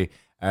 basically.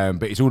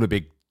 But it's all a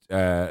big...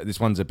 this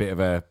one's a bit of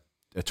a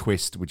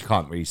twist, which you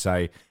can't really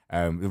say.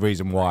 The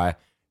reason why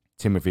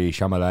Timothy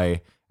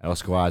Chalamet and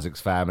Oscar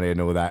Isaac's family and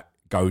all that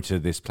go to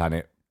this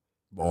planet,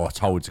 or are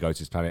told to go to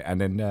this planet,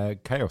 and then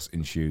chaos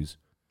ensues.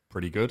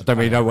 Pretty good. I don't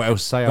really know what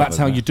else to say. That's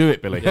how you do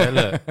it, Billy. Yeah,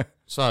 look.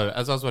 So,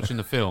 as I was watching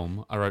the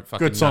film, I wrote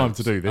fucking good time notes.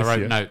 to do this. I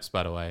wrote notes,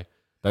 by the way.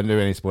 Don't do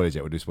any spoilers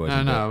yet. We'll do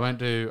spoilers. No, I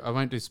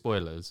won't do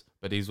spoilers.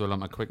 But these were like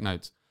my quick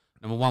notes.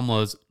 Number 1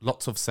 was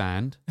lots of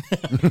sand.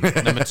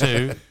 Number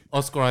 2,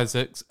 Oscar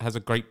Isaacs has a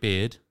great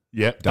beard.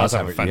 Yep, does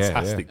have a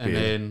fantastic beard. And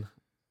then,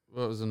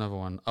 what was another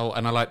one? Oh,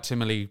 and I like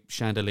Timothy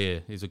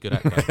Chandelier. He's a good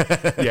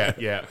actor.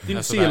 yeah.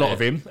 Didn't see a lot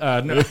of him.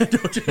 No.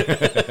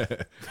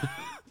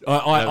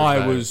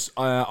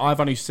 I've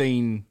only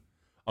seen...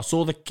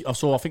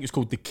 I think it's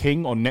called The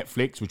King on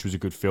Netflix, which was a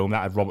good film.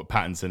 That had Robert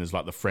Pattinson as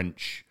like the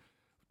French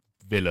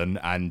villain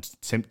and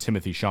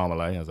Timothy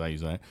Chalamet, as I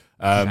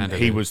say.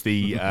 He was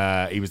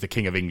the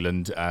King of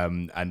England,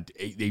 and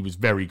he was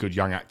very good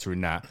young actor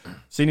in that.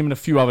 Seen him in a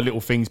few other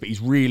little things, but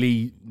he's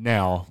really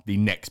now the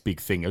next big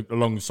thing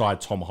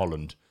alongside Tom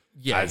Holland.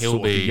 Yeah, as he'll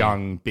sort of be the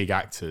young big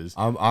actors.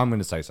 I'm going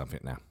to say something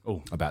now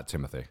about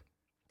Timothy.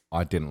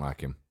 I didn't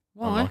like him.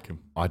 I like him.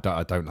 I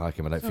don't like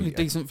him. I don't The only think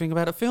decent thing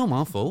about a film,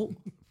 I thought.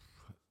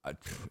 I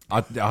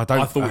don't.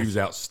 I thought he was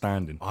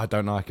outstanding. I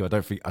don't like him.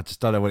 I just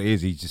don't know what it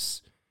is.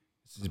 He's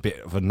a bit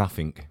of a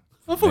nothing.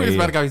 I thought he was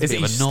about to go. Is it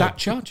his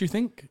stature, do you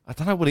think? I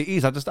don't know what it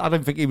is. I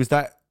don't think he was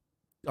that.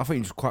 I think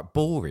he was quite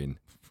boring.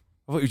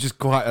 I thought he was just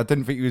quite. I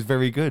didn't think he was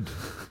very good.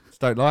 Just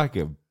don't like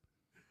him.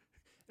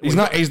 He's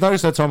no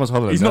Sir Thomas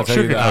Holland. He's not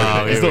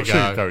sugarcoated. He's not we go.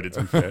 sugarcoated,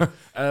 to be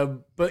fair.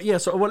 But yeah,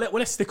 so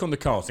let's stick on the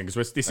casting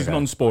because this is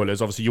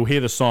non-spoilers. Obviously, you'll hear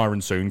the siren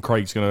soon.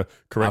 Craig's going to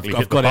correctly hit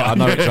I've got the it. I button.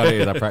 know which one it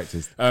is. I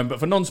practiced. But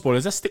for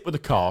non-spoilers, let's stick with the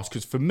cast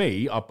because for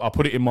me, I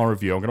put it in my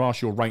review. I'm going to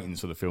ask your ratings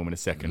for the film in a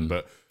second,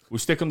 but we'll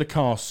stick on the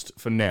cast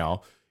for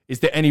now. Is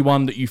there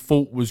anyone that you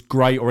thought was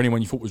great or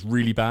anyone you thought was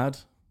really bad?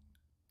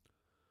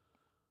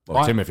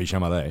 Well, Timothy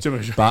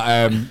Chalamet.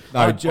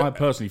 But I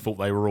personally thought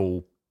they were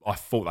all. I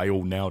thought they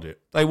all nailed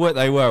it. they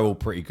were all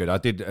pretty good. I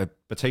did.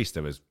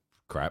 Batista was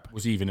crap.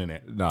 Was he even in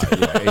it? No,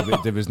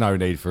 there was no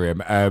need for him.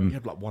 He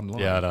had like one line.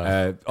 Yeah, I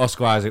know.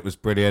 Oscar Isaac was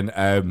brilliant.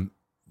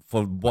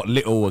 For what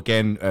little,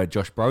 again,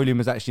 Josh Brolin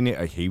was actually in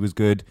it. He was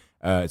good.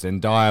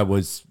 Zendaya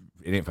was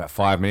in it for about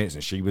 5 minutes,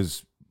 and she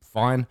was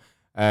fine.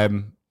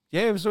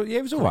 It was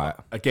all right.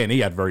 Again, he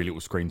had very little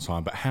screen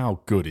time, but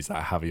how good is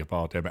that Javier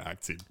Bardem at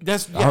acting?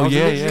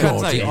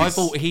 I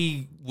thought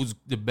he was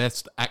the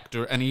best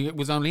actor, and he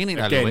was only in it.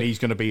 Again, he's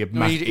going to be a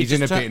massive. He's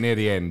in a bit near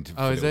the end.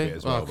 Oh, is he?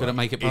 As well, couldn't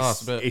make it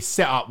past. But It's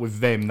set up with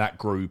them, that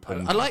group,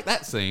 and I like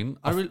that scene.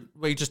 Where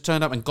he just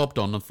turned up and gobbed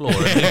on the floor,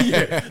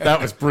 that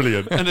was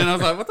brilliant. and then I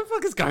was like, "What the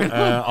fuck is going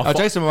on?"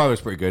 Jason Momoa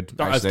was pretty good.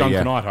 That's actually,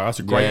 Duncan Idaho. That's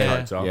a great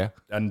character. Yeah.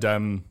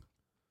 And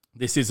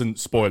this isn't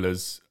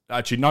spoilers.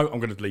 Actually, no, I'm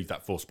going to leave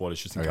that for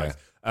spoilers just in case.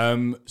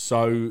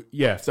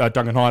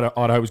 Duncan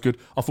Idaho was good.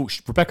 I thought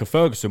Rebecca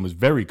Ferguson was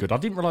very good. I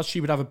didn't realise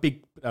she would have a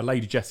big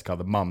Lady Jessica,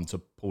 the mum to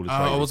Paul Atreides.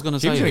 I was going to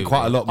She was say in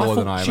quite a lot more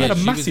than I She had a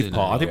imagined. massive in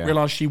part. it, I didn't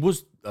realise she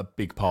was a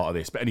big part of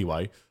this. But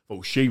anyway, I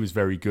thought she was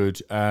very good.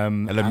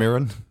 Helen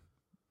Mirren.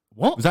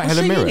 What? Was that Was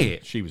Helen she in Mirren?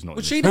 it? She was not.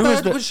 Was in she it. the Who was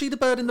bird? the- Was she the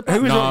bird in the?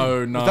 Who was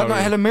No, it? no. Was that not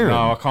Helen Mirren?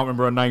 No, I can't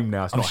remember her name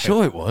now. It's I'm not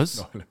sure it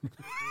was.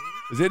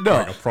 Is it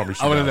not? I probably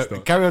should I wanna have look.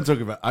 asked Carry on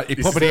talking about it.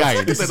 Probably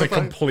ain't. This is a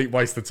complete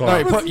waste of No,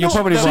 time. you're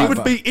probably She right.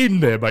 would be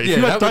in there, mate. If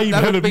you had Dame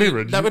Helen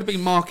Mirren. That would be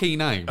marquee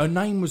name. Her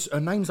name's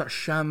like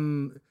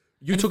Sham.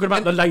 You talking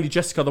about the Lady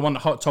Jessica, the one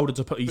that told her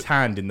to put his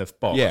hand in the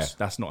box? Yeah.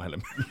 That's not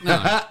Helen.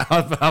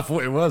 I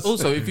thought it was.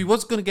 Also, if you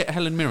was going to get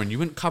Helen Mirren, you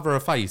wouldn't cover her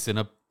face in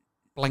a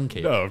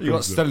blanket. No, You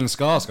got Stellan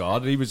Skarsgård,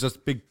 and he was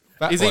just big.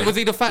 Fat boy. Was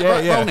he the fat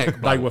Yeah.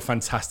 neck? They were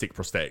fantastic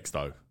prosthetics,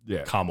 though.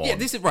 Yeah. Come on. Yeah,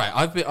 this is right.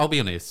 I'll be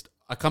honest.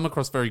 I come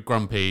across very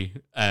grumpy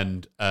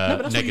and but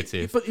that's what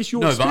negative. but it's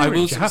your but I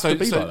will experience. You have to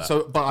be like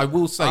that. But I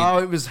will say, Oh,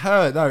 it was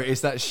her. No, it's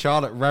that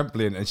Charlotte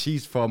Rampling, and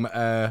she's from.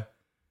 What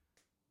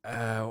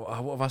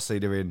have I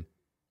seen her in?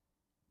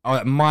 Oh,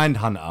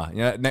 Mindhunter,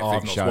 yeah, Netflix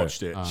I've not show.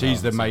 watched it.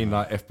 She's the main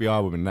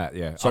FBI woman. That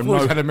yeah. So I thought it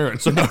was no- Helen Mirren.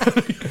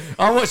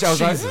 I watched it. I was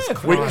Jesus like,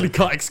 Christ. Weekly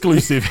cut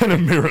exclusive.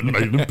 Helen Mirren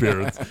made an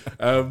appearance.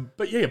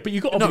 But you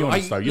got to be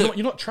honest though. You're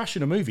not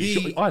trashing a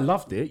movie. I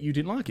loved it. You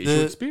didn't like it. It's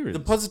your experience.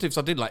 the positives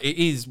I did like. It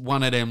is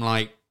one of them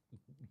like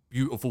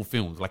beautiful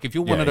films. Like if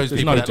you're one Yeah, of those there's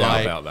people no that doubt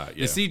like about that,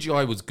 yeah. the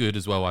CGI was good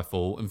as well. I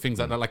thought and things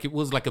like that. Like it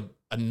was like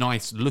a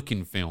nice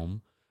looking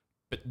film.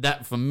 But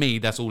that for me,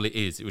 that's all it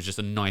is. It was just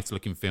a nice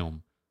looking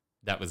film.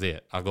 That was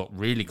it. I got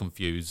really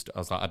confused. I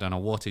was like, I don't know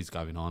what is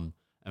going on,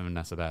 and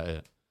that's about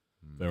it.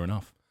 Fair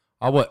enough.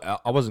 I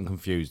wasn't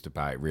confused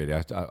about it really.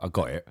 I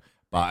got it,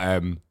 but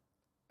I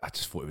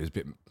just thought it was a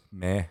bit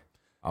meh.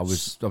 I'm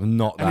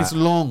not. And that, it's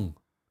long.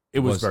 It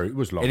was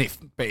long. And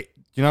but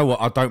you know what?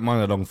 I don't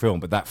mind a long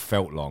film, but that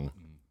felt long.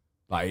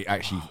 Like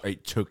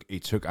it took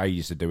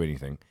ages to do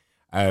anything.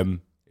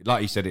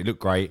 Like you said, it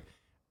looked great.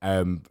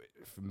 For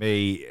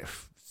me,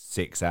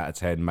 6 out of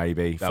 10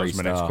 maybe. That was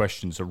my next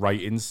question. So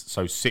ratings.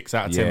 So 6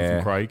 out of 10 Yeah.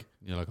 from Craig.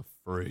 You're like a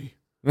 3.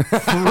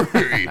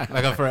 3.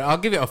 Like a 3. I'll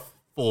give it a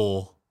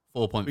 4.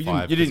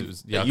 4.5. You didn't-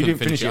 I you couldn't didn't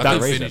finish it I for that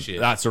couldn't reason. finish it.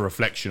 That's a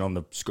reflection on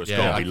the. It's got Yeah,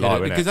 to I be get low, it.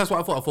 innit? Because that's what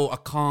I thought. I thought I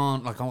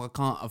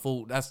can't. I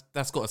thought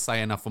that's got to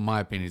say enough for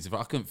my opinions. If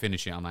I couldn't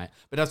finish it on that,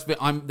 but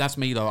that's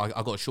me though. I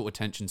got a short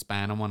attention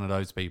span. I'm one of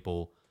those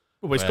people.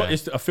 Well,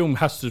 a film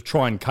has to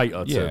try and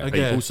cater to Yeah. people.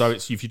 guess. So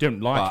it's if you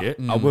don't like it,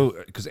 I will,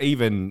 because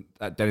even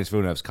Dennis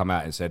Villeneuve's come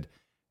out and said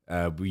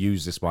we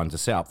use this one to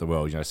set up the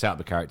world, set up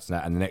the characters and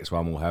that, and the next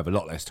one will have a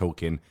lot less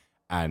talking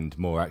and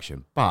more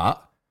action.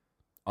 But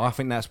I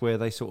think that's where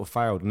they sort of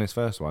failed in this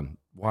first one.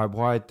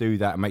 Why do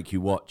that and make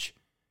you watch,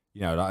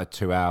 like a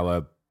 2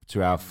 hour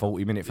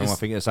 40-minute film? I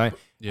think it's saying,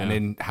 Yeah. and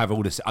then have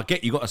all this. I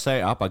get you got to set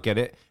it up. I get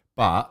it,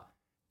 but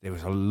there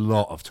was a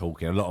lot of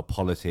talking, a lot of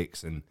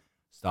politics and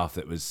stuff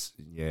that was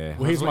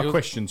Well, here's my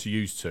question to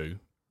you two: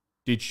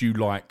 did you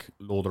like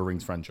Lord of the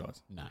Rings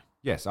franchise? No.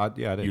 Yes, I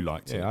do. You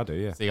liked it? Yeah, I do.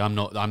 Yeah. See, I'm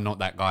not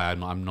that guy.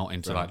 I'm not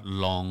into like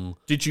long.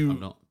 Did you? I'm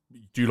not.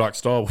 Do you like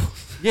Star Wars?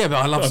 Yeah, but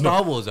I love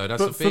Star Wars though.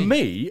 That's But the for thing.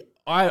 me,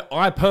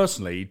 I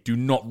personally do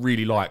not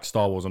really like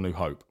Star Wars: A New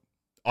Hope.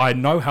 I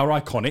know how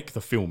iconic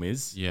the film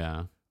is,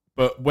 Yeah.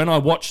 but when I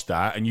watch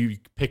that and you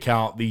pick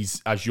out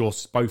these, as you're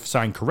both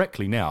saying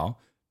correctly now,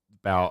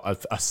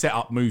 about a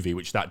set-up movie,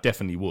 which that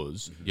definitely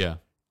was, Yeah.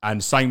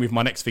 and same with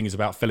my next thing is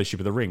about Fellowship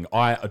of the Ring.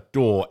 I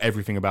adore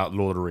everything about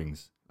Lord of the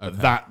Rings.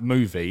 That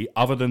movie,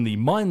 other than the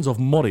Mines of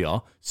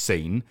Moria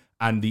scene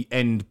and the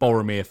end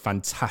Boromir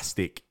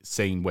fantastic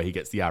scene where he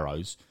gets the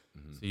arrows.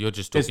 So you're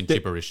just talking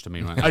gibberish to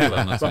me right now. I'm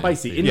not But saying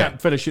basically, in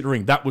that Fellowship of the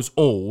Ring, that was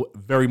all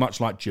very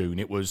much like Dune.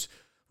 It was,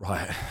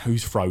 right,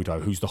 who's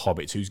Frodo? Who's the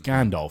Hobbits? Who's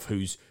Gandalf?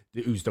 Who's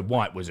the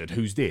White Wizard?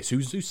 Who's this?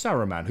 Who's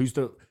Saruman?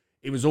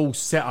 It was all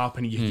set up,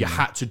 and you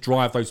had to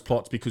drive those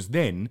plots because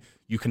then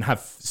you can have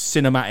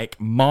cinematic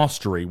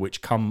mastery,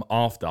 which come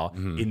after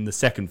in the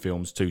second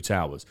film's Two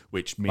Towers,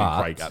 which me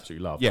and Craig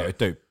absolutely love. Yeah, I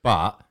do.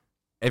 But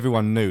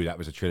everyone knew that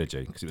was a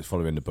trilogy because it was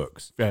following the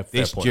books. Fair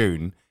This point.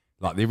 Dune,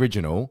 like the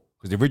original,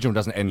 because the original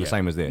doesn't end the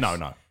same as this.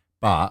 No.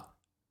 But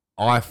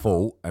I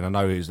thought, and I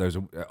know those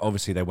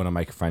obviously they want to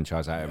make a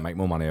franchise out of it and make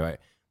more money out of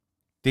it.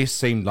 This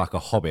seemed like a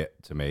Hobbit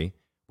to me,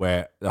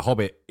 where The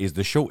Hobbit is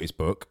the shortest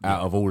book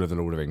out of all of the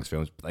Lord of the Rings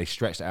films, but they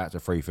stretched it out to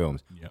 3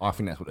 films. Yeah. I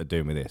think that's what they're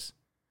doing with this.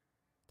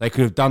 They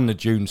could have done the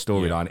Dune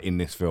storyline in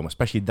this film,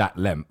 especially that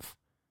length.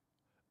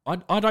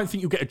 I don't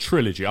think you'll get a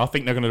trilogy. I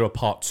think they're going to do a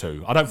part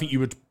 2. I don't think you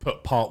would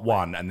put part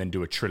 1 and then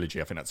do a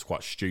trilogy. I think that's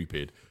quite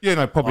stupid. Yeah,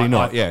 no, probably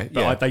not.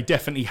 But they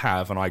definitely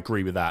have, and I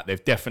agree with that.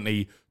 They've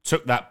definitely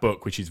took that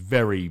book, which is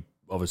very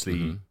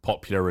obviously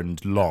popular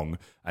and long,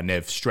 and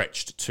they've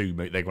stretched 2.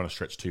 They're going to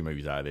stretch 2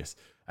 movies out of this,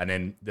 and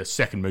then the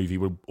second movie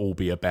will all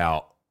be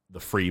about the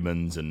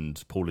Freemans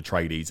and Paul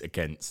Atreides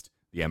against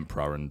the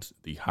Emperor and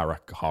the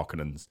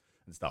Harkonnens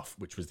and stuff,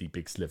 which was the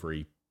big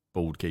slivery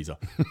bald geezer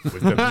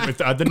with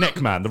the neck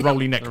man, the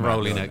rolly neck man.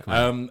 rolly neck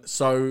man.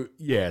 So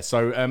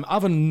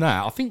other than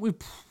that, I think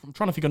I'm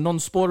trying to think of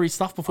non-spoilery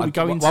stuff before we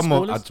go into one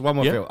spoilers.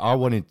 more Yeah. film. I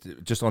wanted to,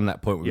 just on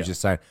that point, we were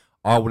just saying,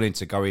 I wanted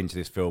to go into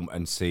this film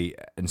and see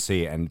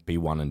it and be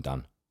one and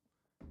done.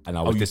 And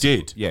I was you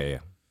did? Yeah.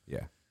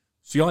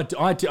 See,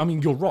 I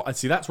mean, you're right.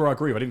 See, that's where I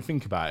agree. I didn't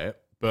think about it,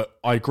 but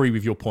I agree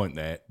with your point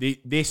there.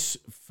 This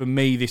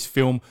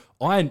film,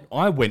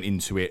 I went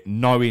into it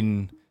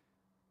knowing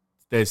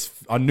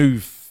I knew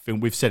film.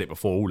 We've said it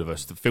before, all of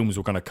us. The films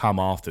were going to come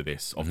after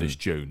this of this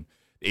June.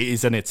 It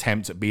is an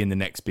attempt at being the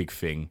next big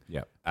thing.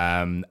 Yeah.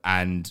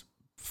 And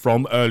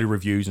from early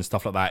reviews and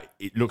stuff like that,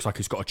 it looks like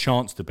it's got a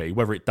chance to be.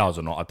 Whether it does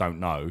or not, I don't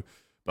know.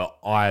 But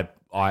I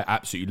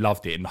absolutely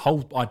loved it. And the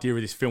whole idea of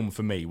this film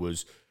for me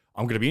was,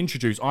 I'm going to be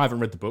introduced. I haven't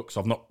read the books.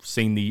 I've not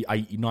seen the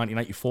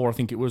 1984, I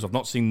think it was. I've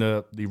not seen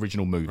the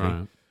original movie.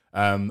 Right.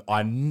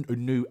 I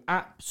knew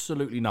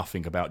absolutely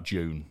nothing about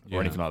Dune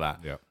or anything like that.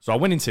 Yeah. So I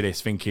went into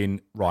this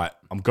thinking, right,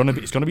 it's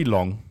going to be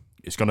long.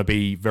 It's going to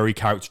be very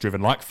character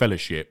driven, like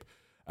Fellowship.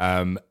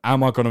 Am I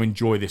going to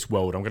enjoy this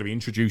world? I'm going to be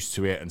introduced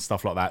to it and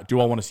stuff like that. Do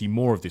I want to see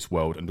more of this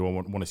world? And do I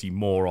want to see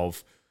more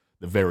of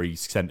the very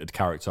centered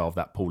character of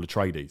that Paul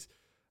Atreides?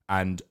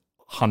 And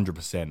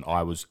 100%,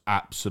 I was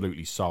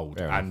absolutely sold.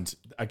 Fair enough. And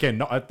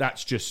again,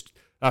 that's just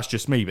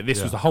me. But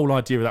this was the whole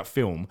idea of that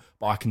film.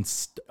 But I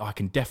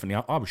can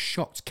definitely. I was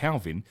shocked,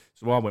 Calvin.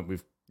 So I went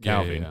with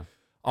Calvin. Yeah.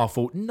 I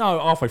thought, no,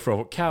 halfway through, I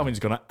thought Calvin's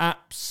going to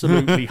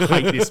absolutely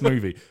hate this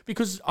movie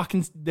because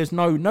there's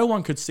no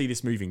one could see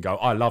this movie and go,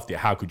 I loved it.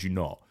 How could you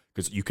not?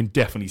 Because you can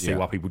definitely see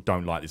why people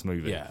don't like this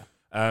movie. Yeah.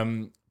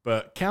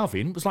 But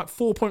Calvin was like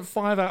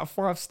 4.5 out of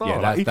 5 stars. Yeah,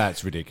 Like,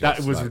 that's ridiculous.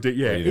 That was Like,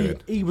 ridiculous. what are you Yeah,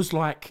 doing? he was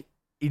like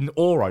in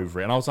awe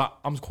over it, and I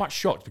was quite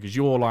shocked because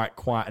you're like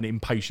quite an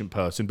impatient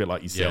person, a bit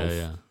like yourself.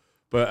 Yeah.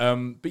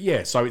 But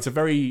yeah, so it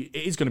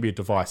is going to be a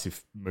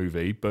divisive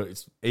movie, but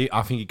it's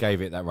I think he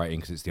gave it that rating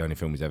because it's the only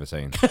film he's ever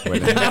seen.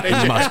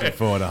 It must be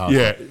 4.5.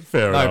 yeah,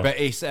 fair No, enough. but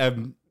it's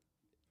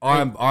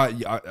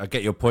I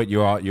get your point.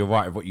 You're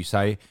right with what you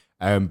say.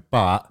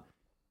 But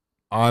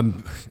I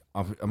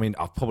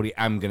probably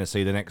am going to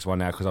see the next one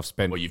now because I've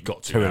spent Well, you've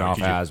got to 2.5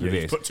 now, hours with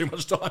you've this. put too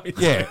much time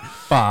into Yeah, it.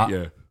 but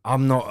Yeah.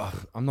 I'm not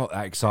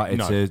that excited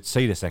No. to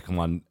see the second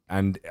one,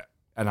 and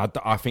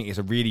I think it's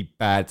a really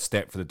bad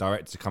step for the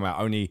director to come out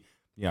only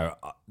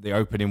the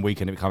opening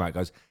weekend it come out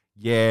goes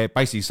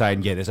basically saying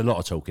there's a lot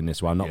of talk in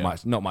this one,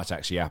 not much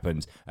actually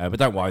happens, but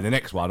don't worry, the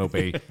next one will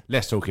be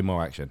less talking,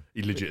 more action.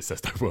 He legit says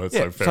those words,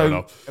 so fair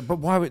enough. But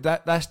why would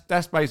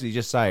that's basically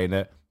just saying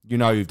that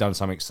you've done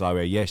something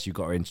slower. Yes, you've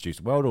got to introduce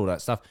the world, all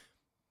that stuff,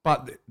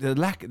 but there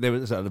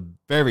was a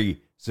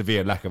very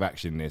severe lack of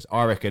action in this.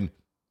 I reckon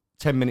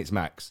 10 minutes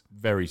max.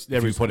 There you is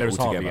put it all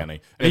hardly together. any.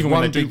 And There's even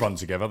when one they do big- run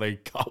together, they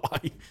cut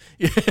away.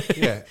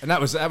 Yeah, and that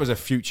was a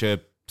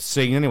future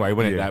scene anyway,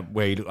 wasn't it? Yeah. That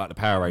where he looked like the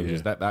Power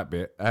Rangers, that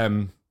bit.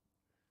 I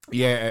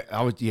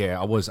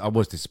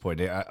was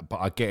disappointed, but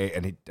I get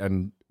it,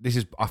 and this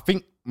is, I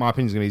think my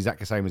opinion is going to be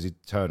exactly the same as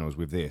Eternals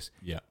with this.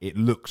 Yeah. It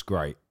looks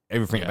great.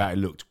 Everything about it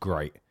looked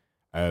great.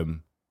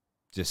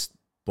 just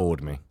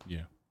bored me.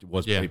 Yeah.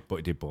 But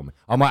it did bore me.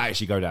 I might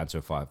actually go down to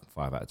a 5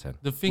 out of 10.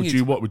 The thing Would is,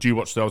 you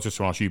watch? I was just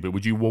going to ask you, but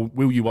will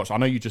you watch? I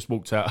know you just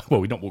walked out.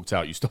 Well, we not walked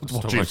out. You stopped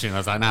watching. I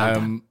was like,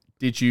 nah.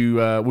 Did you?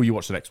 Will you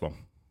watch the next one?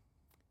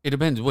 It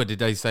depends. What did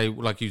they say?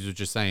 Like you were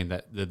just saying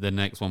that the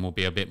next one will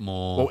be a bit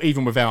more. Well,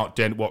 even without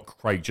what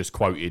Craig just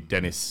quoted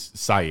Dennis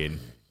saying,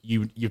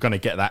 you're going to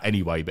get that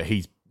anyway. But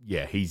he's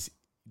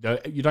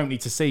you don't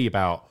need to see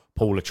about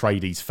Paul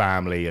Atreides'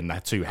 family and their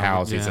two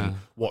houses and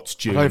what's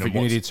Dune. I don't think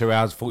you needed 2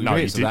 hours 40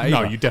 minutes of that either.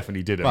 No, you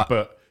definitely didn't.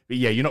 But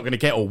yeah, you're not going to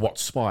get all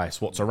what's Spice,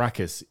 what's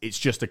Arrakis. It's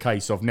just a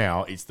case of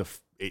now it's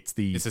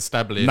the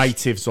established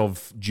natives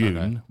of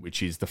Dune,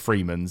 which is the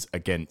Freemans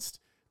against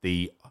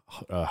the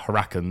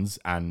Harakans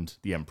and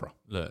the Emperor.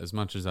 Look, as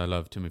much as I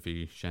love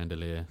Timothy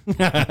Chandelier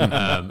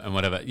and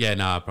whatever,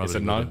 I probably It's a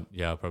no? wouldn't.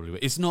 Yeah, I probably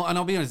would. It's not, and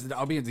I'll be honest. The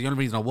only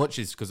reason I watch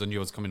this is because I knew I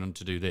was coming on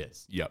to do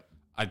this. Yep.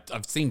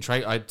 I've seen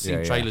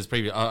trailers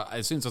previous.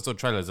 As soon as I saw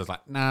trailers, I was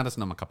like, nah, that's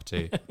not my cup of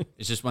tea.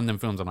 It's just one of them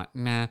films. I'm like,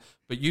 nah.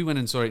 But you went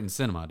and saw it in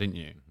cinema, didn't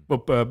you?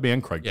 Well, me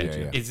and Craig did.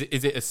 Yeah. Is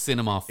it a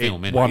cinema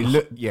film? It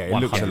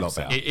looks a lot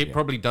better. It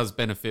probably does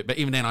benefit, but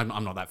even then,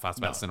 I'm not that fast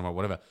about cinema or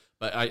whatever.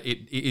 But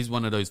it is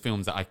one of those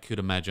films that I could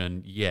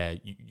imagine. Yeah,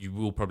 you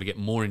will probably get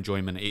more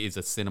enjoyment. It is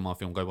a cinema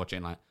film. Go watch it.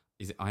 And like,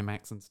 is it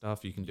IMAX and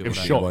stuff? You can do It was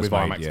all that. shot with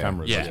IMAX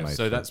cameras. Yeah,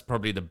 so that's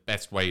probably the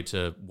best way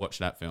to watch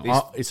that film.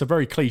 It's a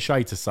very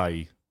cliche to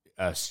say,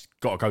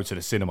 got to go to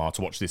the cinema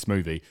to watch this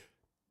movie.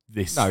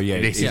 This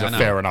is a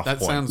fair enough that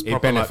point. sounds It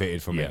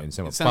benefited from it in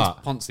some way. It sounds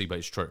poncy, but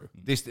it's true.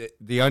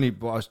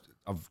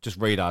 I've just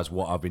realised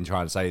what I've been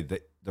trying to say,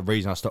 that the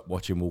reason I stopped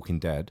watching Walking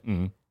Dead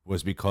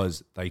was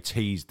because they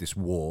teased this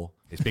war,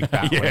 this big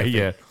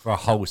battle for a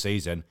whole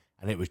season,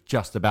 and it was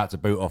just about to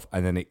boot off,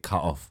 and then it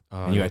cut off,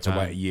 and you had to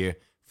wait a year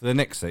for the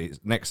next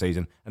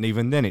season, and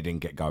even then it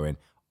didn't get going.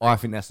 I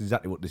think that's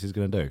exactly what this is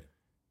going to do.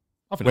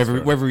 I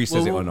think Whether he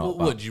says it or not.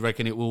 What do you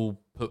reckon? It will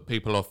put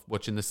people off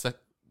watching the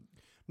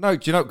No,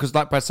 do you know? Because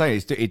like Brad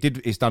saying,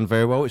 it's done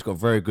very well. It's got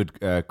very good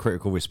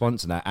critical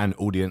response and that, and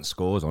audience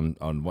scores on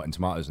Rotten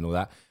Tomatoes and all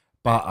that.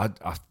 But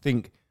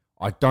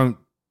I don't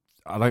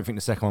think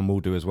the second one will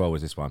do as well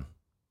as this one,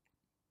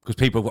 because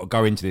people have got to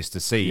go into this to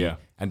see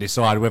and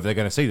decide whether they're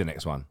going to see the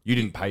next one. You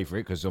didn't pay for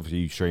it because obviously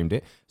you streamed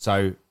it,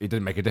 so it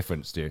didn't make a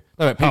difference to you.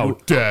 No, but people, how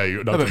dare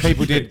you? No, but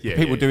people did.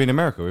 People do in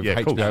America with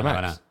HBO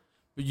Max.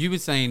 But you were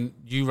saying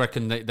you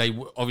reckon they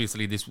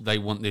obviously they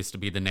want this to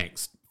be the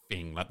next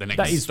thing, like the next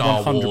That is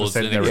Star 100% Wars,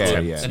 the their next,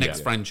 attempt. the next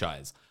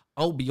franchise.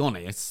 I'll be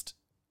honest,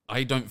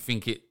 I don't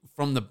think it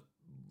from the.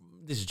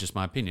 This is just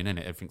my opinion, isn't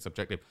it? Everything's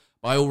subjective.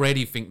 But I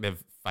already think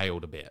they've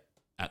failed a bit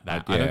at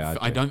that.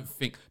 I don't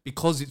think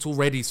because it's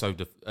already so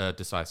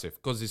decisive,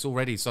 because it's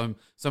already so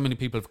many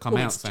people have come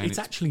out saying it's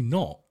actually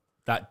not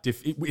that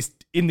it's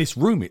in this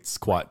room. It's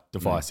quite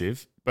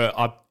divisive.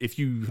 But if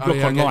you look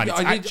online, it's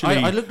actually,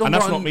 I looked on and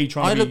that's Rotten, not me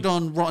trying. I looked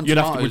on Rotten You'd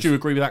Tomatoes. have to, would you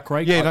agree with that,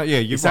 Craig? Yeah,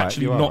 you're it's right.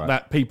 actually You are not right.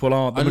 that people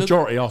are. The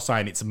majority are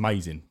saying it's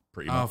amazing.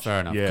 Pretty much. Oh,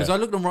 fair enough. Yeah. Because I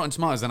looked on Rotten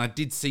Tomatoes and I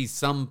did see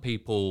some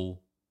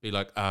people be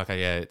like, okay,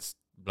 yeah, it's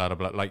blah blah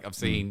blah. Like I've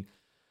seen.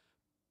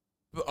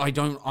 But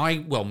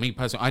me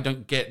personally, I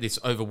don't get this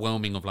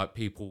overwhelming of like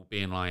people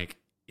being like,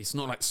 it's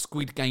not like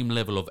Squid Game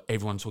level of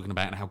everyone talking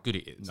about and how good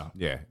it is. No.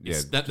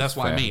 That's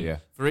what I mean. Yeah.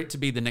 For it to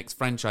be the next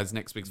franchise,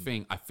 next big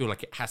thing, I feel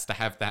like it has to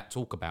have that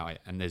talk about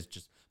it. And there's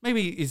just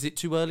maybe is it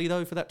too early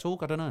though for that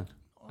talk? I don't know.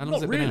 How long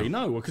has Not it been really,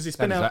 out? no, because it's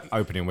been out.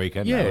 Opening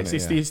weekend. Yeah, now, it's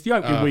isn't it? the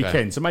opening Oh, okay.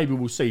 weekend, so maybe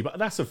we'll see. But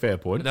that's a fair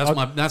point. That's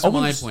my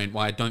wouldn't point.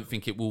 Why I don't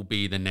think it will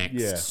be the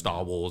next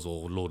Star Wars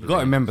or Lord of You've the got to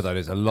Rings. remember though,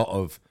 there's a lot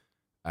of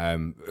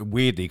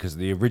weirdly, because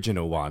the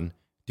original one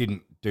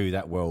didn't do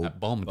that well. That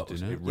bombed, but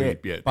didn't it? really-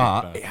 yeah, it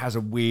but did it has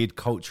a weird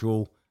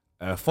cultural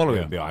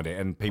following behind it,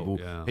 and people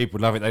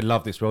love it. They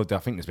love this world. I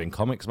think there's been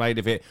comics made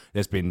of it.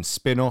 There's been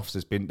spin-offs.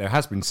 There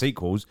has been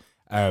sequels.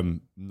 I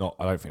don't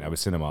think they were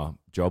cinema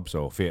jobs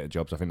or theatre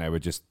jobs. I think they were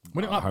just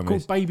Wasn't it like home called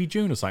release. Baby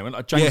June or something?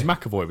 Like James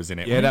McAvoy was in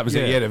it. Yeah, that was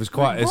it. Yeah, there was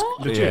quite.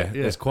 Legit,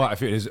 There's quite a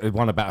few. There's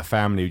one about a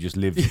family who just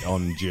lived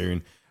on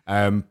Dune.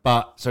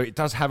 But so it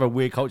does have a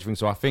weird culture thing.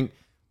 So I think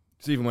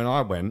even when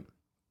I went,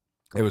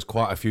 there was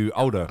quite a few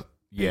older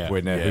people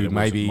in there who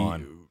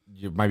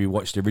maybe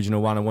watched the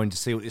original one and wanted to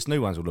see what this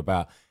new one's all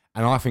about.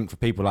 And I think for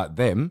people like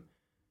them,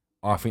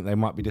 I think they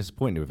might be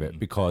disappointed with it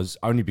because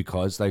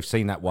they've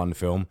seen that one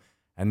film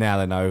and now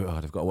they know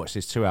they've got to watch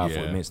this 2 hour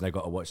 40 minutes and they've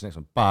got to watch the next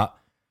one. But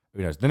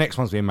who knows? The next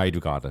one's being made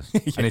regardless,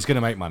 and it's going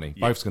to make money.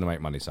 Both's going to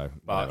make money. So,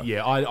 But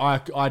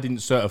I didn't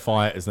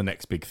certify it as the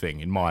next big thing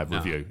in my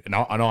review, and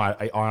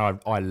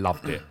I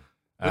loved it.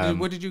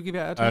 What did you give it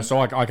out of 10? So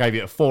I gave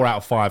it a 4 out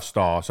of 5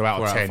 stars. So out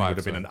 4 of out of 10 5, would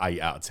have been an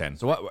 8 out of 10.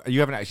 so what, you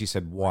haven't actually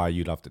said why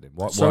you loved it. Then.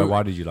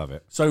 Why did you love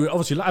it? So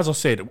obviously, as I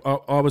said,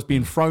 I was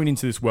being thrown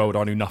into this world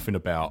I knew nothing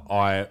about.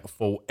 I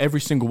thought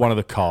every single one of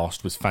the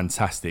cast was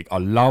fantastic. I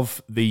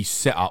love the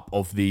setup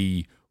of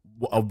the.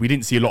 We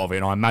didn't see a lot of it,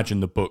 and I imagine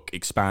the book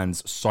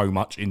expands so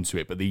much into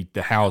it. But the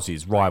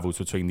houses, rivals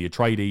between the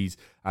Atreides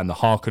and the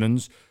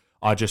Harkonnens,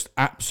 I just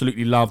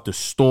absolutely loved the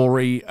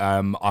story.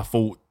 I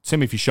thought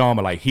Timothée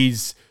Chalamet,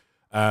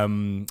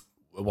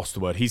 what's the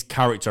word? His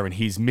character and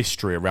his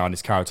mystery around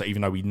his character,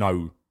 even though we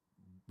know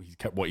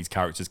what his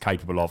character's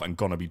capable of and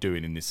gonna be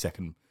doing in this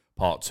second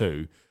part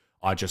 2,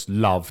 I just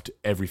loved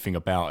everything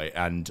about it.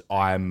 And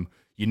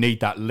you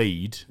need that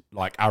lead,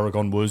 like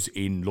Aragorn was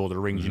in Lord of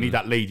the Rings. You need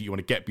that lead that you want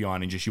to get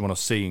behind and just you want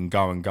to see and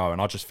go and go.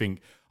 And I just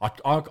think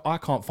I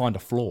can't find a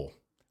flaw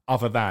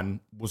other than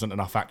wasn't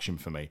enough action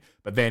for me.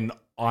 But then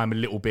I'm a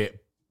little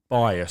bit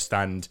biased,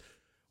 and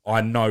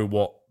I know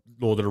what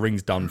Lord of the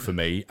Rings done for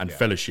me, and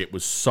Fellowship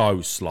was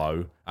so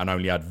slow and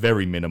only had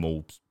very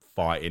minimal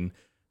fighting.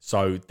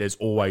 So there's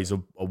always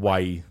a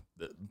way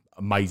that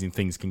amazing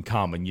things can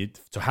come, and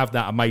to have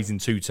that amazing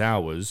Two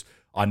Towers,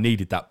 I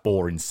needed that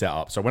boring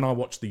setup. So when I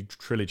watch the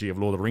trilogy of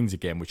Lord of the Rings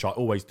again, which I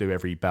always do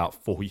every about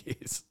 4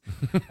 years,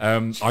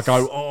 I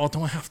go,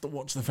 do I have to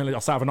watch the Fellowship? I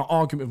start having an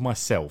argument with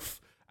myself,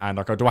 and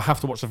I go, do I have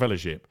to watch the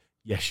Fellowship?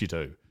 Yes, you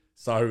do.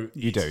 So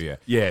you do, yeah.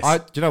 Yes.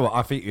 Do you know what?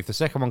 I think if the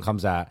second one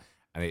comes out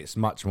and it's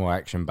much more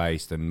action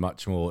based and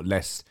much more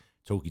less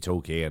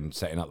talky and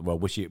setting up the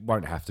world, which it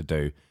won't have to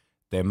do,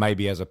 then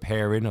maybe as a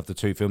pairing of the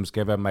two films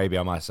together, maybe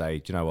I might say,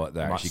 do you know what?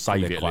 They're actually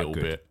save it a quite little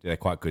good. bit. They're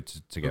quite good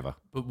together.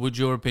 But would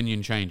your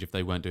opinion change if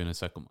they weren't doing a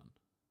second one?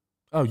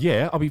 Oh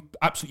yeah, I'll be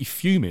absolutely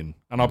fuming,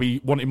 and I'll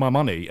be wanting my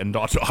money, and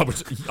I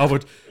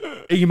would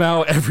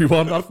email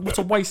everyone. What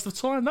a waste of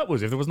time that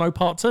was if there was no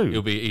part 2.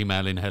 You'll be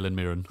emailing Helen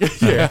Mirren.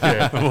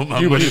 Yeah.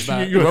 You were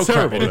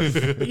terrible.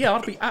 But yeah,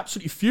 I'd be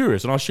absolutely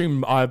furious, and I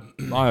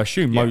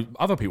assume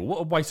other people. What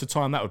a waste of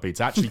time that would be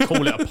to actually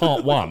call it a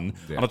part 1,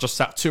 and I just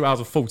sat 2 hours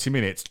and 40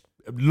 minutes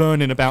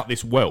learning about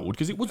this world,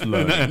 because it was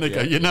learning. And they go,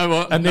 you know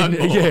what? And then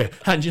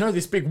and you know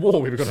this big war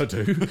we were going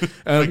to do.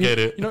 Forget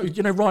it.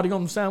 You know, riding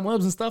on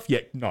sandworms and stuff. Yeah,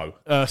 no.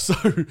 So,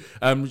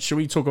 shall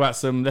we talk about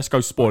some? Let's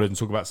go spoilers and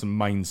talk about some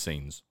main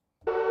scenes.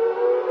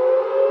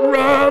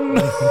 Run.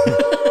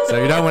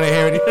 So you don't want to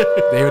hear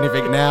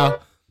anything now.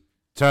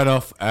 Turn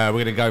off. We're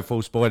going to go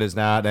full spoilers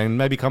now. Then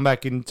maybe come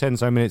back in 10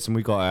 so minutes and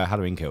we got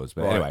Halloween Kills.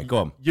 But anyway, go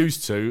on.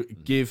 Used to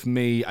give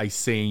me a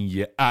scene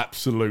you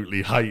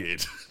absolutely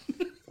hated.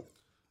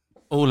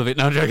 All of it.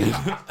 No, I'm joking.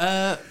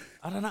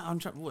 I don't know. I'm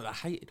trying. What I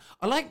hate.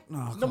 I like.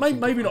 No,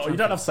 maybe not. You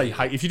don't have to say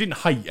hate. If you didn't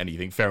hate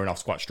anything, fair enough.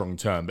 It's quite a strong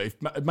term. But if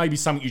maybe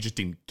something you just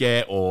didn't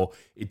get, or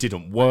it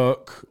didn't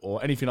work,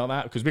 or anything like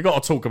that, because we've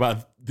got to talk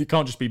about. It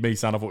can't just be me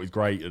saying I thought it was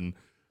great. And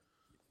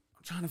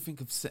I'm trying to think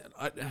of.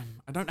 I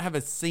don't have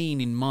a scene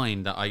in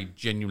mind that I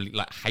genuinely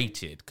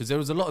hated, because there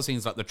was a lot of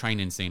scenes like the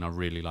training scene I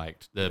really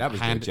liked. That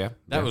was good, yeah.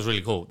 That was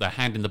really cool. The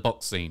hand in the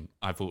box scene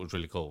I thought was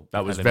really cool.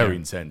 That was very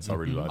intense. I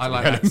really liked. I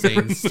like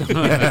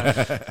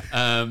that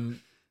scene.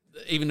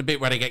 Even the bit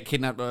where they get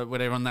kidnapped, where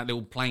they're on that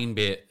little plane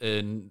bit,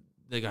 and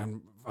they're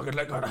going, "Fucking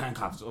let go of the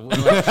handcuffs." You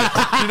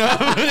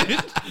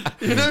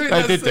know,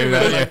 they did do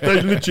that. Yeah.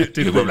 They legit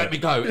did. You won't let me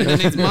go. And then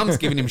his mum's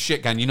giving him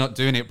shit, going, "You're not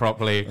doing it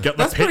properly." Get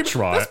the pitch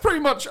right. That's pretty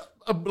much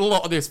a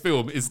lot of this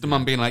film. Is the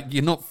mum being like,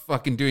 "You're not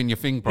fucking doing your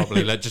thing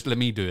properly. Just let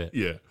me do it."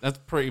 Yeah, that's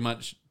pretty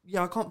much.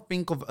 Yeah, I can't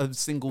think of a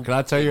single. Can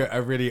I tell you a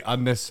really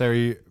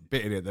unnecessary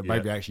bit in it that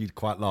made me actually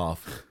quite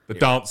laugh? The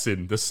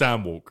dancing, the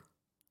sand walk.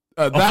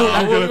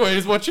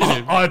 He's watching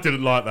him. I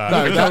didn't like that.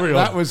 No,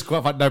 that was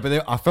quite fun. No,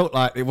 but I felt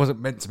like it wasn't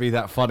meant to be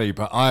that funny.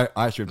 But I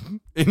actually,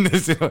 in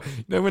this,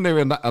 when they were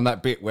on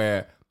that bit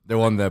where they're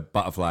on the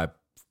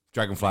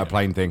dragonfly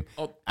plane thing,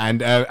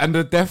 and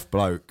the deaf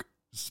bloke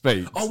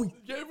speaks. Oh,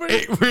 yeah, really?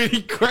 It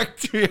really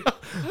cracked me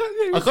up.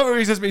 I can't remember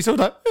he says, but he's all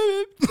like,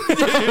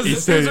 he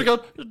says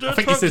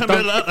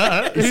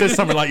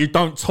something like, "You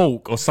don't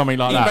talk," or something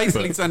like that. He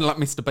basically sounded like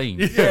Mr. Bean.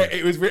 Yeah,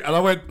 it was weird. And I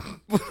went,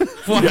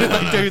 why did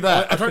they do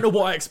that? I don't know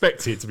what I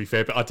expected, to be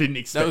fair, but I didn't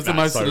expect that. That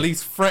was the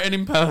least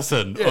threatening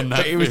person on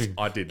that thing.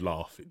 I did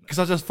laugh. Because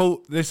I just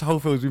thought this whole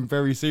film has been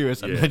very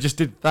serious, and they just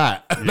did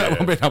that. And that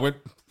one bit, I went,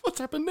 what's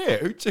happened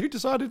there? Who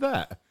decided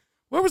that?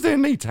 Where was there a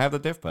need to have the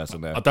deaf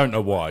person there? I don't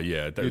know why,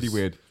 that really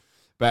weird.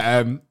 But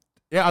I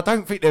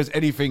don't think there's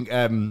anything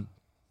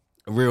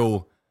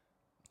real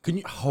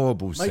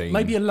horrible scene.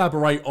 Maybe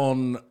elaborate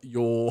on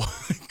your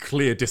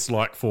clear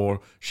dislike for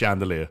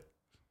Chandelier.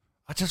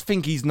 I just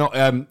think he's not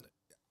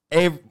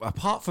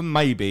apart from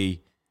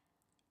maybe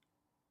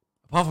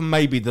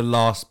the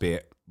last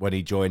bit when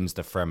he joins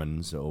the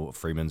Fremens or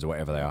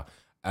whatever they are,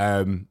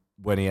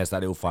 when he has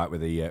that little fight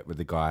with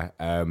the guy,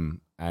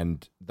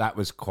 and that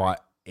was quite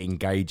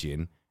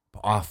engaging. But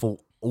I thought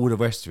all the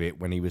rest of it,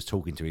 when he was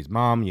talking to his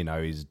mum,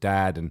 his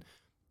dad, and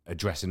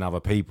addressing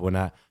other people, and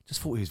that, just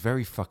thought he was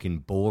very fucking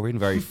boring,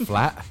 very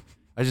flat.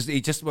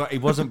 He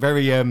wasn't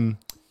very. I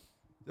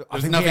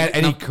think he had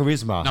any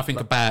charisma. Nothing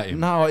about him.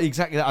 No,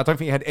 exactly. I don't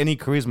think he had any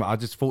charisma. I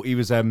just thought he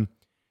was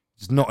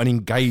just not an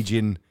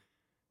engaging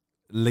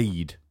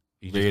lead,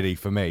 really,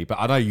 for me.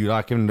 But I know you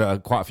like him.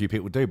 Quite a few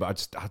people do,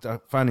 but I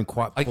found him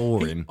quite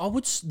boring.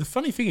 The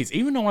funny thing is,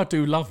 even though I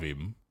do love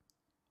him,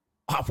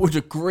 I would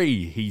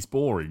agree he's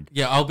boring.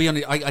 Yeah, I'll be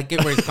honest. I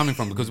get where he's coming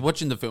from, because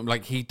watching the film,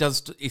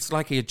 it's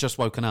like he had just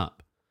woken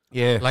up.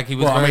 Yeah, like he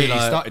was very.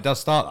 It does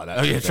start like that.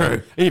 Oh yeah,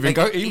 true. He even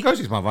goes to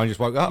his mother and just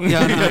woke up.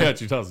 Yeah, he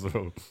actually does.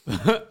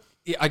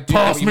 Yeah, I do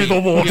Pass me the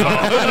water.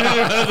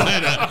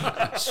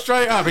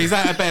 Straight up, he's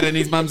out of bed and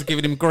his mum's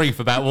giving him grief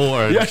about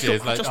water. And shit.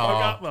 It's like, just oh.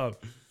 woke up, man.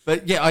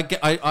 But yeah, I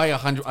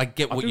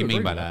get what do you mean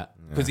agree by with that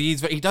because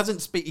he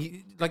doesn't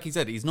speak like he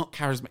said. He's not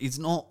charismatic. He's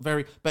not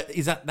very. But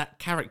is that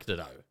character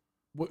though?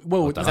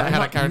 Well, Is that how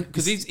that character?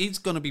 Because he's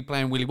going to be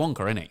playing Willy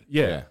Wonka, isn't he?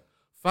 Yeah.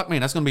 Fuck me,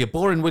 that's going to be a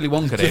boring Willy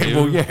Wonka. Then.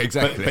 Well, yeah,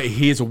 exactly. But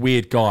he is a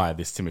weird guy,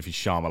 this Timothée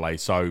Chalamet.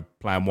 So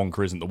playing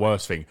Wonka isn't the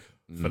worst thing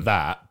for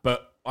that.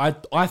 But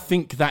I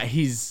think that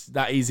is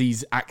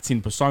his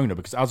acting persona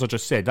because, as I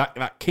just said,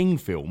 that King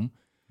film.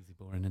 Is he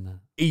boring in that?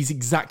 He's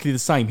exactly the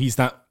same. He's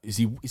that. Is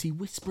he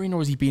whispering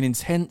or is he being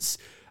intense?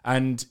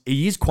 And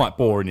he is quite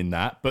boring in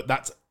that. But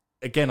that's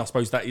again, I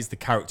suppose that is the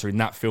character in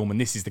that film, and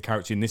this is the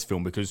character in this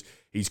film because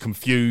he's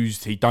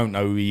confused. He don't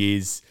know who he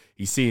is.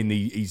 He's seeing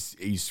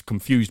he's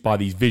confused by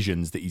these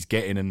visions that he's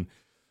getting, and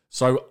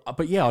so.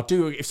 But yeah, I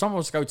do. If someone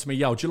was to go to me,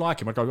 "Yeah, do you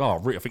like him?" I go, "Oh,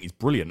 I think he's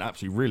brilliant.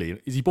 Absolutely,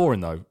 really." Is he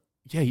boring though?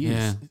 Yeah, he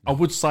is. I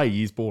would say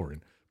he's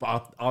boring,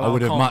 but I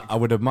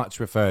would have much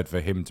preferred for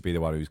him to be the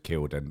one who's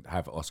killed and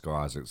have Oscar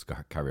Isaac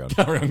carry on.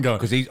 Carry on going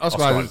because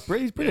Oscar Isaac.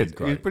 He's brilliant.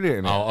 Yeah, he's brilliant.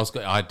 In it.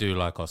 Oscar, I do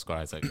like Oscar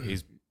Isaac.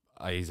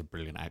 He's a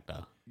brilliant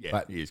actor. Yeah,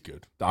 but he is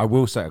good. I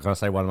will say, can I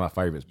say one of my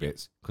favourite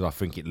bits because I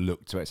think it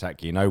looked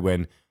spectacular. You know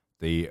when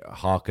the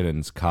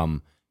Harkonnens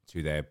come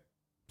to their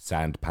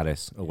sand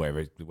palace or where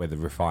the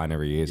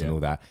refinery is and all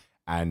that,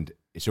 and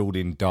it's all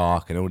in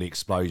dark and all the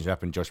explosions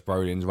happen. Josh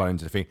Brolin's running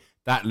to the thing.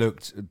 That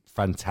looked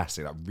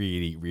fantastic, like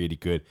really, really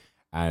good.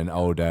 And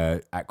old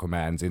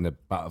Aquaman's in the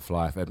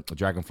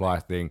dragonfly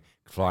thing,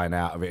 flying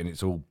out of it, and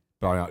it's all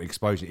blowing out the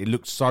explosion. It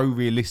looked so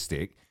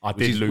realistic. I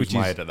did lose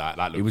my head at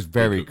that. It was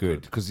very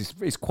good because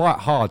it's quite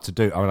hard to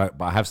do. I mean,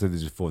 but I have said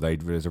this before.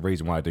 There's a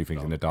reason why I do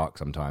things in the dark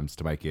sometimes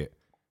to make it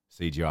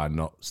CGI and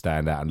not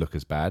stand out and look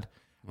as bad.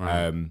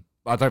 Right.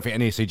 I don't think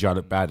any CGI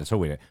looked bad at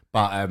all in it,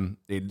 but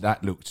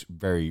that looked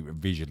very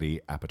visually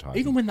appetizing.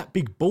 Even when that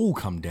big ball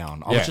come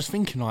down, I was just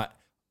thinking like,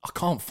 I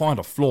can't find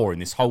a flaw in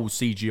this whole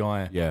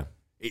CGI. Yeah.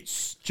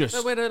 It's just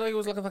it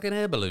was like a fucking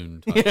air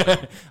balloon.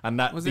 And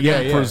that was the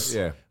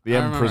it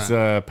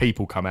Emperor's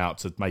people come out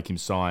to make him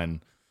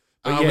sign.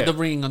 With the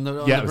ring on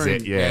the that was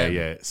ring. it.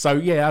 Yeah. So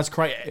that's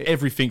great.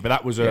 Everything, but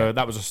that was a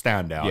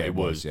standout. Yeah, it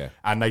was. Yeah.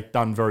 And they've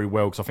done very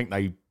well because I think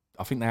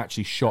they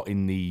actually shot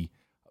in the.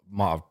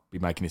 Might have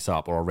been making this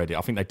up or already.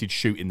 I think they did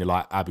shoot in the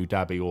like Abu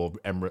Dhabi or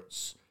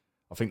Emirates.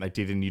 I think they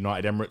did in the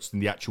United Emirates in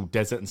the actual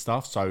desert and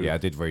stuff. So yeah, I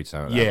did read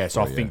some of that. Yeah,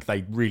 so I think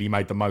they really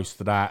made the most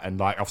of that. And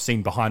like I've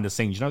seen behind the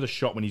scenes, you know, the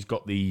shot when he's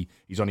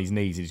on his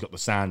knees and he's got the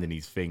sand in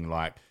his thing.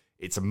 Like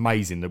it's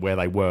amazing where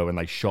they were when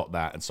they shot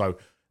that. And so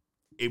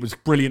it was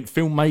brilliant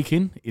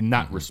filmmaking in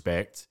that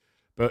respect.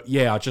 But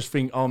yeah, I just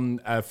think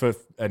and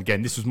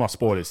again, this was my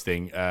spoilers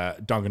thing.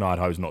 Duncan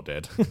Idaho's not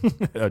dead.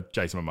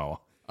 Jason Momoa.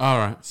 All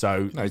right.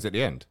 So no, he's at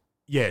the end.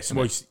 Yes,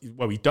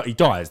 he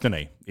dies, doesn't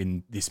he,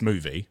 in this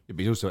movie? Yeah, but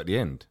he's also at the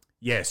end.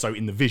 Yeah, so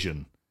in the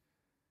vision.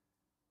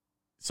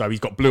 So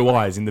he's got blue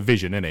eyes in the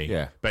vision, isn't he?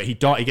 Yeah. But he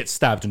gets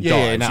stabbed and dies.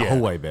 Yeah, in that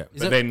hallway bit.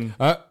 Then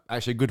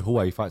actually, a good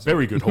hallway fight scene.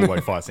 Very good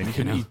hallway fight scene.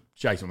 He's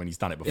Jason when he's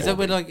done it before. Is that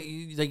where like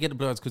they get the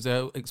blue eyes because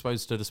they're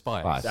exposed to the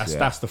spies?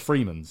 That's the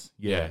Freemans.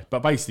 Yeah.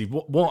 But basically,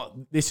 what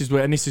this is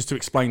to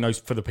explain those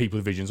for the people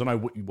of visions. I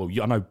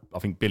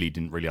think Billy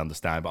didn't really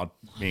understand, but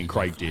me and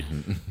Craig did.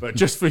 But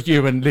just for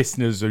you and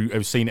listeners who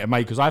have seen it,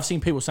 because I've seen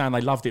people saying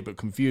they loved it but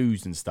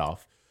confused and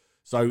stuff.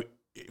 So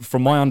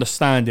from my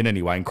understanding,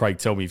 anyway, and Craig,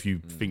 tell me if you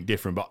think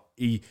different. But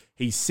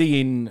he's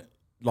seeing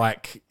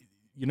like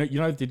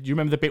did you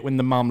remember the bit when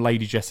the mum,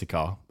 Lady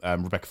Jessica,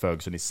 Rebecca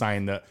Ferguson, is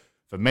saying that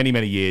for many,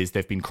 many years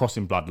they've been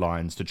crossing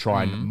bloodlines to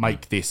try and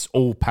make this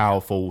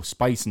all-powerful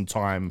space and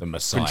time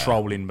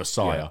controlling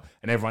Messiah.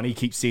 Yeah. And he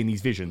keeps seeing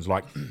these visions.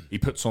 Like he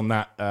puts on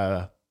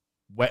that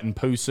wet and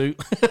poo suit.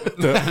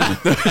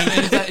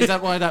 Is that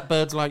why that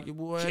bird's like?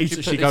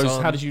 She goes,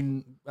 on? How did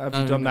you have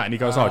you done that? And he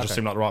goes, it just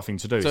seemed like the right thing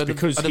to do. So it's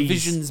because the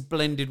visions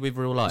blended with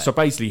real life. So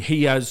basically,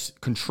 he has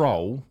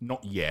control,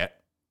 not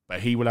yet, but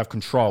he will have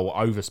control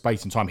over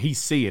space and time. He's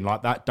seeing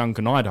like that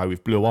Duncan Idaho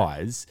with blue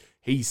eyes.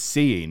 He's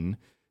seeing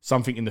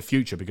something in the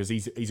future because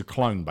he's a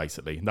clone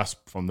basically. And that's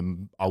from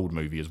the old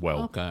movie as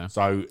well. Okay.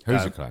 So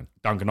who's a clone?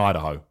 Duncan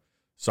Idaho.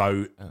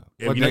 So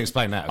didn't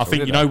explain that. I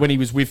think when he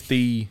was with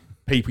the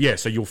people,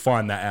 so you'll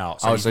find that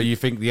out. So you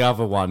think the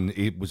other one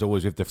it was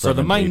always with the Fremen? So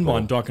the main people.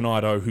 one, Duncan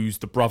Idaho, who's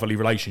the brotherly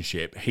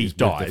relationship, he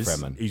dies. With the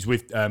Fremen. He's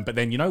with, but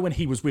then when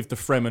he was with the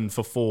Fremen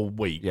for 4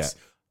 weeks,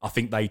 I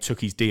think they took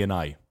his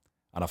DNA,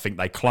 and I think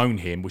they cloned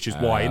him, which is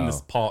why in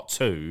this part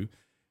 2.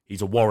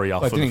 He's a warrior.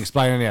 I didn't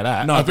explain any of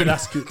that. No, but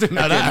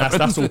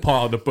that's all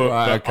part of the book.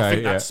 Right, I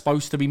think that's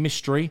supposed to be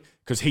mystery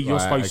because you're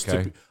supposed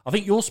to. I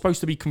think you're supposed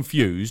to be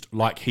confused,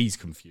 like he's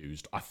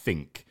confused. I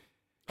think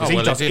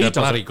because he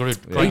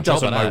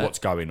doesn't know what's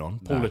going on.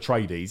 Paul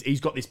Atreides,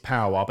 he's got this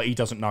power, but he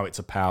doesn't know it's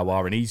a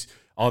power. And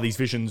are these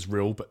visions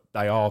real? But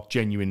they are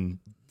genuine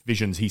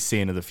visions he's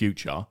seeing of the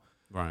future.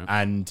 Right.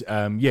 And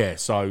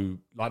so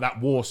like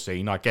that war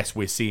scene, I guess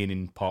we're seeing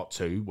in part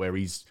 2 where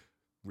he's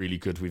really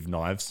good with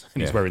knives,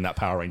 and he's wearing that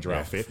Power Ranger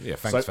outfit. Yeah,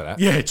 thanks for that.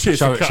 Yeah, cheers.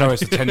 Show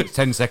us a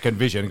 10-second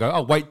vision and go,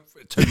 oh, wait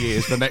 2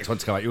 years for the next one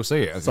to come out. You'll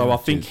see it. So I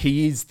think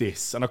he is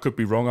this, and I could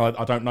be wrong.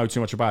 I don't know too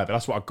much about it, but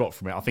that's what I got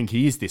from it. I think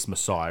he is this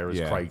Messiah, as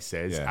Craig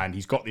says, and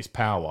he's got this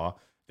power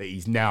that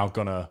he's now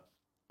going to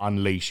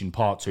unleash in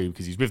part 2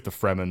 because he's with the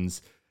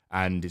Fremens,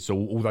 and it's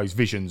all those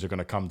visions are going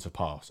to come to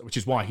pass, which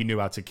is why he knew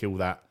how to kill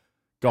that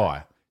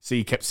guy. See,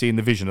 he kept seeing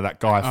the vision of that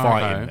guy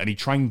fighting, and he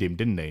trained him,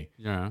 didn't he?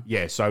 Yeah.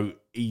 Yeah, so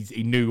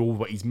he knew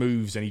all his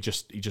moves, and he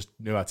just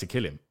knew how to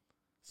kill him.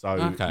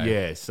 So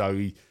that's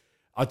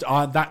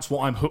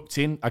what I'm hooked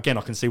in. Again,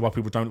 I can see why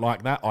people don't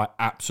like that. I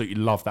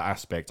absolutely love that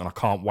aspect, and I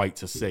can't wait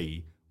to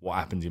see what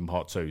happens in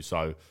part 2.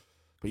 So,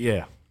 but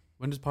yeah,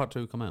 When does part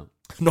 2 come out?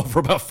 not for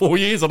about 4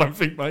 years, I don't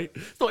think, mate.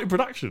 It's not in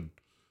production.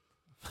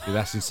 Yeah,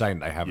 that's insane.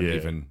 They haven't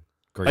even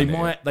They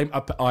greenlit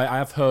might. I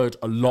have heard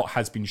a lot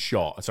has been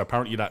shot. So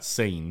apparently that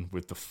scene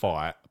with the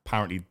fight,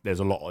 apparently there's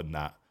a lot in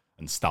that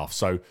and stuff.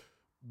 So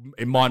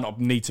it might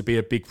not need to be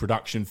a big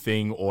production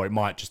thing, or it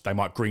might just they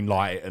might green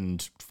light it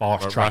and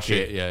fast track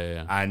it.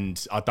 Yeah.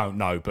 And I don't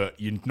know, but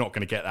you're not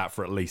going to get that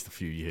for at least a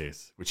few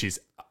years, which is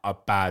a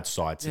bad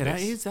side to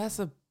this. That's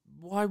a.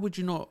 Why would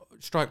you not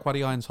strike while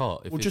the iron's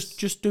hot? Well,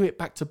 just do it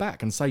back to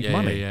back and save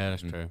money. Yeah,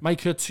 that's true.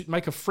 Make a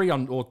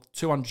 300 or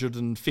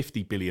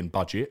 250 billion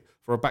budget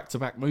for a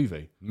back-to-back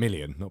movie.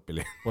 million, not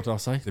billion. What did I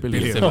say?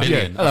 Billion. Oh, yeah.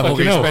 Billion. That's a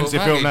Fucking hell.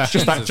 expensive film now.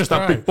 Just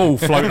that big ball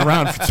floating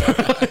around. Just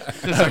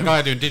that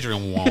guy doing digital.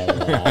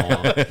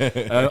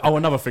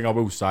 Another thing I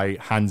will say,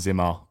 Hans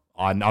Zimmer.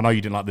 I know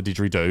you didn't like the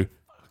didgeridoo.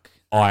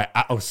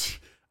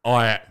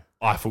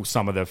 I thought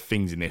some of the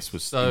things in this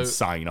was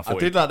insane. I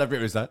thought like that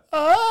bit was that.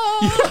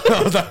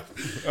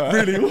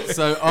 really.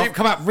 So It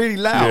come out really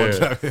loud.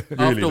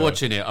 after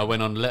watching it, I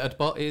went on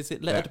Letterboxd. Is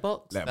it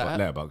Letterboxd?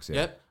 Letterboxd, yeah.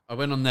 Yep. I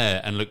went on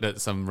there and looked at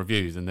some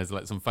reviews, and there's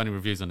like some funny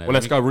reviews on there. Well,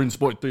 let's go. We're in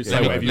sport. Do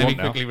say whatever you Let me want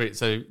now. quickly read.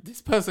 So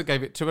this person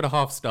gave it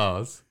 2.5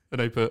 stars,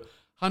 and they put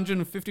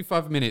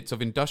 155 minutes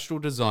of industrial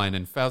design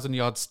and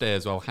 1,000-yard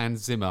stares while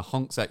Hans Zimmer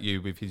honks at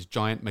you with his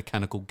giant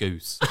mechanical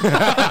goose. And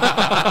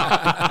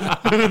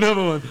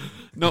another one.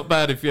 Not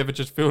bad if you ever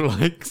just feel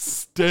like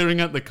staring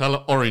at the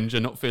colour orange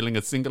and not feeling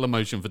a single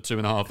emotion for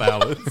 2.5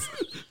 hours.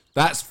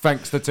 That's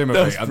thanks to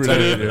Timothy. I'm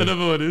telling you.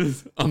 Another one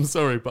is, I'm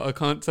sorry, but I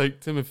can't take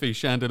Timothy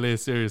Chandelier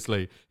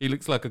seriously. He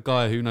looks like a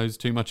guy who knows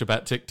too much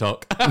about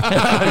TikTok.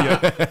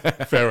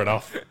 Fair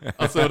enough.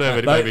 I saw that,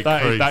 but it made me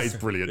crease. That is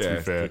brilliant, to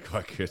be fair.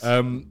 Quite good.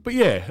 But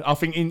yeah, I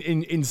think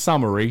in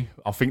summary,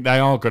 I think they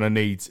are going to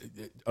need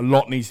a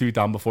lot needs to be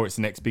done before it's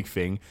the next big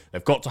thing.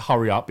 They've got to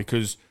hurry up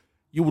because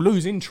you will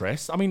lose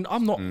interest. I mean,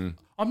 I'm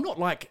not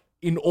like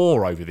in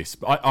awe over this.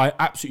 I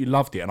absolutely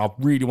loved it, and I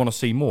really want to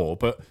see more.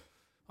 But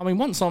I mean,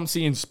 once I'm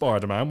seeing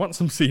Spider-Man, once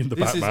I'm seeing the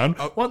Batman,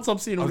 once I'm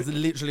seeing I all was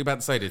literally about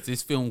to say this.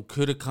 This film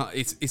could have cut.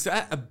 It's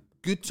at a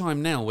good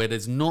time now where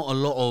there's not a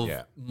lot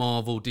of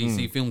Marvel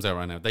DC films out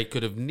right now. They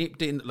could have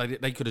nipped it in. Like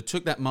they could have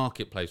took that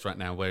marketplace right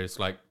now where it's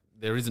like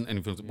there isn't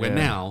any films. Where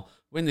now,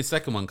 when the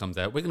second one comes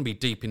out, we're going to be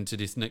deep into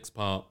this next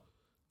part.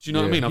 Do you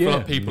know what I mean? I feel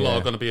like people are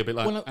going to be a bit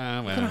like, well,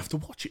 I'm going to have to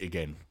watch it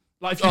again.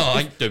 Like, I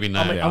ain't doing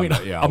that.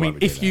 I mean,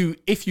 if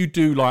you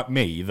do like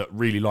me that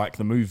really like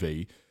the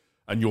movie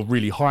and you're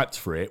really hyped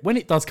for it, when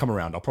it does come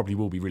around, I probably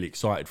will be really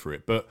excited for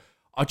it. But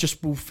I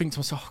just will think to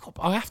myself, oh, God,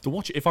 I have to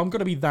watch it if I'm going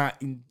to be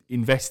that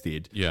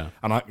invested. Yeah.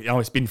 And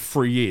it's been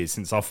 3 years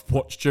since I've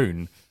watched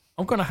Dune.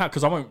 I'm going to have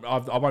because I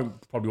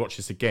won't probably watch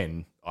this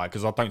again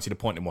because I don't see the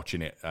point in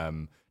watching it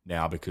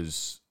now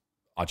because.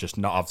 I just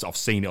know I've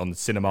seen it on the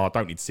cinema. I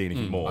don't need to see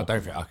anything more. I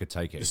don't think I could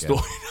take it again.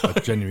 I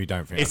genuinely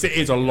don't think it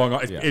is a long.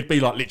 It'd be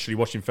like literally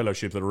watching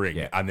Fellowship of the Ring,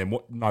 and then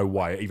no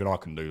way, even I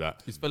can do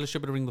that. Is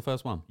Fellowship of the Ring the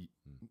first one?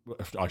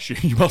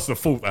 You must have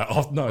thought that.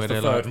 Oh, no, it's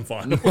the third and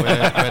final.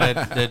 where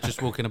they're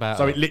just walking about.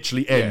 So it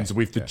literally ends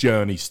with the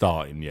journey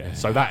starting. Yeah.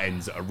 So that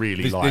ends at a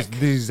really this is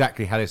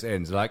exactly how this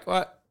ends. Like,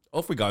 what?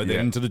 Off we go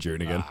then to the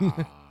Dune again.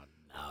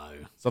 No.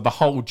 So the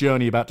whole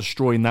journey about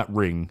destroying that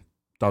ring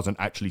doesn't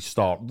actually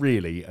start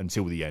really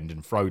until the end,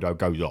 and Frodo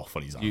goes off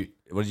on his own.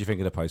 What did you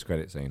think of the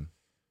post-credit scene?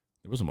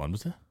 There wasn't one,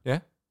 was there? Yeah.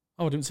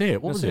 Oh, I didn't see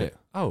it. What was it?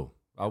 Oh,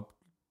 No,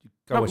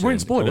 we're in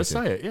spoilers.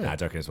 Say it. Yeah. Nah, I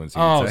don't want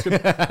to see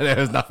it. There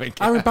was nothing.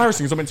 How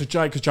embarrassing! Because I went to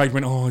Jade because Jade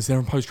went, "Oh, is there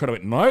a post credit?" I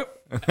went, "No."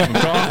 So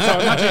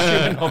I'm actually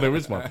assuming, oh, there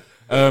is one.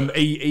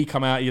 He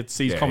come out. He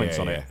sees comments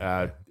on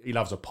it. He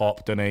loves a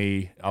pop, doesn't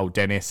he? Oh,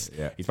 Dennis.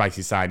 Yeah. He's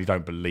basically saying he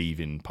don't believe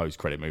in post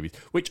credit movies,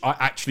 which I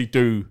actually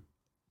do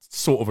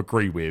sort of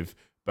agree with.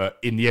 But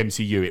in the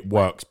MCU, it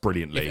works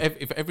brilliantly.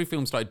 If every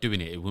film started doing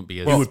it, it wouldn't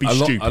be as... it would be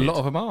stupid. A lot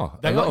of them are.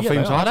 They a lot are, of yeah,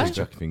 films they are. are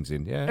chucking things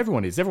in. Yeah,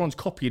 Everyone is. Everyone's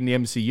copying the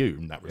MCU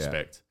in that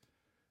respect.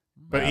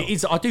 But it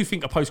is. I do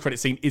think a post-credit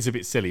scene is a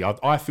bit silly.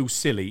 I feel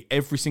silly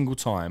every single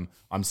time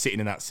I'm sitting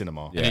in that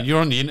cinema. And then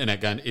you're on the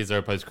internet going, is there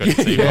a post-credit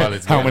scene? While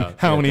it's How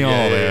going many on?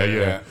 are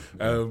there?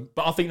 Yeah.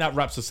 But I think that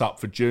wraps us up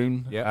for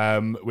June.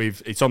 Yeah.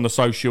 It's on the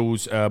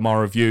socials.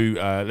 My review.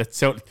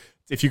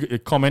 if you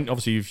comment,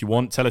 obviously, if you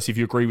want, tell us if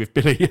you agree with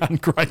Billy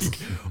and Craig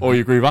or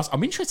you agree with us.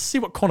 I'm interested to see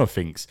what Connor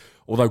thinks.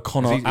 Although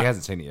Connor, He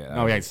hasn't seen it yet.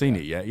 no, he ain't seen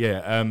it yet.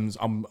 Yeah,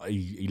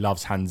 he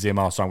loves Hans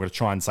Zimmer, so I'm going to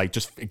try and say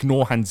just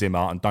ignore Hans Zimmer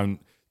and don't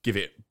give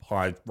it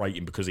high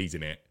rating because he's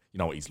in it. You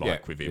know what he's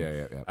like with him.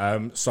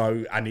 Yeah.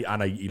 So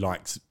he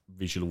likes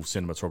visual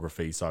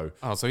cinematography. So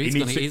so he's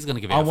going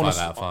to give it a 5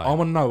 out of 5. I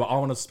want to know. I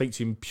want to speak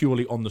to him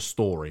purely on the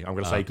story. I'm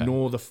going to say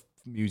ignore the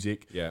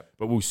music. Yeah,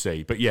 but we'll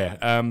see. But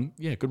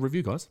good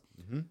review, guys.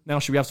 Now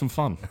should we have some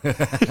fun?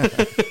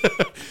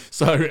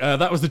 So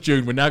that was the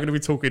Dune. We're now going to be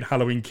talking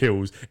Halloween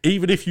Kills.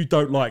 Even if you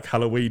don't like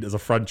Halloween as a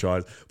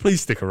franchise,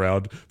 please stick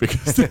around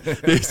because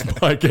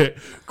this might get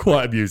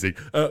quite amusing.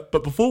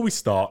 But before we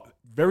start,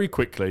 very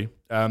quickly,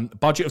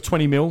 budget of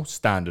 20 mil,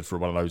 standard for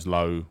one of those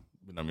low.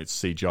 I mean, it's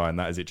CGI and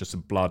that. Is it just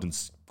some blood and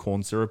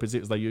corn syrup? Is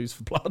it as they use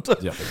for blood?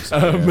 Yeah, I think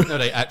so, No,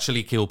 they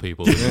actually kill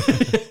people.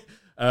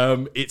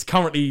 It's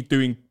currently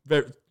doing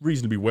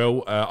reasonably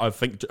well. I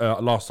think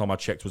last time I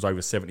checked was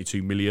over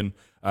 72 million.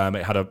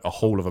 It had a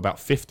haul of about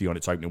 50 on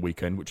its opening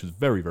weekend, which was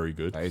very, very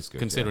good. That is good.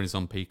 Considering it's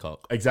on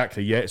Peacock.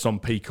 Exactly, yeah. It's on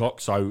Peacock,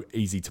 so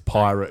easy to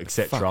pirate,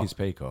 etc. Fuck is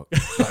Peacock?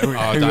 Who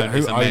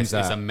owns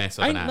that? It's a mess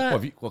of an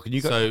app. Can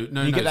you go? So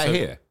can you get that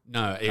here?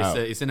 No,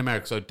 it's in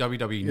America. So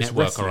WWE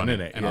Network are on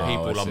it, and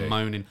people are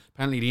moaning.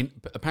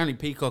 Apparently,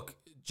 Peacock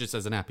just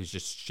as an app is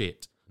just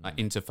shit. Like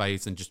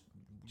interface and just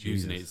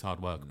using it is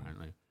hard work.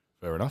 Apparently.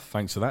 Fair enough.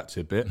 Thanks for that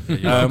tidbit.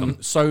 welcome.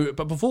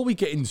 But before we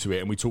get into it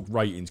and we talk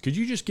ratings, could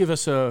you just give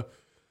us a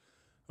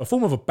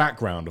form of a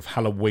background of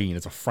Halloween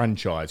as a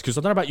franchise? Because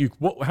I don't know about you.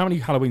 How many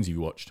Halloweens have you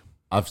watched?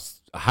 I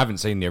haven't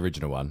seen the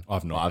original one.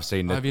 I've not. I've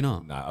seen. Have you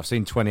not? No, I've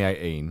seen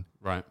 2018.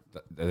 Right.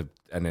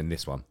 And then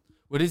this one.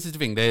 Well, this is the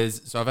thing.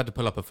 So I've had to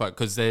pull up a photo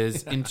because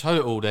in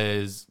total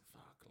there's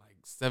like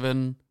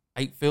 7,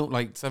 8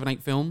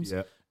 films.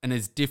 Yeah. And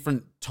there's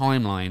different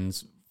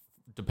timelines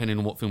depending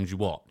on what films you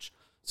watch.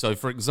 So,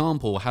 for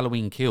example,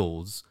 Halloween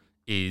Kills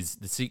is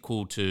the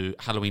sequel to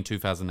Halloween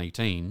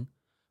 2018,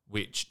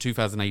 which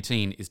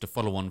 2018 is the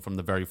follow-on from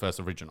the very first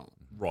original.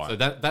 Right. So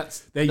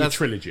that's your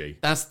trilogy.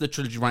 That's the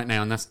trilogy right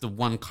now, and that's the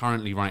one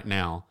currently right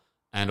now,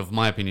 and of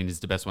my opinion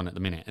is the best one at the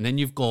minute. And then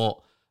you've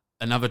got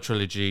another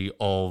trilogy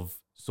of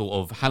sort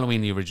of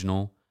Halloween the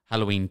original,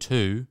 Halloween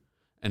 2,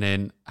 and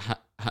then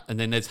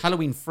there's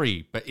Halloween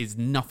 3, but it's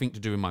nothing to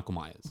do with Michael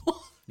Myers.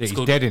 Yeah, he's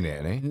dead in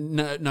it, isn't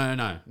he?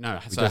 No.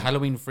 So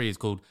Halloween 3 is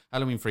called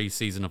Halloween 3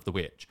 Season of the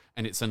Witch,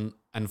 and it's an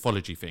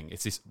anthology thing.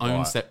 It's its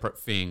own separate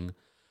thing,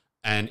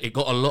 and it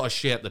got a lot of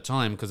shit at the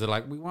time because they're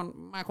like, we want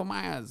Michael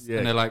Myers,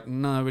 and they're like,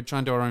 no, we're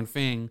trying to do our own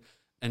thing.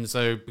 And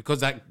so because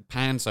that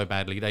panned so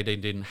badly, they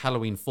did in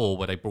Halloween 4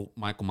 where they brought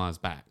Michael Myers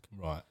back.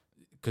 Right.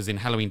 Because in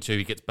Halloween 2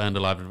 he gets burned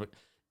alive.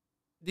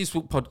 This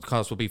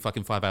podcast will be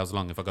fucking 5 hours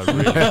long if I go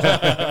really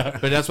but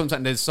that's what I'm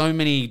saying. There's so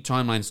many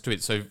timelines to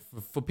it. So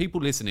for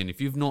people listening,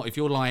 if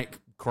you're like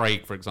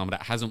Craig, for example,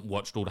 that hasn't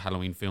watched all the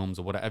Halloween films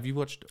or whatever, have you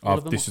watched all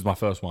of them? This is my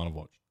first one I've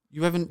watched.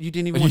 You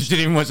didn't even watch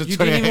the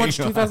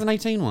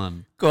 2018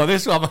 one. God,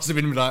 this one must have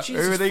been like, who are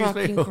Jesus these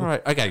fucking people?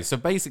 Christ. Okay, so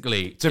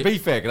basically... To be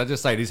fair, can I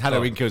just say, these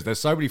Halloween Kills, there's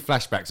so many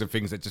flashbacks of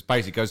things that just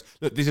basically goes,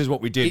 look, this is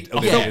what we did.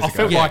 I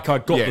felt like I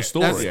got the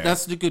story.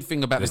 That's the good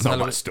thing about There's this not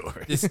Halloween... much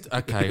story.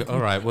 Okay, all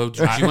right. Well,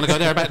 do you want to go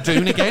there about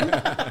Dune again?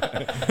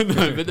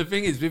 No, but the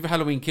thing is, with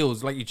Halloween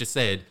Kills, like you just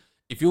said,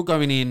 if you're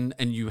going in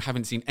and you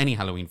haven't seen any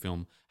Halloween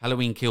film,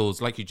 Halloween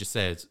Kills, like you just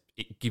said,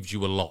 it gives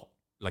you a lot.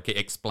 Like it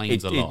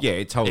explains a lot.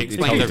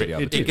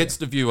 It gets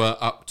the viewer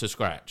up to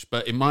scratch.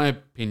 But in my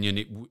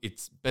opinion,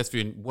 it's best for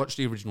you to watch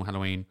the original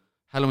Halloween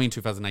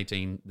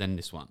 2018, then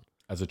this one.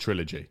 As a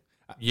trilogy.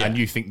 Yeah. And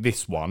you think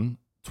this one,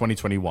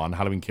 2021,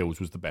 Halloween Kills,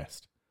 was the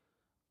best?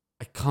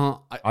 I can't.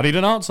 I need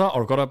an answer,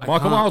 or I've got a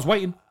Michael Myers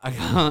waiting. I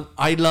can't.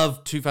 I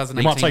love 2018.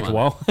 It might take a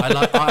while.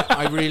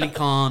 I really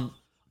can't.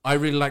 I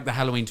really like the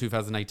Halloween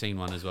 2018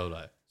 one as well,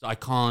 though. So I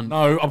can't.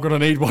 No, I'm going to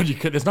need one.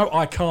 There's no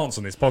I can'ts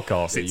on this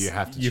podcast.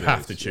 Yeah, you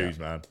have to choose,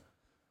 man.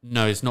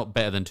 No, it's not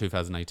better than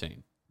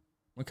 2018.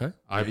 Okay.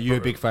 Are you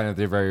a big fan of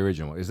the very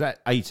original? Is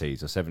that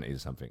 80s or 70s or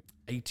something?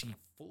 84?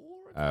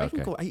 Okay.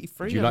 Maybe call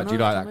 83. Do you like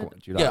that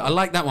one? I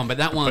like that one, but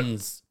that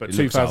one's... But It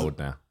looks 2000 old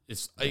now.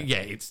 It's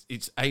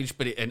it's aged,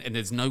 but and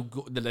there's no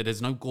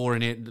gore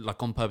in it.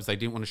 Like on purpose, they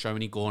didn't want to show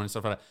any gore and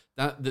stuff like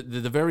that.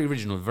 The very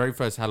original, the very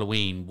first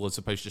Halloween was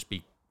supposed to just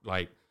be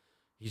like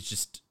he's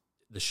just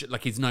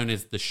like he's known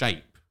as the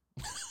Shape.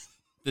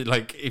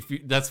 Like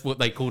that's what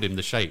they called him,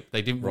 the Shape.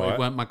 They didn't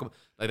weren't Michael.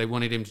 Like they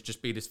wanted him to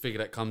just be this figure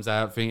that comes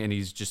out thing, and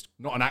he's just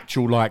not an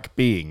actual like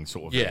being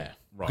sort of thing.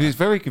 Right. It's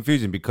very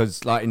confusing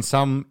because like in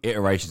some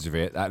iterations of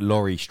it, that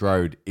Laurie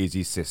Strode is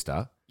his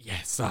sister.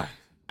 Yes,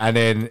 and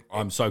then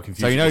I'm so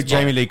confused. So you know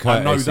Jamie Lee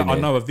Curtis. I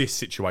know of this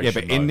situation.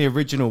 Yeah, but in the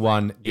original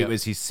one, it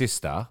was his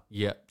sister.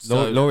 Yeah,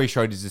 Laurie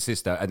Strode is his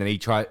sister, and then he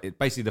tried.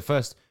 Basically, the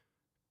first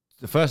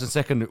and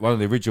second one of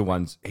the original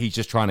ones, he's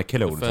just trying to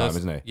kill her all the time,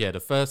 isn't he? Yeah, the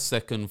first,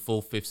 second,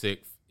 fourth, fifth,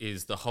 sixth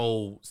is the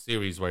whole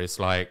series where it's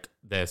like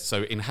they're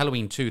so in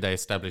Halloween 2 they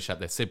establish that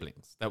they're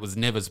siblings. That was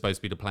never supposed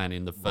to be the plan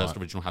in the first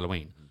original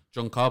Halloween.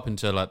 John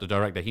Carpenter, like the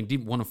director, he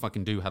didn't want to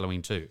fucking do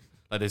Halloween 2.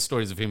 Like there's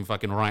stories of him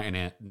fucking writing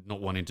it,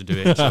 not wanting to do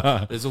it.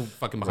 So there's all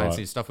fucking behind the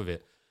scenes stuff with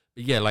it.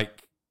 But yeah,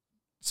 like,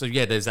 so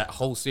yeah, there's that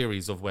whole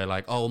series of where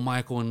like, oh,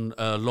 Michael and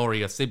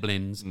Laurie are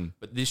siblings,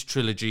 but this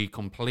trilogy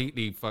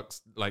completely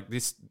fucks, like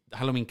this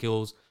Halloween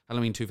Kills,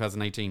 Halloween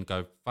 2018,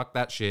 go, fuck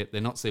that shit.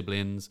 They're not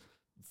siblings.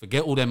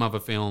 Forget all them other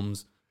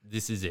films.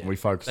 This is it. We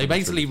focus They on the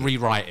basically trilogy.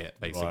 rewrite it,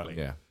 basically. Right.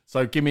 Yeah.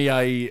 So give me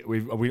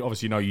we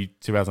obviously know you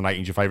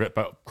 2018 is your favourite,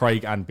 but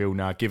Craig and Bill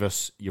now, give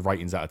us your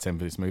ratings out of 10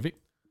 for this movie.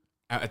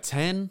 Out of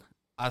 10,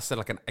 I said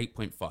like an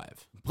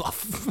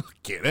 8.5.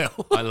 Get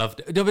out. I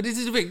loved it. No, but this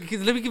is a bit,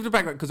 because let me give it a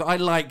background, because I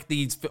like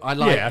these, I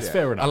like, Yeah, that's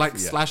fair enough. I like Yeah.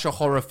 slasher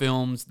horror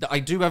films. I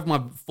do have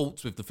my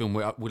faults with the film,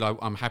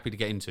 I'm happy to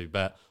get into,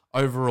 but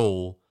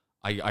overall,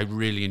 I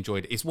really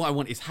enjoyed it. It's what I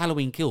want. It's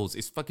Halloween Kills.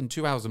 It's fucking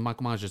 2 hours of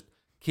Michael Myers just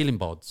killing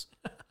bods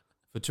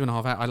for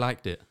 2.5 hours. I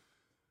liked it.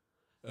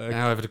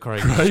 Now over to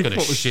Craig. I'm just going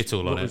to shit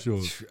all on it.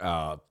 Yours?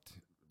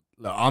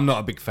 Look, I'm not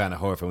a big fan of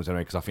horror films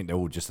anyway because I think they're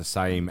all just the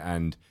same,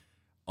 and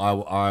I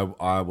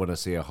want to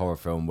see a horror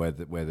film where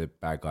the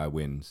bad guy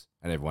wins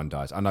and everyone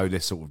dies. I know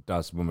this sort of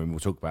does when we'll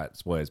talk about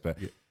spoilers, but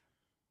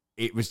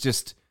it was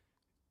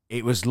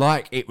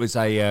like it was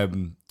a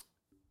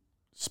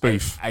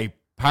Spoof. a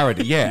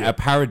parody, a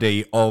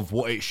parody of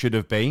what it should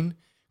have been.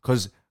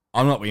 Because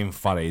I'm not being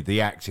funny, the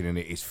acting in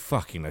it is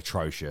fucking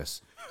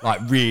atrocious, like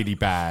really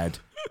bad,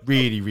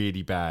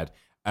 really bad.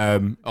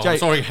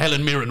 Sorry,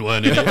 Helen Mirren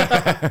weren't in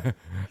it.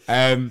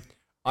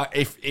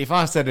 If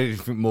I said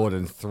anything more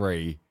than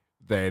 3,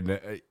 then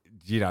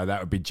that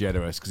would be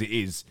generous because it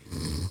is.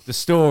 The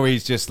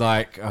story's just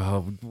like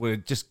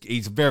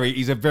he's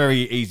a very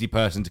easy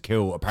person to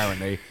kill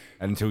apparently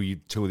until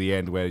the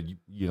end where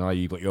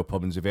you've got your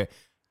problems with it.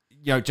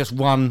 Just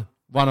run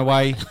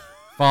away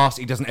fast.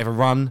 He doesn't ever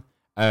run.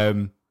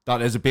 Like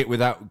there's a bit with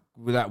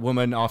that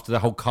woman after the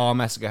whole car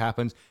massacre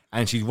happens,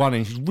 and she's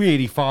running. She's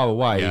really far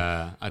away.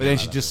 Yeah, but then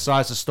she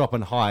decides to stop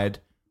and hide.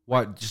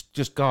 Why?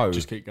 Just go.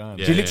 Just keep going.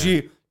 She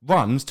literally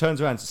runs,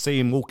 turns around to see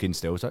him walking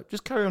still. So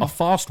just carry on. A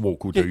fast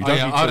walk will do. You don't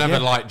need I'd to,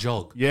 have a light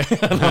jog. Yeah.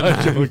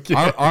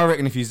 I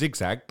reckon if you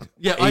zigzag,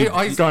 Yeah,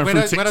 He's going when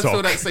through I saw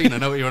TikTok. that scene, I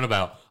know what you're on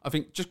about. I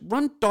think just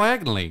run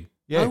diagonally.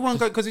 Yeah, No one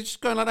go because he's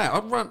just going like that.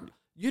 I'd run.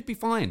 You'd be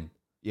fine.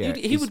 Yeah,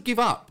 he would give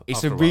up. it's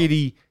after a while.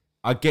 really.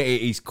 I get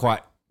it. He's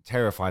quite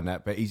terrifying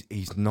that, but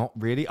he's not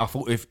really. I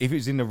thought if it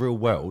was in the real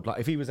world, like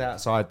if he was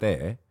outside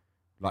there,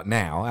 like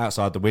now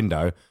outside the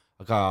window,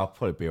 I go, I'll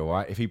probably be all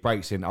right. If he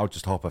breaks in, I'll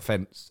just hop a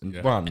fence and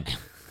run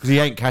because he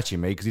ain't catching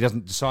me because he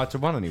doesn't decide to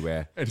run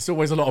anywhere. And it's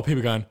always a lot of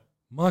people going,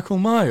 Michael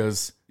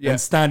Myers, and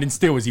standing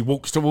still as he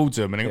walks towards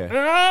them, and he goes,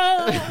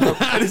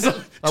 "Ah!" And it's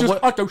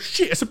like, I go,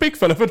 shit, it's a big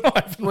fella with a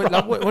knife.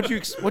 What do you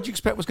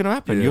expect was going to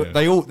happen? Yeah.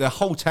 The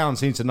whole town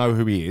seems to know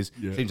who he is,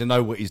 seems to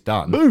know what he's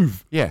done.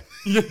 Move. Yeah.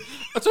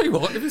 I tell you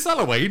what, if it's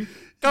Halloween,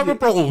 go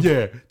abroad.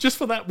 Yeah, just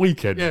for that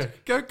weekend. Yeah,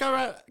 go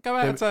out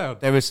of town.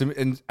 There was some,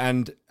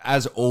 and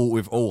as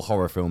with all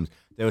horror films,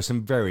 there were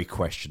some very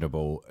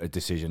questionable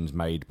decisions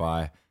made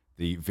by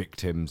the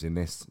victims in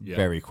this. Yeah.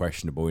 Very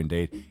questionable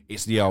indeed.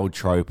 It's the old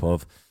trope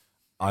of,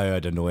 I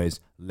heard a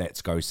noise,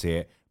 let's go see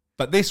it.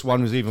 But this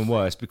one was even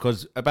worse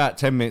because about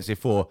 10 minutes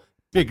before,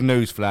 big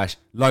news flash,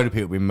 load of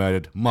people been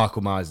murdered,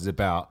 Michael Myers is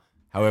about.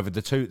 However,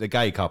 the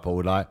gay couple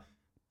were like,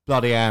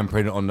 bloody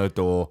handprint on the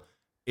door,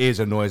 here's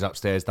a noise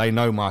upstairs, they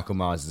know Michael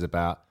Myers is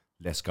about,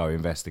 let's go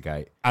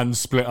investigate. And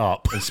split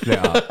up.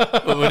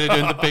 But when they're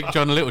doing the Big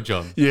John, Little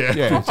John.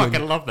 Yeah. I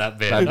fucking love that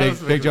bit. Like That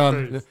was Big John.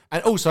 brilliant.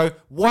 And also,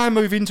 why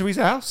move into his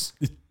house?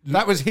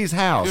 That was his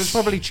house. It was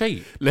probably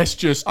cheap. Let's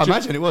just... I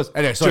imagine it was.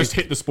 Anyway, sorry. Just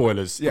hit the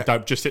spoilers. Yeah.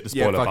 Don't just hit the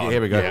spoiler fuck it, button.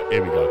 here we go. Yeah,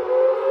 here we go.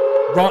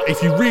 Right,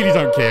 if you really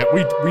don't care,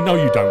 we know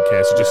you don't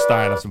care, so just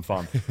stay and have some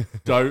fun.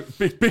 So,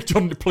 Big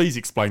John, please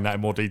explain that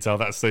in more detail,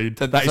 that scene.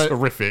 That is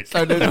horrific.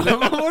 So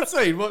What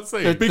scene? What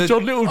scene? Big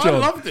John, Little I John.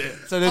 loved it.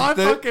 So I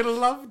fucking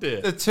loved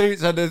it. the two,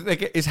 so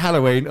it's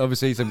Halloween,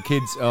 obviously, some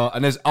kids are,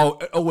 and there's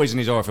always in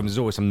these horror films, there's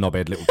always some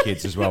knobhead little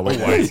kids as well.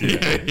 Always,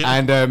 yeah.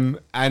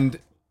 And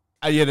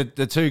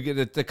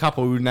the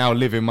couple who now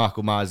live in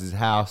Michael Myers'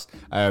 house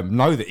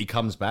know that he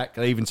comes back.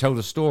 They even tell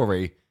the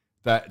story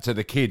that to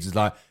the kids is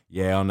like,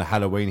 yeah, on the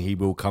Halloween he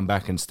will come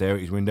back and stare at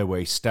his window where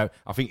he stabbed.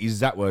 I think his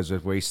exact words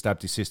was where he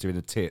stabbed his sister in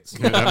the tits.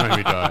 Yeah, that made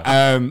me die.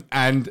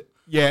 And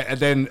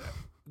then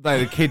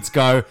the kids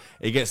go.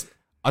 He gets.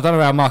 I don't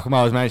know how Michael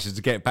Myers manages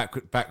to get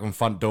back on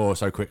front door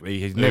so quickly.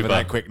 He's never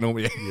that quick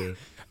normally.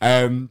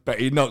 But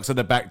he knocks on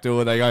the back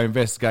door. They go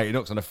investigate. He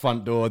knocks on the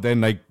front door.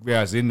 Then they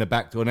realize in the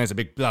back door and there's a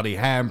big bloody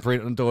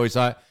handprint on the door. He's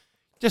like,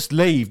 just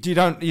leave. You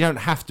don't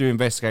have to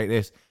investigate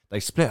this. They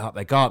split up.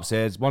 They go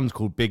upstairs. One's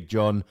called Big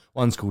John.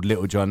 One's called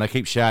Little John. They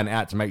keep shouting it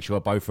out to make sure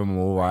both of them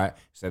are all right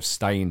instead of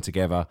staying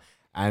together.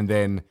 And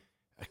then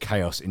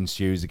chaos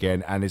ensues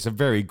again. And it's a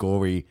very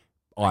gory,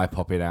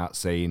 eye-popping out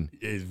scene.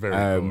 It is very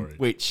gory.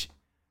 Which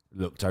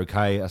looked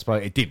okay. I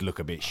suppose it did look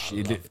a bit... I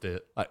loved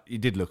it.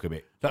 It did look a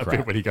bit That crap.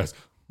 bit when he goes,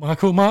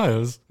 Michael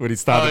Myers, when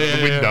he's standing at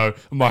the window,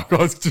 and Michael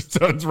Myers just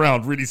turns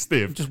around really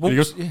stiff. Just and he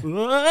walks- goes,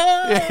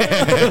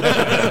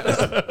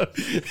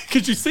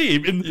 because you see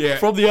him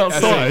from the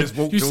outside.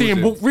 You see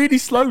him walk really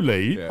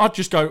slowly. Yeah. I'd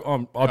just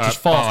go, I'd just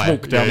fast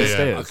walk down the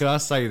stairs. Can I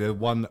say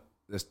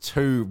there's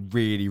two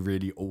really,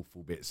 really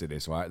awful bits in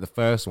this, right? The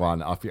first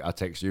one, I think I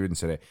text you and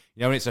said it.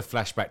 You know when it's a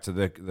flashback to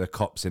the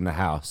cops in the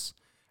house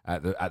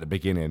at the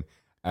beginning,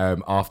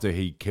 after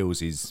he kills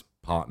his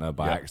partner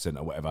by accident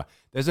or whatever.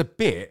 There's a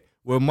bit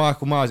where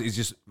Michael Myers is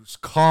just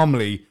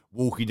calmly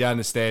walking down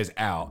the stairs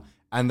out,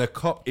 and the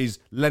cop is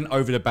leant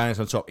over the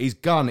banisters on top. His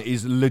gun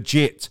is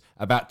legit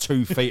about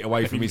 2 feet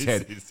away from his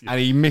head, and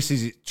he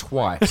misses it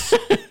twice.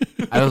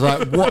 And I was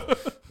like,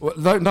 what?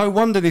 No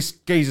wonder this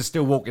geezer's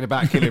still walking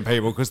about killing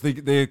people, because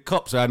the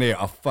cops around here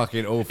are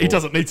fucking awful. He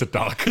doesn't need to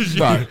duck.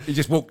 No, he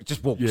just walks.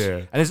 Yeah.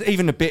 And there's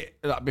even a bit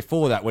like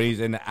before that when he's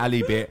in the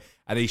alley bit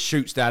and he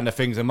shoots down the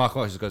things, and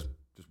Michael Myers just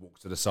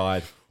walks to the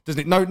side.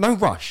 Doesn't it? No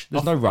rush.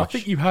 There's no rush. I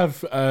think you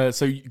have.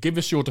 So give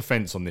us your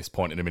defence on this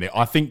point in a minute.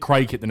 I think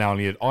Craig hit the nail on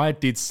the head. I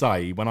did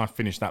say when I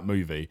finished that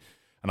movie,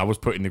 and I was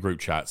putting in the group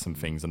chat some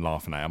things and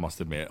laughing at it, I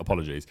must admit,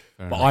 apologies.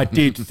 But I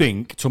did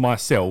think to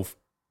myself,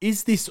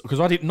 is this,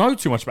 because I didn't know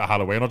too much about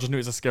Halloween, I just knew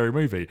it was a scary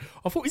movie.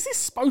 I thought, is this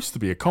supposed to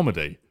be a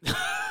comedy?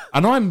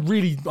 And I'm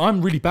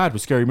really bad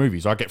with scary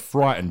movies. I get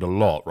frightened a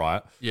lot,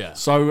 right? Yeah.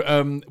 So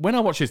when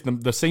I watched this,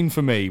 the scene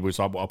for me was,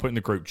 I put in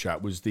the group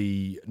chat, was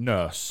the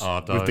nurse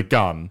with the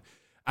gun.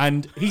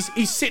 And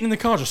he's sitting in the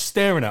car just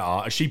staring at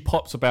her as she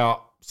pops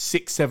about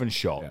 6-7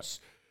 shots,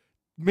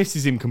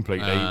 misses him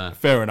completely,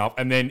 fair enough.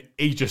 And then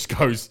he just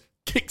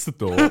kicks the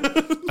door,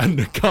 and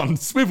the gun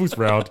swivels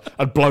round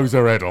and blows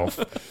her head off.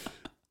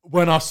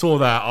 When I saw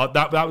that,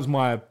 that was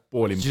my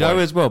boiling point. Do you know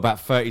as well,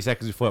 about 30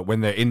 seconds before, when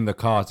they're in the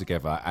car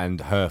together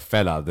and her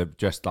fella,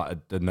 dressed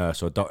like the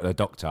nurse or the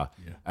doctor,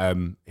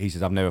 he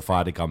says, I've never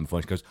fired a gun before.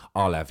 And she goes,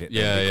 I'll have it.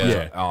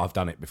 Yeah. Oh, I've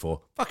done it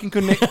before. Fucking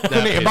couldn't hit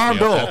a barn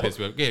door.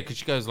 Yeah, because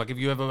she goes, like, have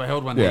you ever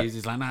held one of these?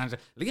 He's like, nah.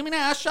 Look at me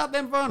now, I shot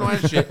them phone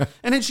and shit.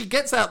 And then she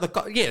gets out the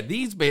car. Yeah,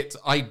 these bits,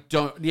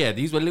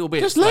 these were little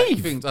bits. Just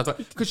leave. Things. I was like,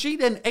 because she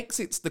then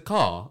exits the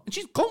car and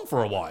she's gone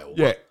for a while.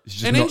 Yeah.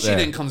 And then she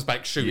then comes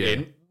back shooting.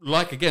 Yeah.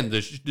 Like, again,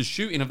 the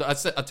shooting of the... I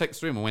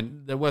texted him and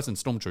went, they're worse than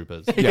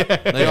stormtroopers.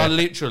 Yeah. They are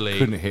literally...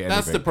 Couldn't hit anything.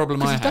 That's the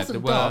problem I had. He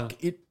doesn't duck.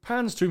 It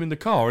pans to him in the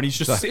car and he's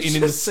just sitting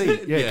in the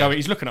seat. Going,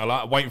 he's looking at her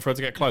like, waiting for her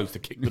to get close to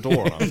kick the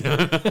door on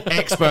her.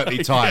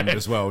 Expertly timed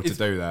as well to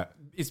do that.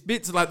 It's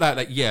bits like that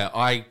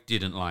I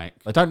didn't like.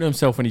 I don't do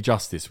himself any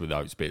justice with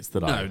those bits,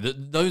 did I? No,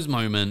 those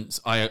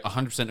moments, I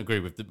 100% agree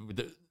with.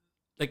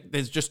 Like,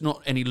 there's just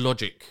not any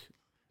logic.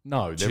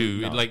 No,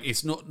 like,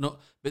 it's not.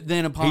 But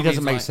then apart, he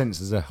doesn't make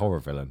sense as a horror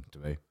villain to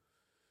me.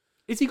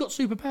 Has he got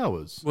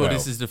superpowers? Well,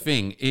 this is the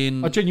thing.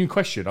 A genuine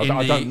question.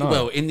 I don't know.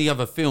 Well, in the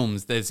other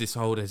films, there's this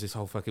whole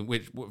fucking.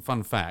 Which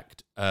fun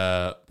fact?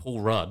 Paul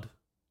Rudd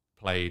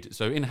played.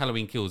 So in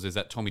Halloween Kills, there's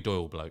that Tommy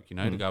Doyle bloke, the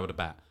guy with the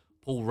bat.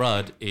 Paul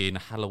Rudd in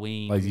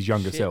Halloween plays his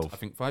younger self. I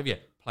think 5. Yeah,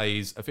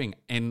 plays a thing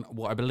in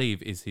what I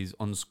believe is his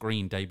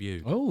on-screen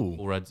debut. Oh,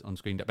 Paul Rudd's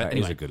on-screen debut. That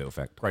is a good little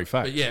fact. Great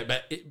fact. But yeah,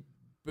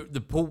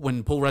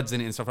 when Paul Rudd's in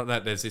it and stuff like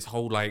that, there's this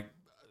whole like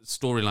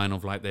storyline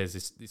of like there's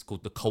this. It's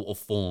called the Cult of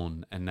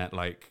Thorn, and that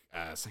like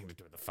something to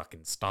do with the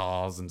fucking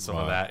stars and some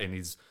of that, and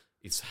it's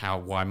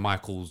why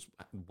Michael's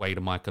way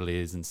to Michael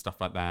is and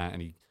stuff like that,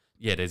 and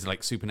there's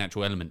like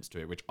supernatural elements to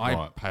it, which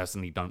I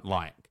personally don't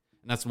like,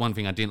 and that's one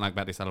thing I didn't like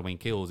about this Halloween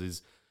Kills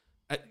is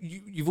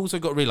you've also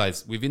got to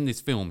realize within this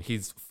film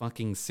he's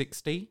fucking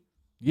 60.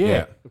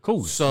 Yeah, of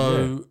course.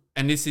 So,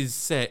 and this is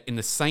set in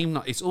the same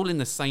night. It's all in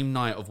the same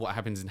night of what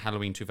happens in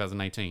Halloween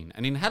 2018.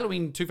 And in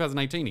Halloween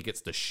 2018, he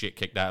gets the shit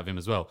kicked out of him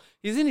as well.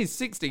 He's in his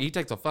 60s. He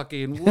takes a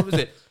fucking, what was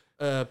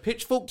it?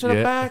 Pitchfork to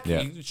the back.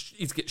 Yeah.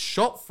 He gets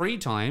shot 3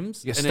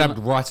 times. He gets stabbed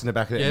right in the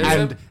back of the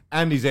head.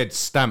 And his head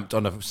stamped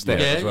on a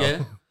stair as well.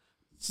 Yeah.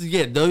 So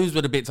those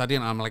were the bits I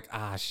didn't. I'm like,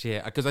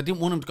 shit, because I didn't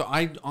want him to go.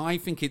 I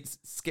think it's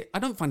scary. I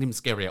don't find him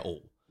scary at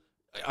all.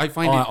 I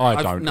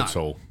don't at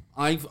all.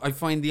 I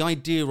find the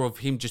idea of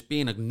him just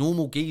being a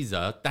normal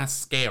geezer, that's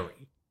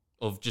scary.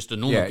 Of just a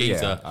normal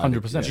geezer.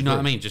 100%. Do you know what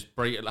I mean? Just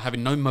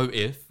having no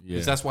motive.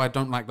 Because that's why I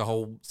don't like the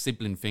whole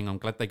sibling thing. I'm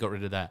glad they got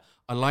rid of that.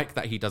 I like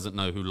that he doesn't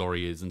know who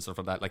Laurie is and stuff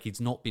like that. Like,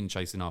 he's not been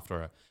chasing after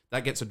her.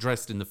 That gets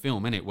addressed in the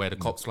film, innit? Where the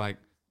cop's like,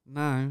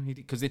 no.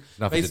 Because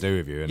nothing to do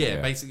with you,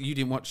 innit? Basically, you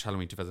didn't watch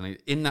Halloween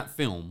 2008. In that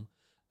film,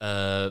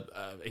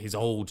 his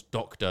old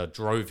doctor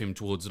drove him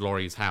towards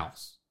Laurie's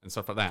house. And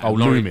stuff like that. Oh,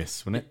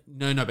 Loomis, wasn't it?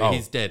 No, but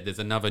he's dead. There's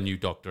another new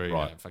doctor.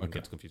 Right.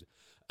 Gets confused.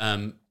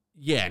 And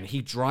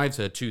he drives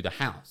her to the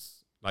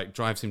house. Like,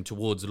 drives him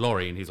towards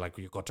Laurie, and he's like,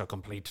 you've got to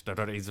complete...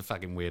 He's a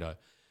fucking weirdo.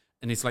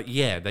 And it's like,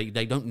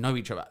 they don't know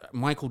each other.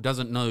 Michael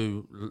doesn't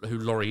know who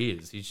Laurie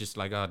is. He's just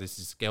like, this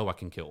is a girl I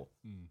can kill.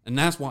 And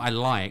that's what I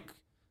like.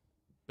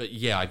 But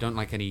I don't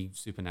like any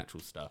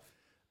supernatural stuff.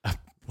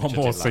 One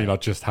more scene I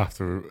just have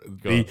to...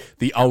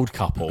 The old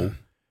couple...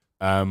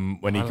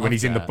 when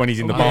he's in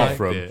the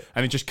bathroom,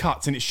 and it just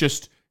cuts, and it's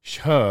just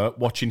her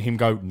watching him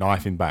go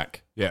knife in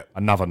back. Yeah,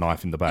 another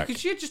knife in the back.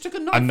 Because she just took a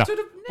knife to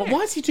the neck. But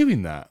why is he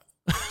doing that?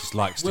 just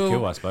likes to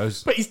kill, I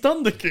suppose. But he's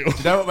done the kill. Do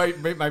you know what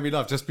made me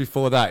laugh? Just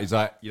before that, he's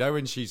like, you know,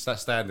 when she's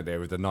standing there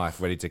with the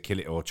knife ready to kill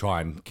it or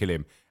try and kill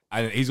him,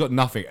 and he's got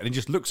nothing, and he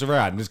just looks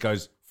around and just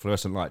goes,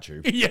 fluorescent light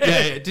tube.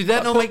 Yeah. Did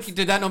that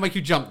not make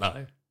you jump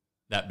though?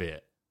 That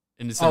bit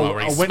in the cinema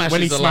where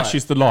when he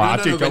smashes the light,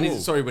 I did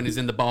go. When he's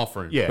in the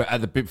bathroom. Yeah, But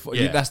at the bit before,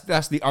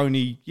 that's the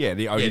only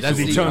that's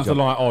he turns the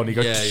light on. He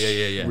goes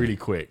really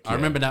quick. I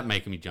remember that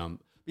making me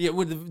jump. Yeah,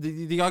 well,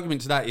 the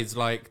argument to that is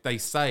like they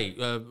say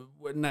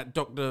when that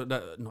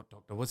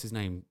what's his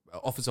name?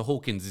 Officer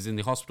Hawkins is in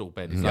the hospital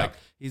bed. It's like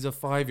he's a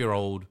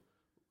 5-year-old,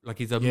 like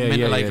he's a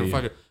mental age of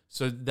 5-year-old.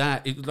 So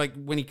that like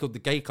when he killed the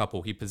gay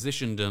couple, he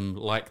positioned them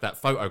like that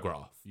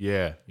photograph.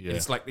 Yeah.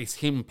 It's like it's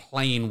him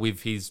playing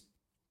with his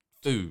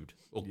food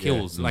or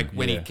kills, like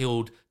when he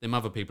killed them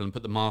other people and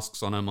put the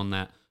masks on them on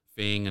that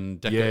thing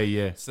and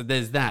So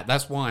there's that.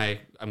 That's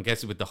why I'm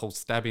guessing with the whole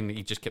stabbing,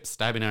 he just kept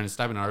stabbing her and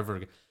stabbing her over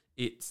again.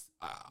 It's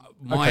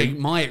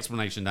my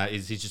explanation of that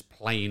is he's just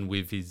playing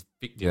with his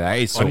victim. Yeah,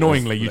 it's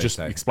annoyingly you just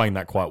explained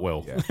that quite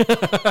well. Yeah.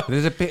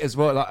 There's a bit as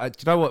well. Like,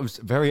 do you know what was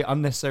very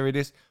unnecessary?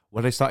 This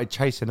when they started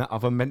chasing that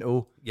other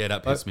mental. Yeah,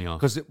 that pissed me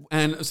off.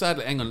 And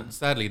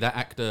sadly, that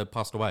actor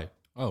passed away.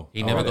 Oh,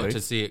 he never got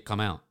to see it come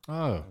out.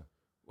 Oh.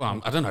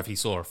 Well, I don't know if he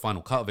saw a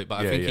final cut of it,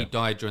 but I think he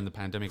died during the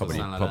pandemic or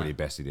something like that. Probably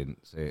best he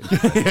didn't see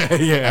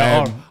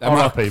it.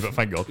 R.I.P. But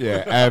thank God.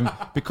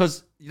 Yeah,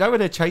 because you know when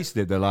they're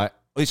chasing him, they're like,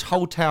 this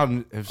whole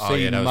town have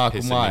seen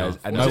Michael Myers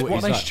and know what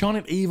he's like.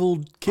 Chanting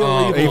evil,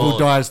 kill evil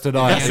dies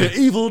tonight. That's it,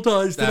 evil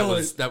dies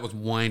tonight. That was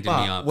winding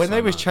me up. When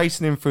they was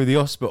chasing him through the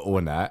hospital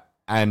and that,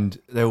 and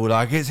they were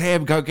like, it's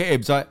him, go get him.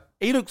 It's like,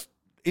 he looks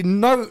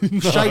in no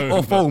shape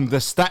or form the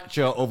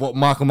stature of what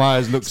Michael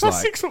Myers looks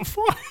like.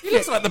 6'5". He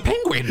looks like the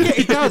Penguin. Yeah,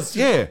 he does.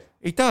 Yeah,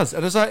 he does.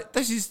 And I was like,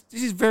 this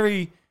is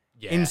very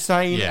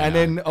insane. Yeah, and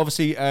then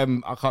obviously, I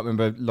can't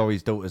remember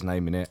Laurie's daughter's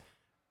name in it.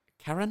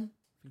 Karen?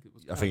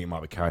 I think it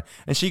might be Karen.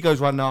 And she goes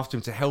running after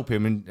him to help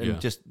him, and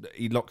just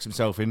he locks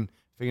himself in,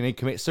 thinking he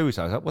commits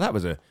suicide. I was like, well, that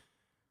was a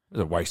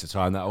waste of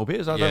time. That whole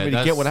bit. I don't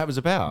really get what that was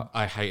about.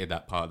 I hated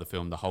that part of the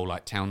film. The whole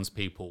like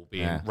townspeople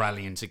being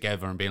rallying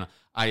together and being like,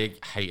 I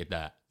hated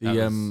that.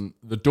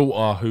 The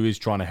daughter who is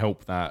trying to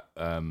help that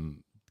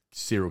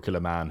serial killer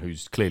man,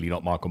 who's clearly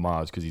not Michael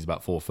Myers because he's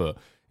about 4 foot,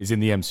 is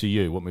in the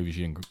MCU. What movie is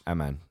she in?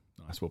 Ant-Man.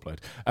 Nice, well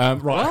played.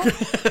 Right,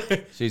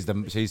 she's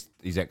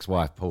his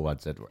ex-wife. Paul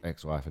Rudd said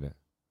ex-wife in it.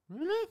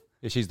 Really?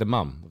 Yeah, she's the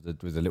mum with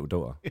the little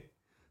daughter.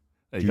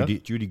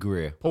 Judy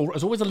Greer. Paul,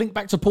 there's always a link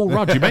back to Paul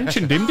Rudd. You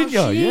mentioned him, didn't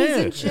you?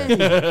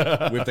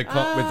 With the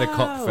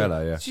cop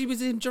fella. Yeah, she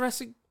was in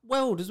Jurassic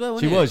World as well.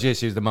 She was. Yeah,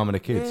 she was the mum of the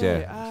kids.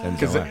 Yeah,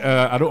 because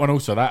and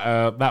also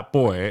that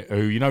boy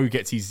who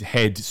gets his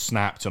head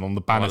snapped and on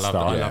the banister.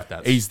 I love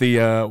that. He's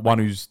the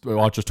one I was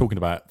just talking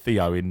about,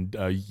 Theo in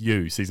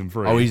You season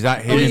 3. Oh, he's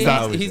that.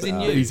 He's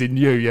in You. He's in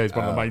You. Yeah, he's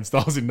one of the main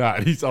stars in that.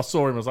 And I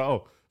saw him. I was like,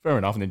 oh, fair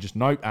enough. And then just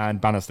nope and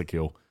banister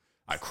kill.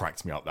 That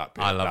cracked me up. That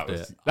bit. I loved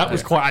it. That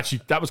was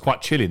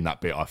quite chilling. That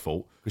bit I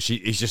thought because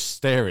he's just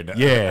staring at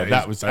her.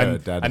 That was and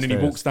then he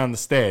walks down the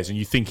stairs and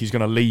you think he's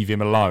going to leave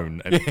him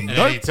alone and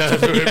he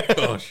turns to him.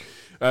 Gosh.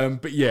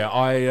 But yeah,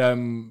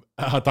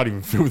 I don't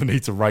even feel the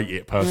need to rate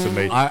it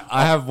personally.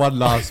 I have one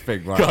last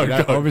thing. Right,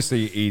 go.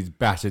 Obviously he's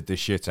battered the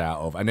shit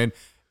out of, and then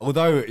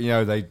although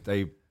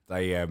they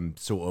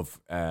sort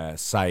of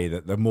say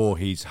that the more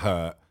he's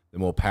hurt, the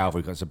more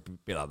powerful. It's a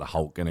bit like the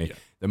Hulk, isn't he? Yeah.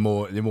 The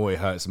more he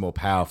hurts, the more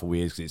powerful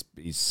he is because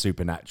he's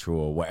supernatural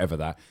or whatever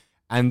that.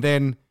 And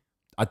then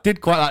I did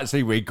quite like to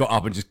see where he got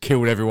up and just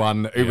killed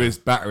everyone who was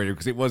battering him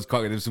because it was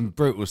quite. There was some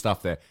brutal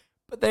stuff there.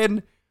 But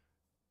then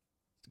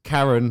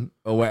Karen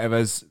or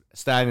whatever's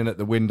standing at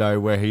the window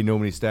where he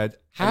normally stood.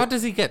 How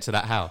does he get to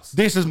that house?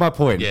 This is my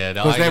point. Yeah,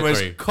 because there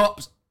was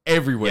cops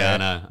everywhere. Yeah, I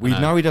know. We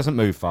know he doesn't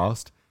move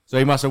fast. So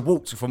he must have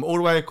walked from all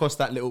the way across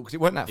that little, because it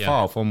wasn't that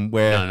far from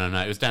where.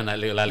 No. It was down that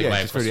little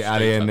alleyway. Just through the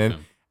alley, and then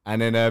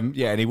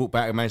and he walked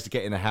back and managed to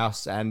get in the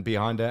house and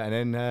behind her,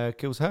 and then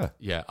kills her.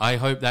 Yeah, I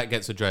hope that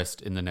gets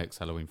addressed in the next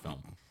Halloween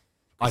film.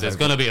 There's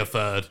going to be a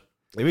third.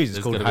 It is.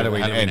 It's called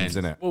Halloween Ends,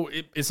 isn't it? Well,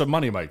 it's a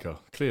moneymaker,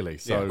 clearly.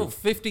 So, well,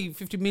 50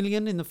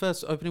 million in the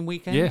first opening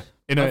weekend. Yeah,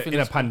 in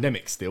a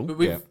pandemic still,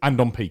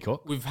 and on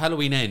Peacock with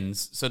Halloween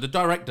Ends. So the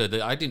director,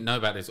 I didn't know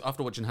about this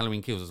after watching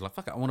Halloween Kills. I was like,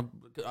 fuck it, I want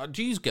to.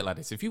 Do you get like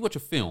this? If you watch a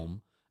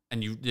film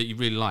and you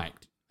really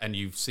liked, and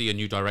you see a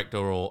new director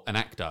or an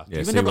actor, you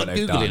end up like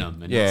Googling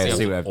them. And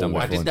see what they've done.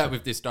 I did that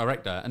with this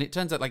director, and it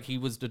turns out like he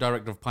was the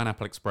director of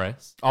Pineapple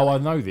Express. Oh, I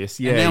know this.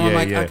 Yeah, and now I'm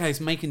like, okay, it's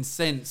making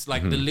sense.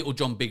 Like the Little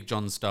John, Big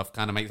John stuff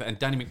kind of makes, and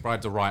Danny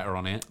McBride's a writer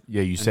on it.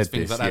 Yeah, you said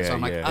things this. Like that. So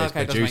I'm like,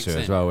 okay, it does make sense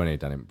as well, isn't he,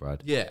 Danny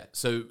McBride? Yeah.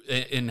 So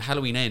in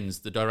Halloween Ends,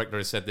 the director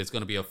has said there's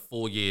going to be a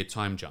 4-year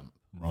time jump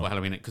for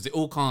Halloween because it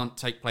all can't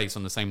take place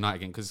on the same night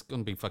again because it's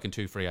going to be fucking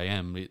 2-3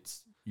 a.m.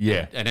 It's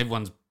and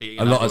everyone's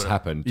a lot has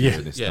happened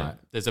during this night.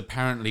 There's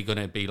apparently going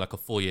to be like a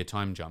 4-year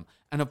time jump,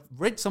 and I've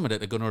read some of it.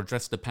 They're going to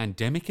address the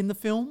pandemic in the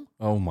film.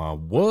 Oh my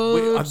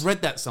word! I've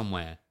read that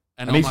somewhere,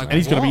 and he's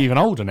going to be even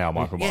older now,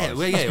 Michael Myers.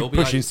 He'll be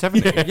pushing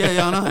 70.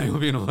 Yeah, I know. He'll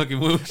be in a fucking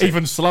wheelchair.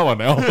 Even slower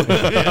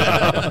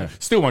now.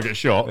 Still won't get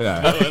shot.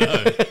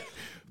 Yeah.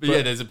 But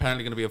yeah, there's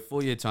apparently going to be a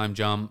 4-year time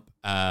jump,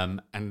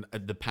 and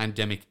the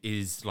pandemic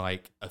is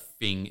like a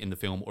thing in the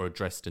film or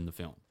addressed in the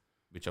film,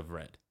 which I've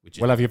read. Which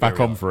is We'll have you back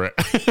very on odd. for it.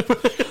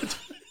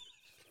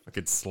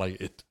 Fucking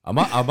slated. I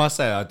must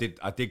say, I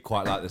did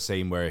quite like the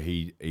scene where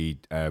he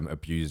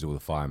abuses all the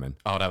firemen.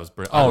 Oh, that was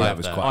brilliant. Oh, that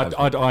was quite-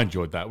 I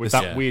enjoyed that with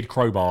that weird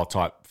crowbar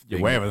type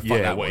thing. Wherever the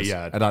fuck that what was. he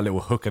had. And that little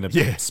hook and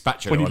a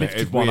spatula when he on it.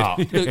 lifted It's one weird. up.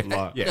 Look,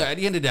 Like- yeah, at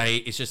the end of the day,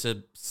 it's just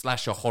a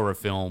slasher horror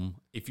film.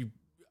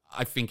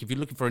 I think if you're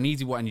looking for an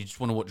easy one and you just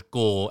want to watch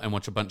gore and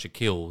watch a bunch of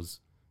kills,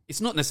 it's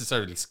not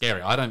necessarily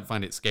scary. I don't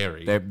find it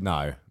scary.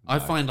 No. I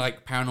find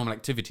like Paranormal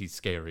Activity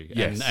scary.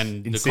 Yes.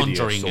 And The Insidious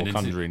Conjuring or and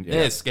Conjuring,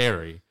 they're yeah.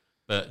 scary.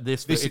 But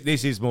this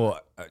This is more,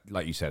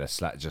 like you said,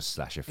 just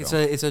slasher film.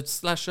 it's a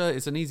slasher.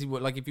 It's an easy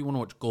one. Like if you want to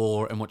watch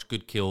gore and watch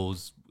good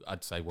kills,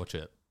 I'd say watch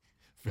it.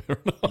 Fair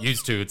enough.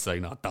 Used to would say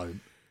no, don't.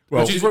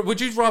 Well,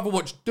 would you rather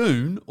watch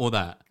Dune or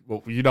that?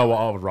 Well, you know what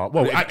I would rather.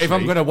 Well, if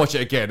I'm going to watch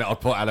it again, I'll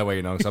put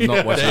Halloween on. So I'm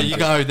not watching. There you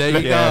go. There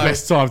you go.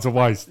 less time to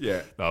waste.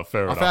 Yeah. No,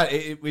 fair I enough. found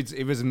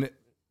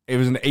it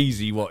was an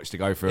easy watch to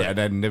go through, and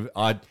then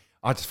I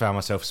just found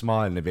myself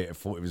smiling a bit. I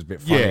thought it was a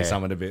bit funny, Yeah.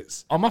 some of the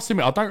bits. I must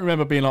admit, I don't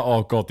remember being like,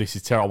 "Oh God, this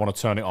is terrible. I want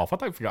to turn it off." I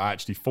don't think I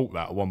actually thought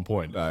that at one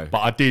point. No. But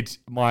I did.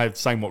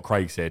 Saying what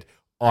Craig said,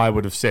 I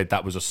would have said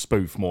that was a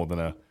spoof more than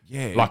a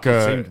it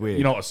a seemed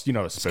weird. a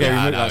spoof. Scary,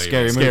 I know like you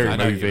scary mean. movie. scary I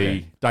know you movie,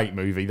 mean. date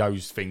movie,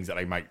 those things that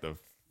they make the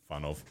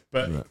fun of.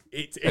 But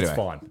it's Anyway.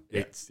 fine.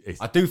 It's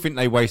I do think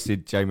they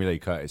wasted Jamie Lee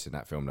Curtis in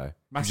that film, though.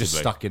 She was just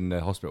Massively. stuck in the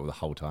hospital the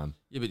whole time.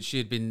 Yeah, but she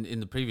had been in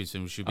the previous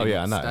film. She'd Oh, been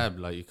yeah, I know. stabbed.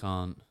 Like you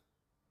can't.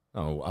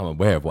 Oh, I'm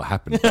aware of what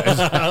happened.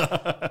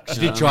 She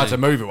did try to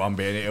move it one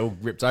bit, and it all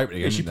ripped open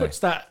again. she didn't puts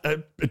that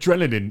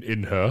adrenaline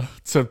in her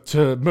to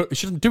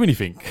she doesn't do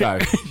anything. No.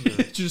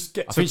 She just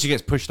I gets. think she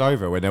gets pushed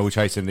over when they're all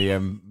chasing the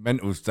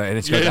mental state, and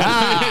it's goes,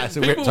 it's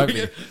all ripped People open.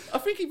 get- I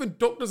think even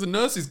doctors and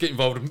nurses get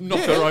involved and knock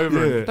her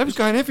over. They was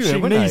going everywhere, She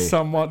weren't needs they?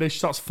 someone. Then she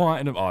starts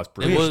fighting them. Oh, it's It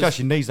brilliant. was- She does,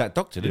 she needs that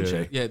doctor, didn't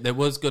she? Yeah,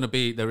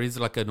 there is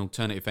like an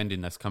alternative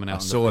ending that's coming out I on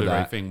the saw Blu-ray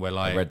that. thing where I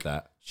like read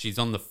that. she's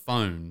on the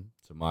phone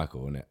To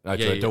Michael, isn't it? No,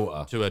 to her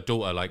daughter. To her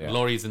daughter. Like Yeah.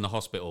 Laurie's in the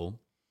hospital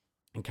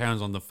and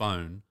Karen's on the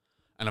phone.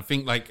 And I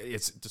think like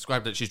it's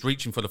described that she's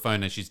reaching for the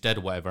phone and she's dead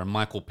or whatever. And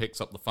Michael picks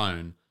up the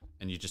phone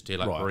and you just hear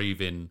like Right.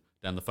 breathing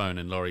down the phone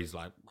and Laurie's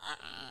like,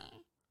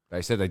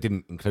 They said they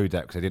didn't include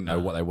that because they didn't know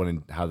what they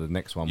wanted, how the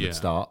next one Yeah. would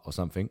start or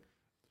something.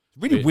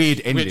 Really weird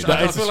ending. which That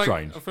I is feel like,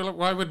 strange. I feel like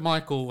why would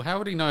Michael, how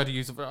would he know how to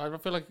use it? I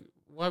feel like,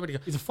 why would he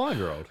go? He's a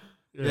 5-year-old.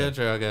 Yeah,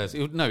 true, I guess.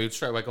 He'd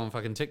straight away go on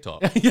fucking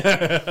TikTok.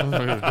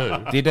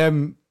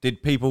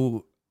 Did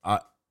people?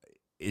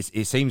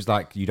 It seems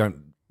like you're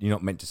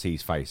not meant to see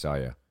his face, are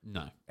you?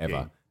 No.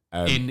 Ever.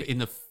 In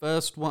the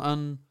first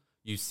one,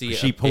 you see it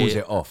She a pulls bit.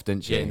 it off,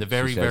 didn't she? Yeah, in the She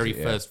very, says very it,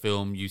 yeah. first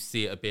film, you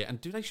see it a bit. And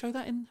do they show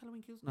that in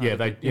Halloween Kills? No, Yeah,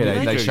 they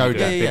they do, showed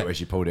yeah. that bit where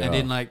she pulled it and off.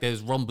 then like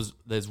there's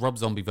Rob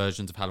Zombie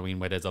versions of Halloween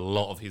where there's a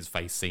lot of his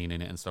face seen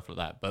in it and stuff like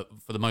that. But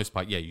for the most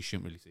part, yeah, you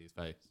shouldn't really see his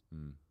face.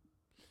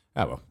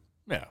 Oh well.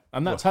 Yeah,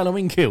 and that's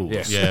Halloween Kills.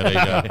 Yeah. Yeah,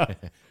 there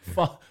you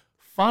go.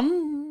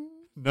 Fun?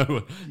 No.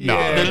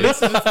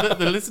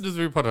 The listeners of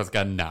your podcast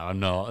go, no, I'm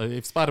not.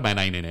 If Spider-Man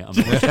ain't in it, I'm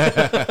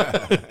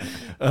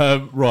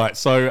not. Right,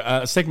 so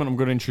a segment I'm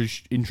going to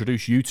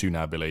introduce you to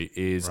now, Billy,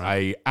 is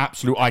a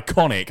absolute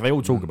iconic. They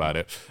all talk about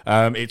it.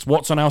 It's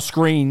what's on our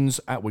screens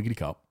at Wiggly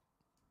Cup.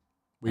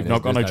 We've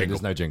not got no jingle.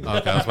 There's no jingle.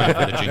 Okay, I was waiting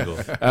for the jingle.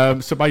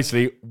 So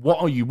basically, what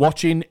are you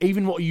watching?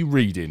 Even what are you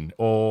reading,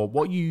 or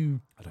what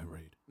you? I don't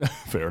read.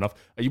 Fair enough.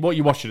 What are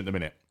you watching at the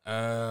minute? What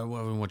have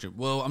I been watching?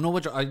 Well, I'm not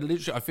watching.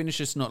 I finished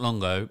this not long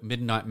ago.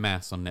 Midnight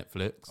Mass on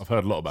Netflix. I've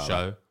heard a lot about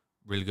show.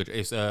 Really good.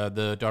 It's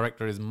the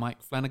director is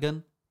Mike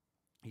Flanagan.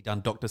 He done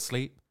Doctor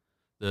Sleep,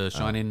 the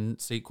Shining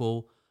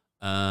sequel,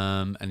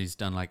 and he's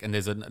done like and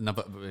there's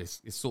another.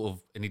 It's sort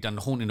of and he done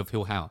The Haunting of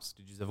Hill House.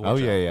 Did you ever watch? Oh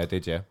that? yeah, I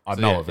did. Yeah. I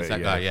So, know yeah, of it's it. that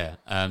Yeah. guy,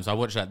 yeah. So I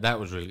watched that. That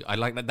was really. I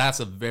like that. That's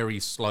a very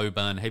slow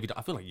burn, heavy.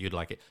 I feel like you'd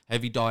like it.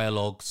 Heavy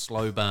dialogue,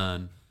 slow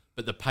burn,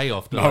 but the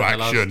payoff. No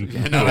action.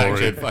 No Boring.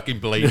 action. Fucking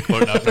bleak.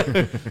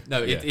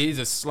 No, it is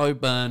a slow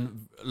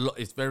burn.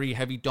 It's very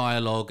heavy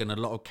dialogue and a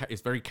lot of.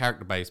 It's very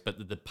character based,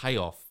 but the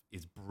payoff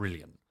is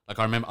brilliant. Like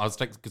I remember, I was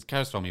like, because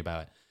Karis told me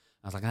about it.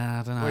 I was like,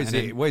 I don't know. What is And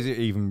then- it? What is it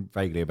even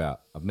vaguely about?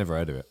 I've never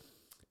heard of it.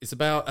 It's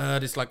about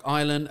this like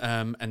island,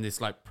 and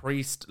this like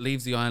priest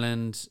leaves the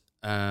island. It's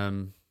hard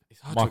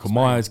to Michael explain.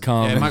 Myers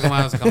comes. Yeah, Michael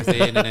Myers comes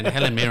in, and then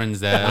Helen Mirren's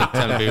there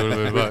telling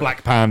people about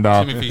Black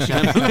Panda. Timothy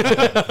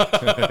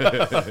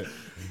Chalamet.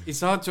 It's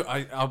hard to.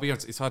 I'll be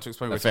honest. It's hard to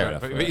explain what it's fair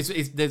about. enough, But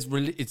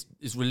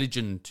it's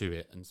religion to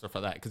it and stuff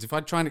like that. Because if I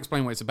try and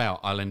explain what it's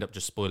about, I'll end up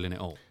just spoiling it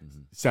all.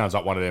 Sounds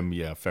like one of them.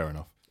 Yeah, fair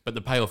enough. But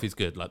the payoff is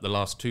good. Like the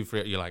last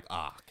 2-3, you're like,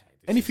 okay.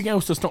 Anything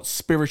else that's not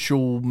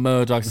spiritual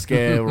murder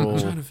scare I'm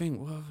trying or to think.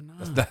 Well, no.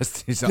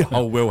 That's his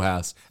whole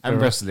wheelhouse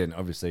and wrestling,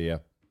 obviously. Yeah.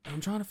 I'm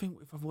trying to think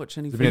if I've watched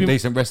Has anything. there been a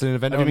decent wrestling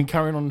event? have you on? been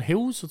carrying on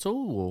Hills at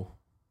all? Or?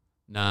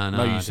 No,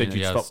 No, I you said didn't.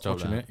 you'd Yeah, I stopped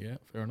watching that. it. Yeah,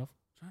 fair enough.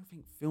 I'm trying to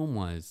think film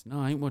wise.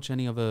 No, I ain't watch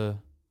any other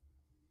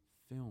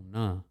film.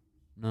 No.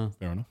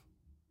 Fair enough.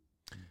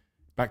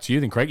 Back to you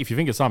then, Craig. If you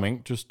think of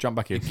something, just jump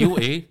back in.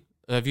 Guilty.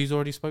 Have you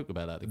already spoke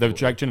about that? The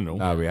Jake Gyllenhaal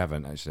No, we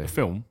haven't actually.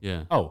 film.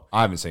 Yeah. Oh,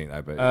 I haven't seen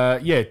it though,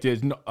 but yeah.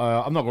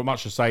 I'm not got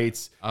much to say.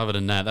 Other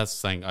than that, that's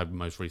something I've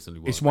most recently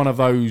watched. It's one of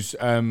those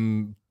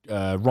Ryan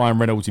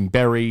Reynolds in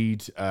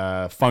Buried,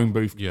 phone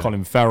booth,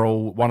 Colin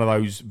Farrell. One of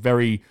those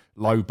very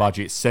low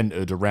budget,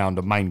 centered around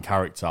a main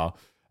character,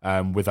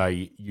 with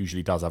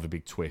usually does have a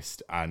big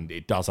twist, and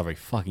it does have a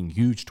fucking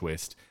huge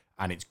twist,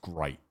 and it's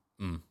great.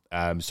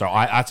 So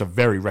that's a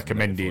very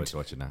recommended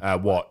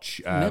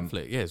watch.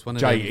 Netflix, yeah, it's one of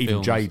Jade, them even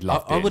films. Jade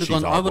loved I it. would have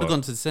She's gone. I would artwork. have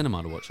gone to the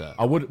cinema to watch that.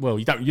 I would. Well,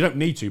 you don't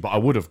need to, but I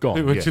would have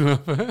gone.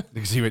 Yeah.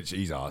 because he went,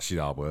 she's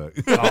hard work.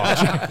 Did I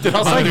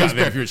say that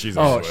then? She's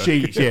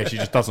she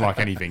just doesn't like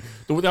anything.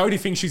 The only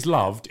thing she's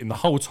loved in the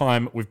whole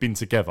time we've been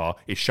together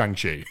is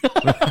Shang-Chi.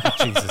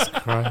 Jesus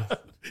Christ.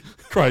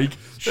 Craig,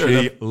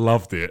 she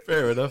loved it.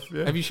 Fair enough.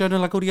 Yeah. Have you shown her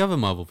like all the other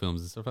Marvel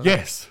films and stuff like that?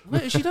 Yes.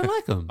 Wait, she don't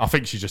like them. I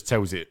think she just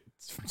tells it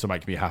to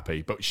make me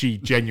happy, but she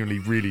genuinely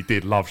really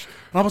did love.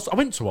 And I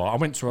went to her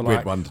like,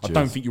 Weird one to I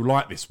don't choose. think you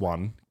like this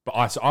one, but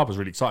I was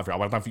really excited for it.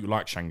 I don't think you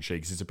like Shang-Chi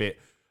because it's a bit,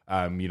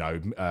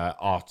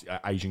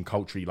 Asian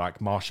culture,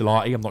 like martial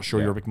arty. I'm not sure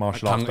you're a big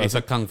martial arts person. It's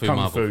a kung fu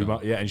Marvel film.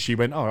 Yeah, and she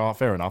went, oh,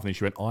 fair enough. And then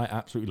she went, I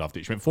absolutely loved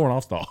it. She went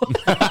 4.5 stars.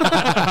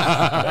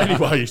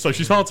 Anyway, so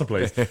she's hard to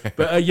please.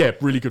 But yeah,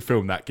 really good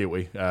film, that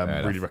Guilty.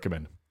 Really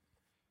recommend.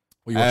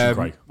 What are you watching,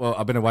 Craig? Well,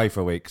 I've been away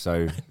for a week,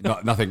 so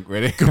nothing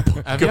really. Good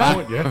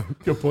point, yeah.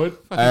 Good point.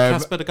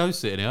 Casper the Ghost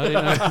sitting here. I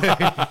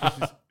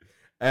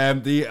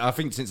didn't know. I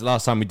think since the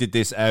last time we did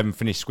this,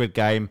 finished Squid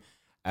Game.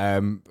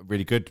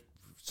 Really good,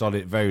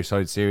 solid, very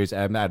solid series.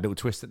 That had a little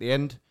twist at the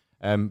end.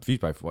 If you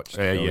both watched,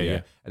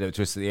 Yeah. a little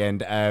twist at the end.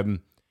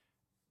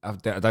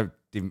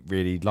 Didn't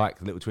really like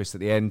the little twist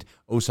at the end.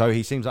 Also,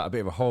 he seems like a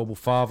bit of a horrible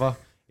father.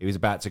 He was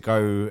about to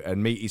go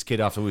and meet his kid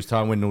after all his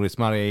time winning all this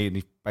money, and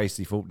he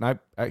basically thought, nope,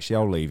 actually,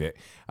 I'll leave it.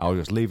 I'll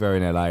just leave her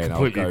in LA and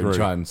Completely I'll go agree. and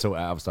try and sort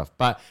out other stuff.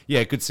 But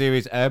yeah, good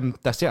series.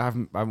 That's it. I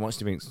haven't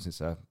watched anything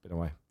since I've been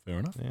away. Fair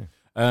enough.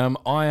 Yeah.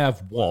 I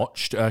have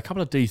watched a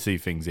couple of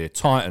DC things here.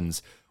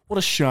 Titans. What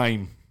a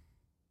shame.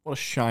 What a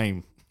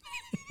shame.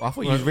 Well, I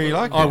thought you was really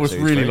liking it. I was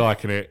series really three.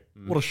 liking it.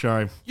 What a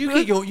shame.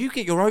 You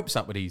get your hopes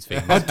up with these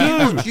things. I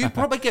do. You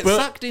probably get But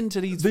sucked into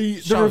these. The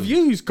shows.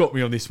 reviews got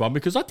me on this one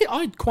because I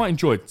quite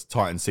enjoyed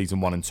Titans season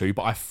 1 and 2,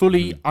 but I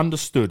fully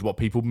understood what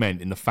people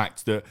meant in the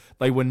fact that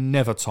they were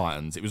never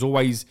Titans. It was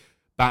always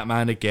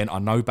Batman again. I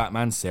know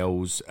Batman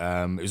sells.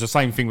 It was the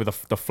same thing with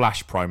the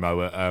Flash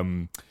promo at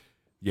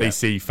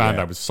DC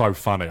Fandom. Was so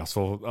funny. I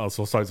saw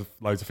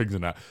loads of things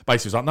in that. Basically,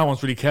 it was like no one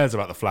really cares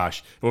about the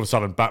Flash. All of a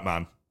sudden,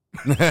 Batman.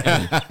 And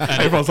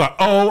everyone's like,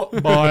 oh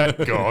my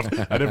god,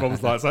 and everyone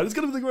was like, it's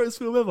gonna be the greatest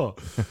film ever.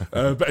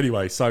 But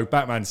anyway, so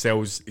Batman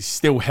sells is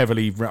still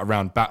heavily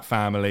around Bat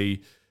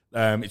Family.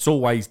 It's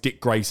always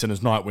Dick Grayson as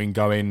Nightwing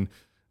going,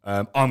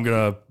 I'm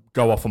gonna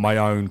go off on my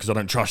own because I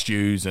don't trust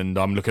yous and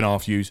I'm looking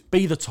after yous.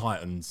 Be the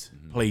Titans,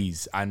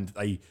 please. And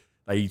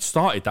they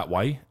started that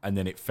way and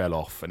then it fell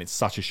off, and it's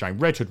such a shame.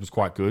 Red Hood was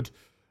quite good.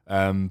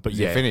 But Is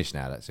yeah, it finished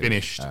now? That's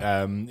finished.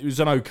 It was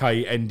an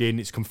okay ending.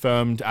 It's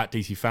confirmed at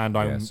DC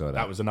Fandom. Yeah, I saw that.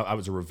 That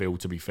was a reveal.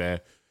 To be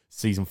fair,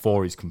 season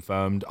 4 is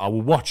confirmed. I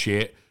will watch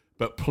it,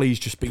 but please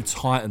just be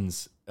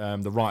Titans.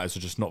 The writers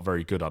are just not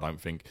very good, I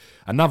don't think.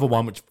 Another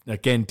one, which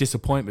again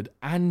disappointment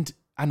and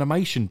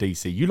animation.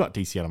 DC, you like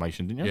DC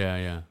animation, didn't you?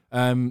 Yeah.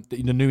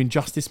 The new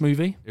Injustice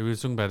movie. It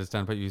was talking about it,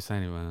 Stan, but you were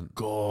saying it weren't.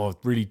 God,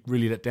 really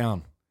let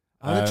down.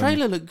 The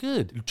trailer looked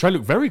good. The trailer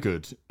looked very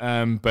good,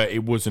 but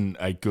it wasn't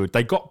a good.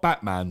 They got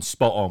Batman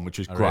spot on, which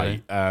was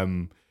great.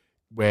 Really?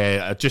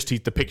 Where just his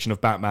depiction of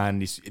Batman.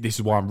 This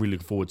is why I'm really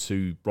looking forward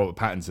to Robert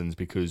Pattinson's,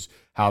 because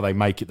how they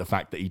make it the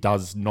fact that he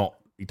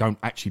don't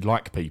actually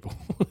like people,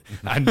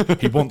 and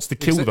he wants to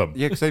kill them.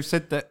 Yeah, because they've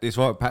said that this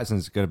Robert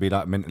Pattinson's going to be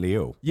like mentally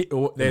ill. Yeah,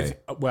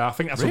 well, I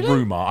think that's Really? a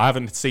rumor. I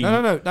haven't seen.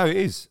 No, it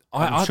is.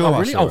 I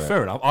really. saw Oh, it.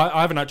 fair enough.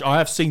 I haven't. I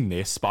have seen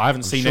this, but I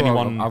haven't seen Sure,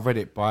 anyone. I've read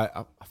it by.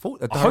 I thought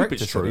the I director hope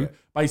it's said true. it.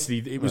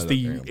 Basically, it was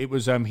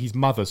hang on. his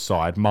mother's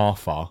side,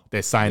 Martha.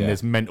 They're saying Yeah.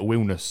 there's mental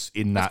illness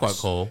in that.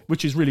 That's quite cool.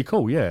 Which is really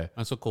cool. Yeah.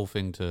 That's a cool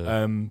thing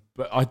to.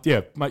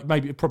 But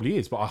maybe it probably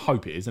is, but I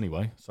hope it is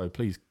anyway. So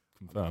please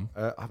confirm.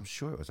 I'm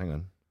sure it was. Hang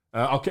on.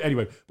 Okay.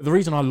 Anyway, but the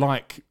reason I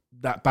like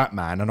that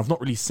Batman, and I've not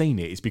really seen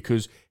it, is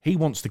because he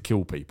wants to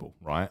kill people,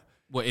 right?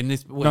 What in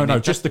this?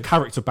 Just the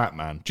character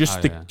Batman,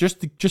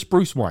 just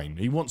Bruce Wayne.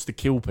 He wants to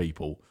kill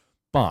people,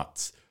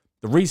 but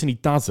the reason he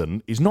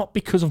doesn't is not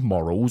because of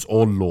morals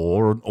or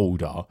law and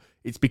order.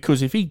 It's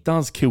because if he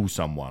does kill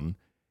someone,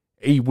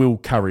 he will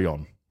carry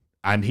on,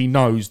 and he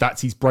knows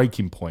that's his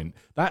breaking point.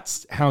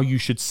 That's how you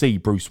should see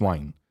Bruce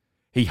Wayne.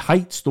 He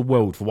hates the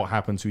world for what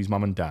happened to his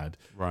mum and dad,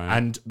 Right.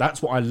 and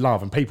that's what I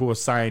love. And people were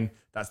saying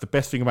that's the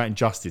best thing about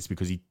Injustice,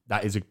 because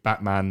that is a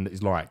Batman that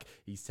is like,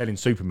 he's telling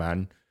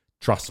Superman,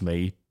 trust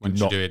me, Once do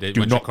you not, do it,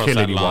 do once you not cross kill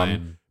that anyone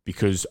line.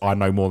 because I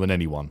know more than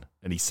anyone.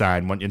 And he's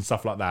saying and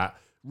stuff like that.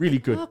 Really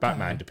good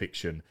Batman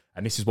depiction.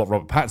 and this is what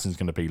Robert Pattinson's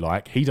going to be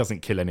like. He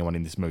doesn't kill anyone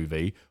in this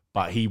movie,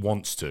 but he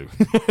wants to.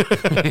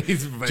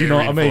 He's Do you know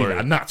what I mean? for it.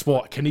 And that's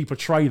what, can he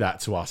portray that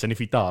to us? And if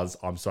he does,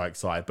 I'm so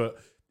excited. But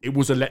it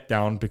was a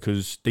letdown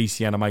because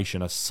DC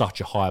animation has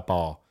such a high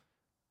bar,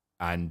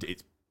 and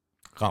it's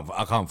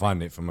I can't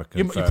find it from a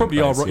you confirmed probably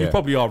are place, right. yeah. You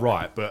probably are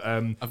right, but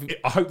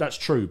I hope that's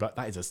true. But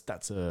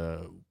that's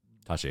a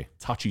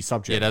touchy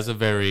subject. Yeah, that's a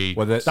very...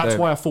 Well, That's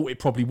why I thought it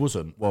probably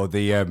wasn't. Well,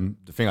 the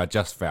thing I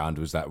just found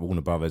was that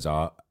Warner Brothers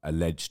are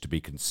alleged to be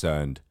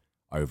concerned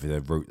over the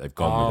route they've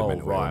gone with the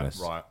mental illness.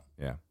 Right.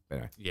 Yeah.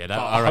 Anyway. Yeah, But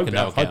I reckon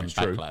that'll hope get it's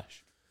them true.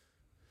 backlash.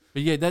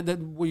 But yeah, that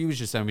what you was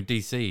just saying with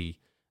DC,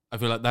 I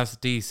feel like that's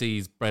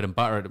DC's bread and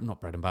butter. Not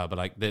bread and butter, but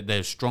like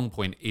their strong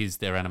point is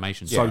their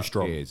animation. So Yeah,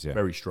 strong. it is, yeah.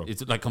 Very strong.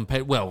 It's like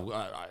compared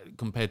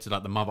to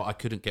like the Marvel, I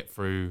couldn't get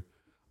through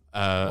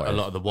a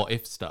lot of the what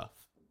if stuff.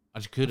 I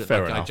just couldn't.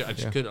 Fair like, enough, I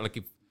just couldn't.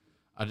 Like,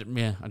 I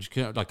just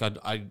couldn't. Like,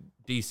 I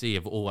DC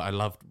of all, I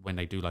loved when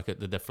they do like the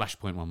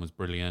Flashpoint one was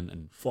brilliant,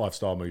 and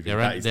 5-star movie. their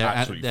That is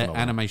absolutely their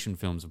phenomenal. animation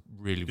films are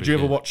really. Did you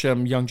ever watch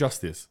Young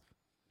Justice?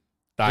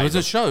 It was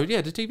a show,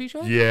 yeah, the TV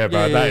show. Yeah,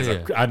 bro.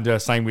 yeah.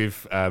 And same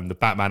with the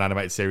Batman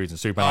animated series and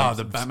Superman.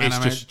 The Batman It's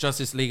animated just-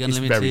 Justice League It's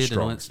Unlimited. very and all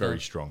strong. that It's very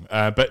stuff.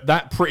 strong. But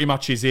that pretty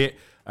much is it.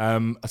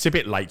 It's a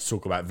bit late to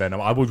talk about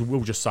Venom. I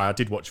will just say I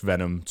did watch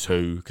Venom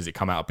 2 because it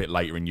came out a bit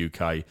later in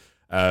UK.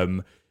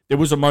 There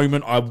was a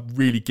moment I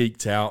really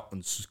geeked out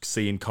and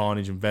seeing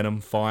Carnage and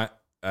Venom fight.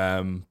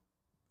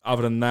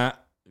 Other than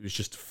that, it was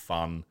just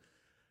fun.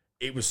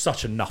 It was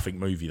such a nothing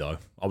movie, though.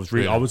 I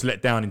was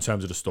let down in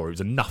terms of the story. It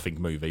was a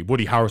nothing movie.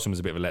 Woody Harrelson was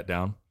a bit of a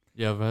letdown.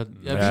 Yeah, I've heard.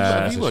 Yeah, That's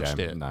have you a watched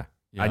shame. it? No.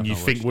 Yeah, And I've you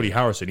not think watched Woody it.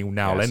 Harrelson, he'll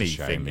nail Yeah, it's a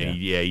anything. shame,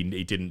 And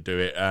he didn't do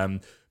it.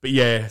 But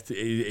yeah,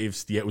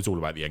 it was all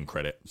about the end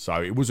credit.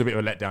 So it was a bit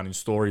of a letdown in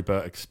story,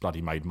 but it's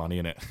bloody made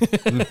money, innit?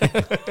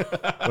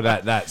 Well,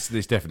 that's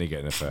definitely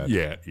getting a third.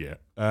 Yeah.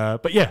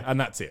 But yeah, and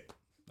that's it.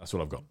 That's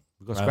all I've got.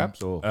 We've got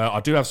scraps or I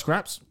do have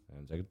scraps.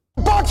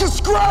 Bunch of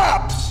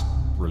scraps!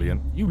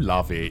 Brilliant. You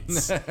love it.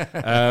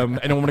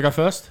 Anyone want to go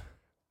first?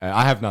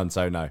 I have none,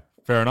 so no.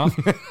 Fair enough.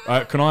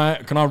 Can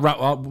I wrap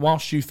up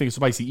whilst you think? So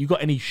basically, you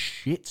got any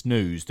shit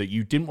news that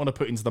you didn't want to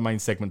put into the main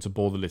segment to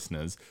bore the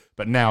listeners,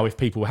 but now if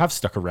people have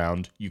stuck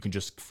around, you can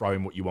just throw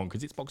in what you want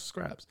because it's box of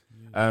scraps.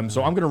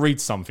 So I'm going to read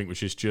something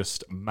which is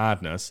just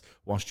madness.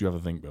 Whilst you have a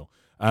think, Bill.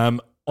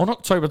 On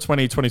October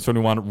 20,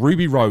 2021,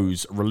 Ruby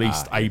Rose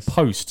released a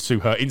post to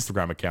her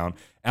Instagram account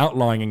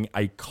outlining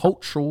a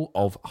culture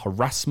of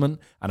harassment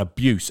and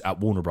abuse at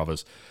Warner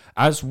Brothers.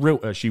 As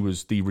she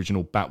was the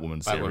original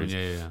Batwoman series.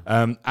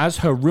 yeah. As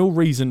her real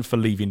reason for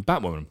leaving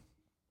Batwoman,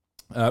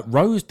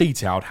 Rose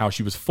detailed how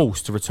she was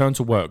forced to return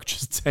to work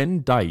just 10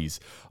 days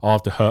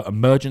after her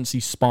emergency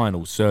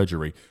spinal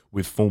surgery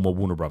with former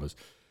Warner Brothers.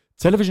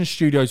 Television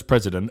Studios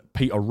president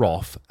Peter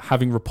Roth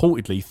having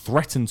reportedly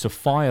threatened to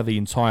fire the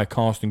entire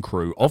cast and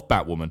crew of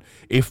Batwoman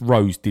if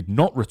Rose did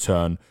not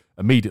return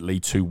immediately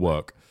to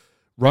work.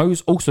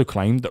 Rose also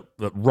claimed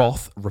that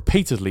Roth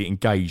repeatedly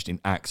engaged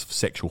in acts of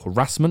sexual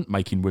harassment,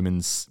 making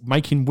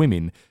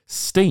women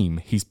steam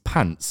his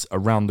pants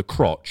around the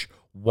crotch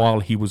while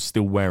he was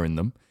still wearing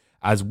them,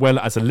 as well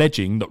as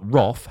alleging that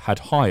Roth had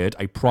hired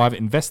a private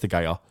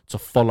investigator to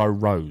follow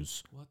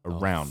Rose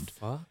around.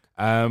 Fuck.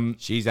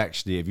 She's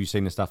actually, have you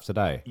seen the stuff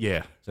today?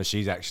 Yeah. So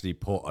she's actually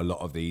put a lot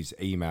of these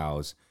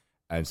emails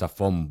and stuff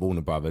from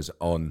Warner Brothers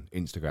on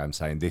Instagram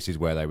saying this is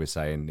where they were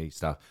saying these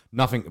stuff.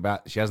 Nothing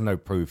about, she has no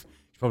proof.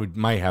 She probably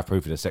may have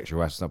proof of the sexual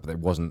harassment, but it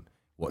wasn't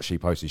what she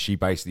posted. She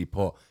basically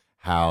put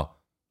how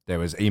there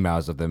was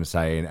emails of them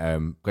saying,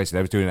 basically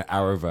they was doing an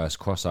Arrowverse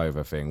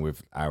crossover thing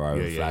with Arrow,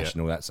 Flash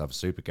and all that stuff,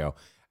 Supergirl.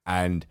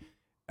 And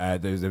there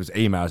was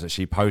emails that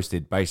she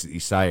posted basically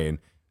saying,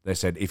 they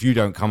said, if you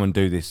don't come and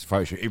do this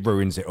photo shoot, it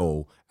ruins it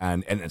all.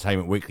 And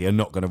Entertainment Weekly are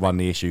not going to run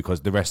the issue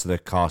because the rest of the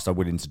cast are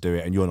willing to do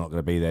it and you're not going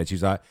to be there. And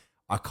she's like,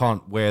 I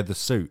can't wear the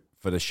suit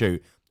for the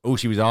shoot. All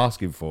she was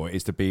asking for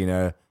is to be in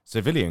her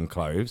civilian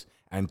clothes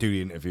and do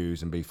the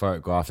interviews and be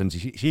photographed. And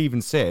she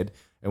even said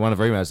in one of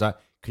her emails, like,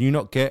 can you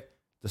not get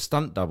the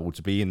stunt double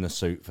to be in the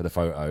suit for the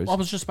photos? I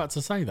was just about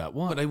to say that.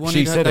 What? But they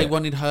She said it.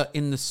 wanted her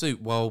in the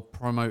suit while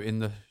promoting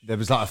the... There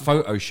was like a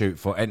photo shoot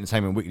for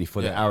Entertainment Weekly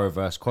for the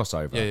Arrowverse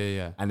crossover.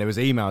 Yeah. And there was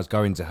emails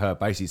going to her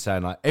basically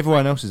saying like,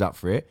 everyone else is up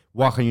for it.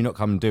 Why can you not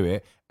come and do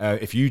it?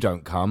 If you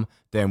don't come,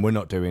 then we're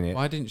not doing it.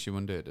 Why didn't she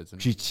want to do it? Doesn't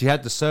She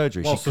had the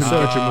surgery. Whilst She the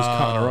couldn't- surgeon was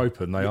cutting her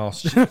open, they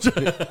asked.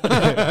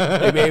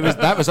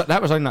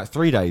 that was only like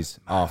 3 days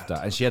after,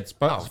 and she had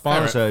spinal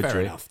fair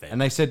surgery. enough then.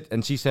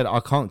 And she said, I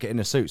can't get in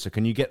a suit, so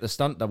can you get the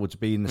stunt double to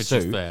be in the Which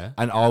is suit? fair.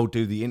 And I'll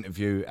do the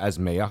interview as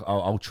me.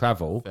 I'll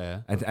travel.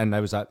 Fair. And they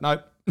was like,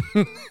 nope,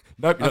 nope,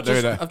 you're not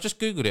doing that. I've just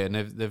Googled it, and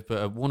they've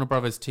put Warner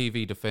Brothers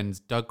TV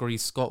defends Doug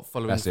Reese Scott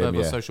following That's him,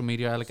 further yeah. social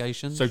media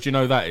allegations. So do you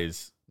know who that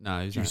is?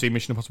 no, Did you see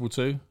Mission Impossible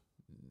 2?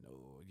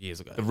 years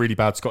ago. The really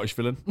bad Scottish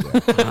villain.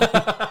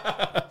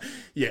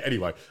 Yeah.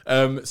 Anyway,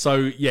 so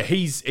yeah,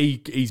 he's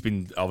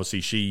been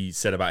obviously. She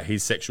said about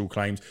his sexual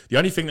claims. The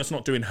only thing that's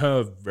not doing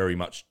her very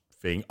much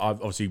thing.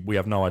 Obviously, we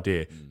have no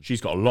idea.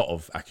 She's got a lot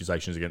of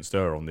accusations against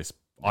her on this.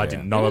 I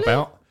didn't know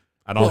about.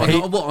 And What, I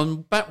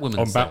on Batwoman?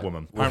 on set?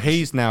 Batwoman. Well,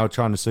 he's now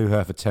trying to sue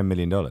her for $10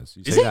 million. You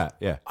see that?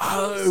 Yeah.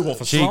 Oh, what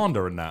for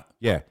slander and that?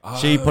 Yeah.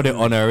 She put it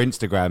on her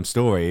Instagram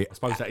story. I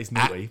suppose that is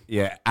naughty.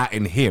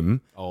 Atting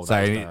him, Oh, that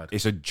saying is bad.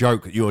 it's a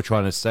joke that you're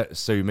trying to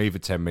sue me for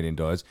 $10 million.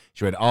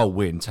 She went, I'll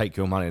win, take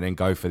your money, and then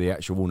go for the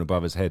actual Warner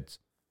Brothers heads.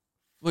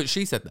 Well,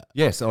 she said that.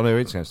 Yes, on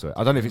her Instagram story.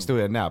 I don't know if it's still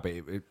there now, but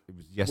it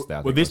was yesterday.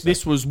 I Well, think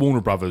this was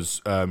Warner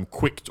Brothers.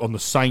 Quick on the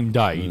same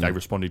day, they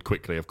responded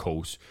quickly, of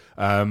course,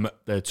 to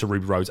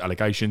Ruby Rose's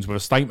allegations, with a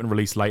statement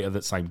released later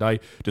that same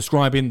day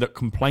describing that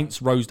complaints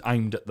rose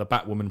aimed at the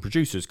Batwoman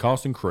producers,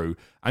 cast and crew,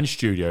 and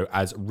studio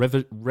as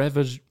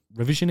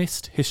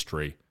revisionist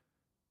history.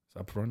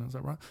 Is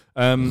that right?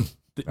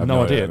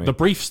 No idea. The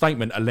brief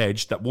statement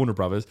alleged that Warner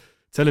Brothers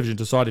Television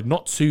decided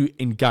not to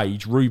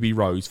engage Ruby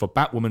Rose for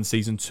Batwoman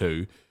Season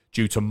 2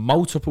 due to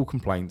multiple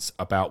complaints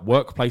about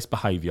workplace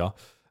behaviour.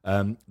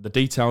 The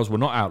details were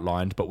not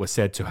outlined, but were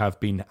said to have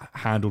been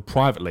handled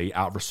privately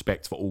out of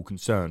respect for all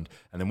concerned.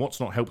 And then what's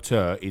not helped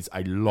her is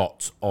a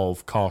lot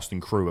of cast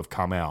and crew have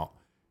come out,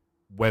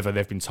 whether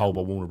they've been told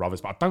by Warner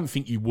Brothers, but I don't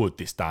think you would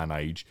this day and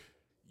age,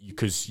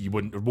 because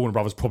Warner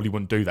Brothers probably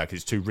wouldn't do that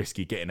because it's too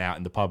risky getting out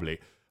in the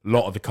public. A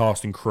lot of the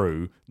cast and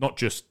crew, not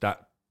just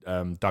that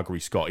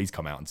Dougray Scott, he's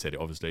come out and said it,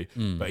 obviously,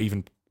 but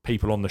even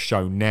people on the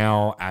show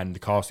now and the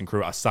cast and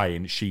crew are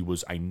saying she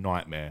was a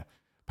nightmare.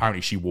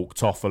 Apparently she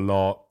walked off a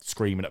lot,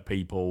 screaming at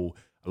people,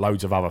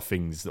 loads of other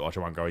things that I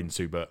won't go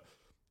into, but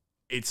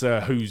it's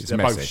It's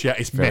messy.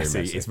 It's messy.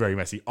 It's very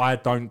messy. I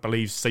don't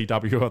believe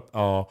CW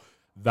are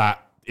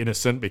that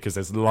innocent because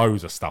there's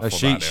loads of stuff on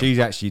that. She's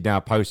actually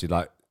now posted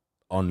like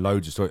on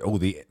loads of stories, all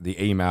the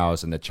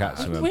emails and the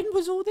chats. from them. When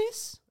was all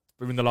this?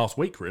 Within the last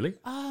week, really.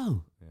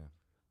 Oh,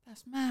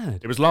 that's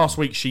mad. It was last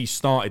week she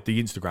started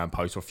the Instagram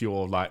post,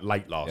 or like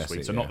late last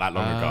week, so not that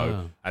long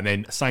ago. And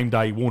then same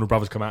day, Warner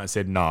Brothers come out and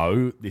said,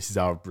 no, this is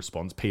our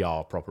response,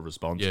 PR, proper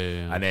response.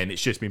 Yeah. And then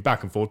it's just been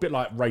back and forth, a bit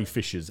like Ray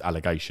Fisher's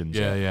allegations.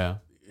 Yeah.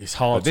 It's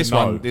hard This to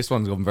know. this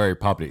one's gone very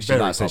public. She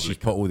Very says she's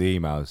put all the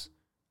emails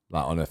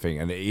like on her thing,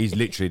 and it is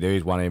literally there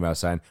is one email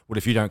saying, well,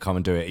 if you don't come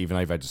and do it, even though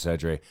you've had the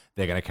surgery,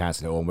 they're going to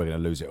cancel it all and we're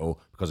going to lose it all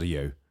because of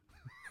you.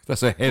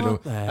 That's a head.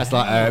 That's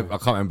like I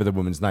can't remember the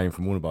woman's name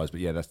from Warner Bros, but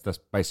yeah, that's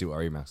basically what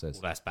her email says.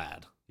 Well, that's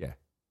bad. Yeah,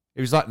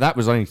 it was like that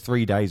was only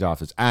 3 days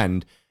after,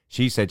 and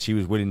she said she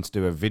was willing to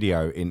do a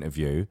video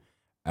interview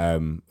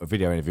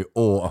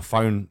or a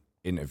phone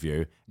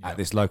interview at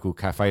this local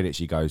cafe that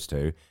she goes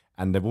to.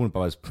 And the Warner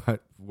Bros.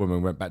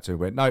 Woman went back to her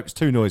and went, no, it's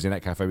too noisy in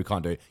that cafe, we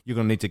can't do it. You're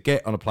going to need to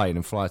get on a plane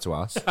and fly to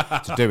us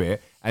to do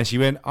it. And she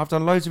went, I've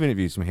done loads of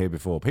interviews from here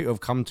before. People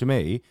have come to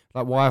me,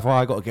 like, why have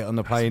I got to get on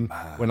the plane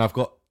when I've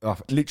got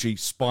literally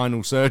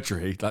spinal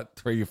surgery like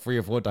three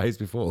or 4 days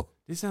before?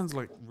 This sounds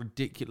like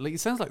ridiculous. It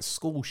sounds like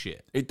school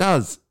shit. It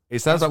does. It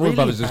sounds like Warner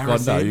Brothers just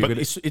gone, no, But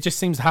it just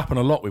seems to happen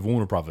a lot with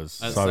Warner Brothers.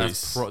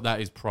 That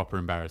is proper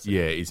embarrassing.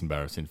 Yeah, it is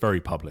embarrassing.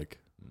 Very public.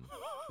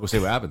 we'll see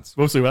what happens.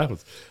 We'll see what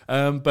happens.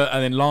 And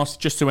then last,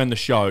 just to end the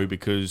show,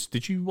 because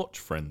did you watch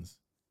Friends?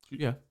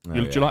 Yeah.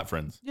 Do you like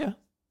Friends? Yeah.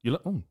 You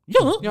like? Oh, Yeah,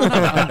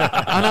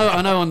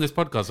 I know. On this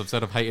podcast, I've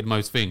said I've hated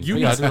most things. You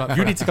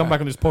need to come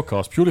back on this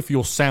podcast purely for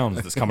your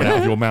sounds that's coming out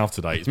of your mouth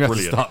today. It's You have to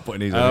brilliant. start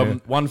putting these on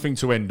here. One thing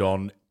to end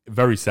on.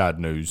 Very sad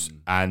news,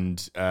 and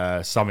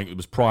something that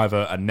was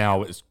private and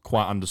now it's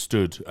quite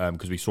understood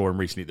because we saw him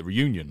recently at the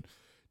reunion.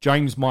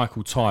 James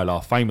Michael Tyler,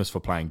 famous for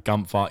playing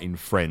Gunther in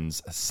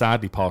Friends,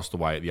 sadly passed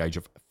away at the age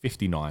of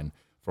 59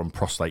 from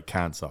prostate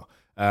cancer.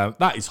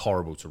 That is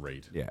horrible to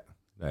read. Yeah,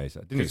 I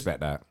didn't expect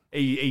that.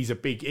 He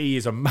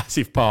is a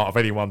massive part of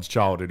anyone's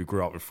childhood who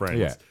grew up with Friends.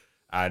 Yeah.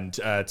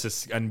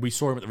 And we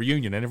saw him at the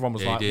reunion, and everyone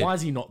was like, "Why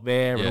is he not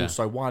there?" And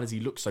also, why does he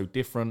look so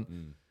different?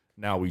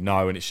 Now we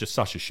know, and it's just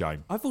such a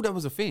shame. I thought that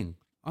was a thing.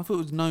 I thought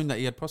it was known that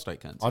he had prostate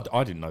cancer.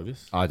 I didn't know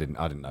this. I didn't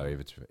know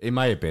either. It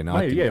may have been.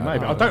 Maybe.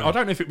 I don't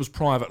know if it was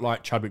private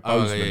like Chadwick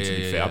Boseman. To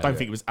be fair, I don't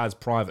think it was as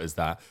private as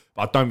that.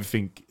 But I don't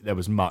think there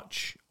was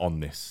much on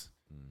this,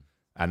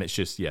 and it's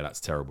just that's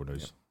terrible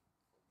news.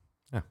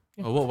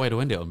 Oh, what way to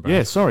end it on, bro?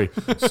 Yeah, sorry.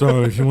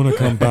 So if you want to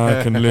come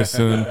back and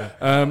listen,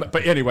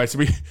 but anyway, so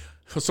we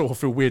sort of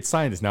feel weird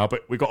saying this now,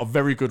 but we got a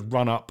very good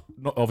run up.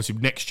 Not obviously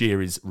next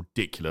year is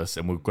ridiculous,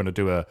 and we're going to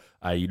do a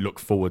look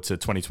forward to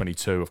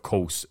 2022, of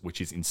course,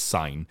 which is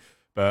insane.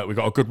 But we've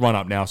got a good run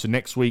up now. So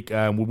next week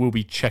we will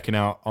be checking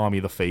out Army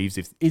of the Thieves.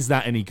 Is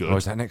that any good? Or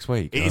is that next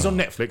week? It is on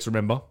Netflix.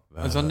 Remember,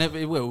 It's on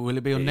will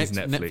it be on It is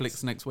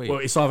Netflix next week? well,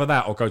 it's either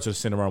that or go to the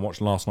cinema and watch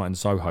Last Night in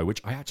Soho,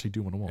 which I actually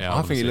do want to watch.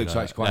 I think it looks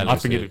actually quite. I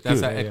think it looks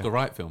That's good. that Edgar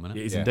Wright film, isn't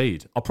it? It is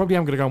indeed. I probably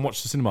am going to go and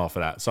watch the cinema for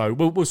that. So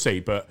we'll see.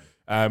 But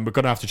we're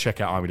going to have to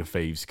check out Army of the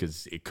Thieves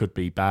because it could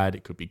be bad.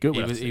 It could be good.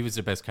 He was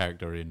the best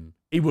character in.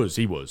 He was.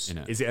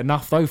 Is it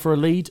enough, though, for a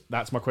lead?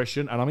 That's my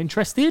question. And I'm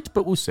interested,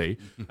 but we'll see.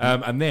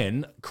 And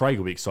then Craig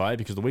will be excited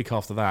because the week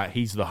after that,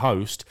 he's the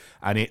host.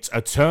 And it's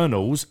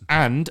Eternals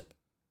and...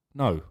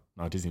 No,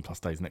 Oh, Disney Plus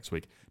Days next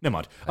week. Never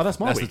mind. Oh, that's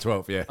my That's week. the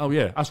 12th, yeah. Oh,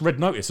 yeah. That's Red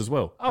Notice as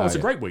well. Oh, it's a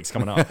yeah. great week's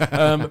coming up.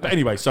 But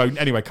anyway,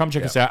 come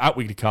check us out at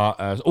Weekly Cut.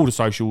 All the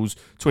socials,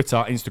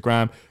 Twitter,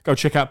 Instagram. Go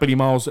check out Billy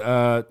Miles.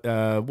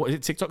 What is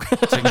it? TikTok?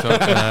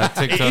 TikTok.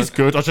 It is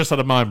good. I just had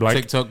a mind blank.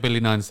 TikTok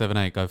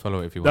Billy978. Go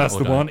follow it if you want. That's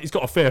the one. He's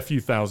got a fair few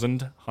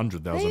thousand,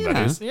 100,000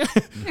 that is. Yeah.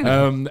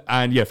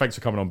 And yeah, thanks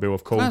for coming on, Bill,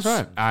 of course. That's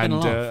right.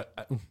 And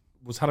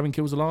was Halloween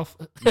Kills a laugh?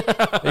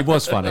 It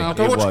was funny.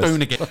 Go watch was.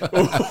 Dune again.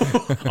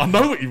 I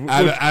know what you.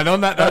 And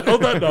on that note,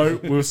 on that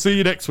note, we'll see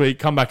you next week.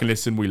 Come back and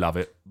listen. We love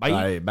it.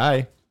 Bye.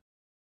 Bye.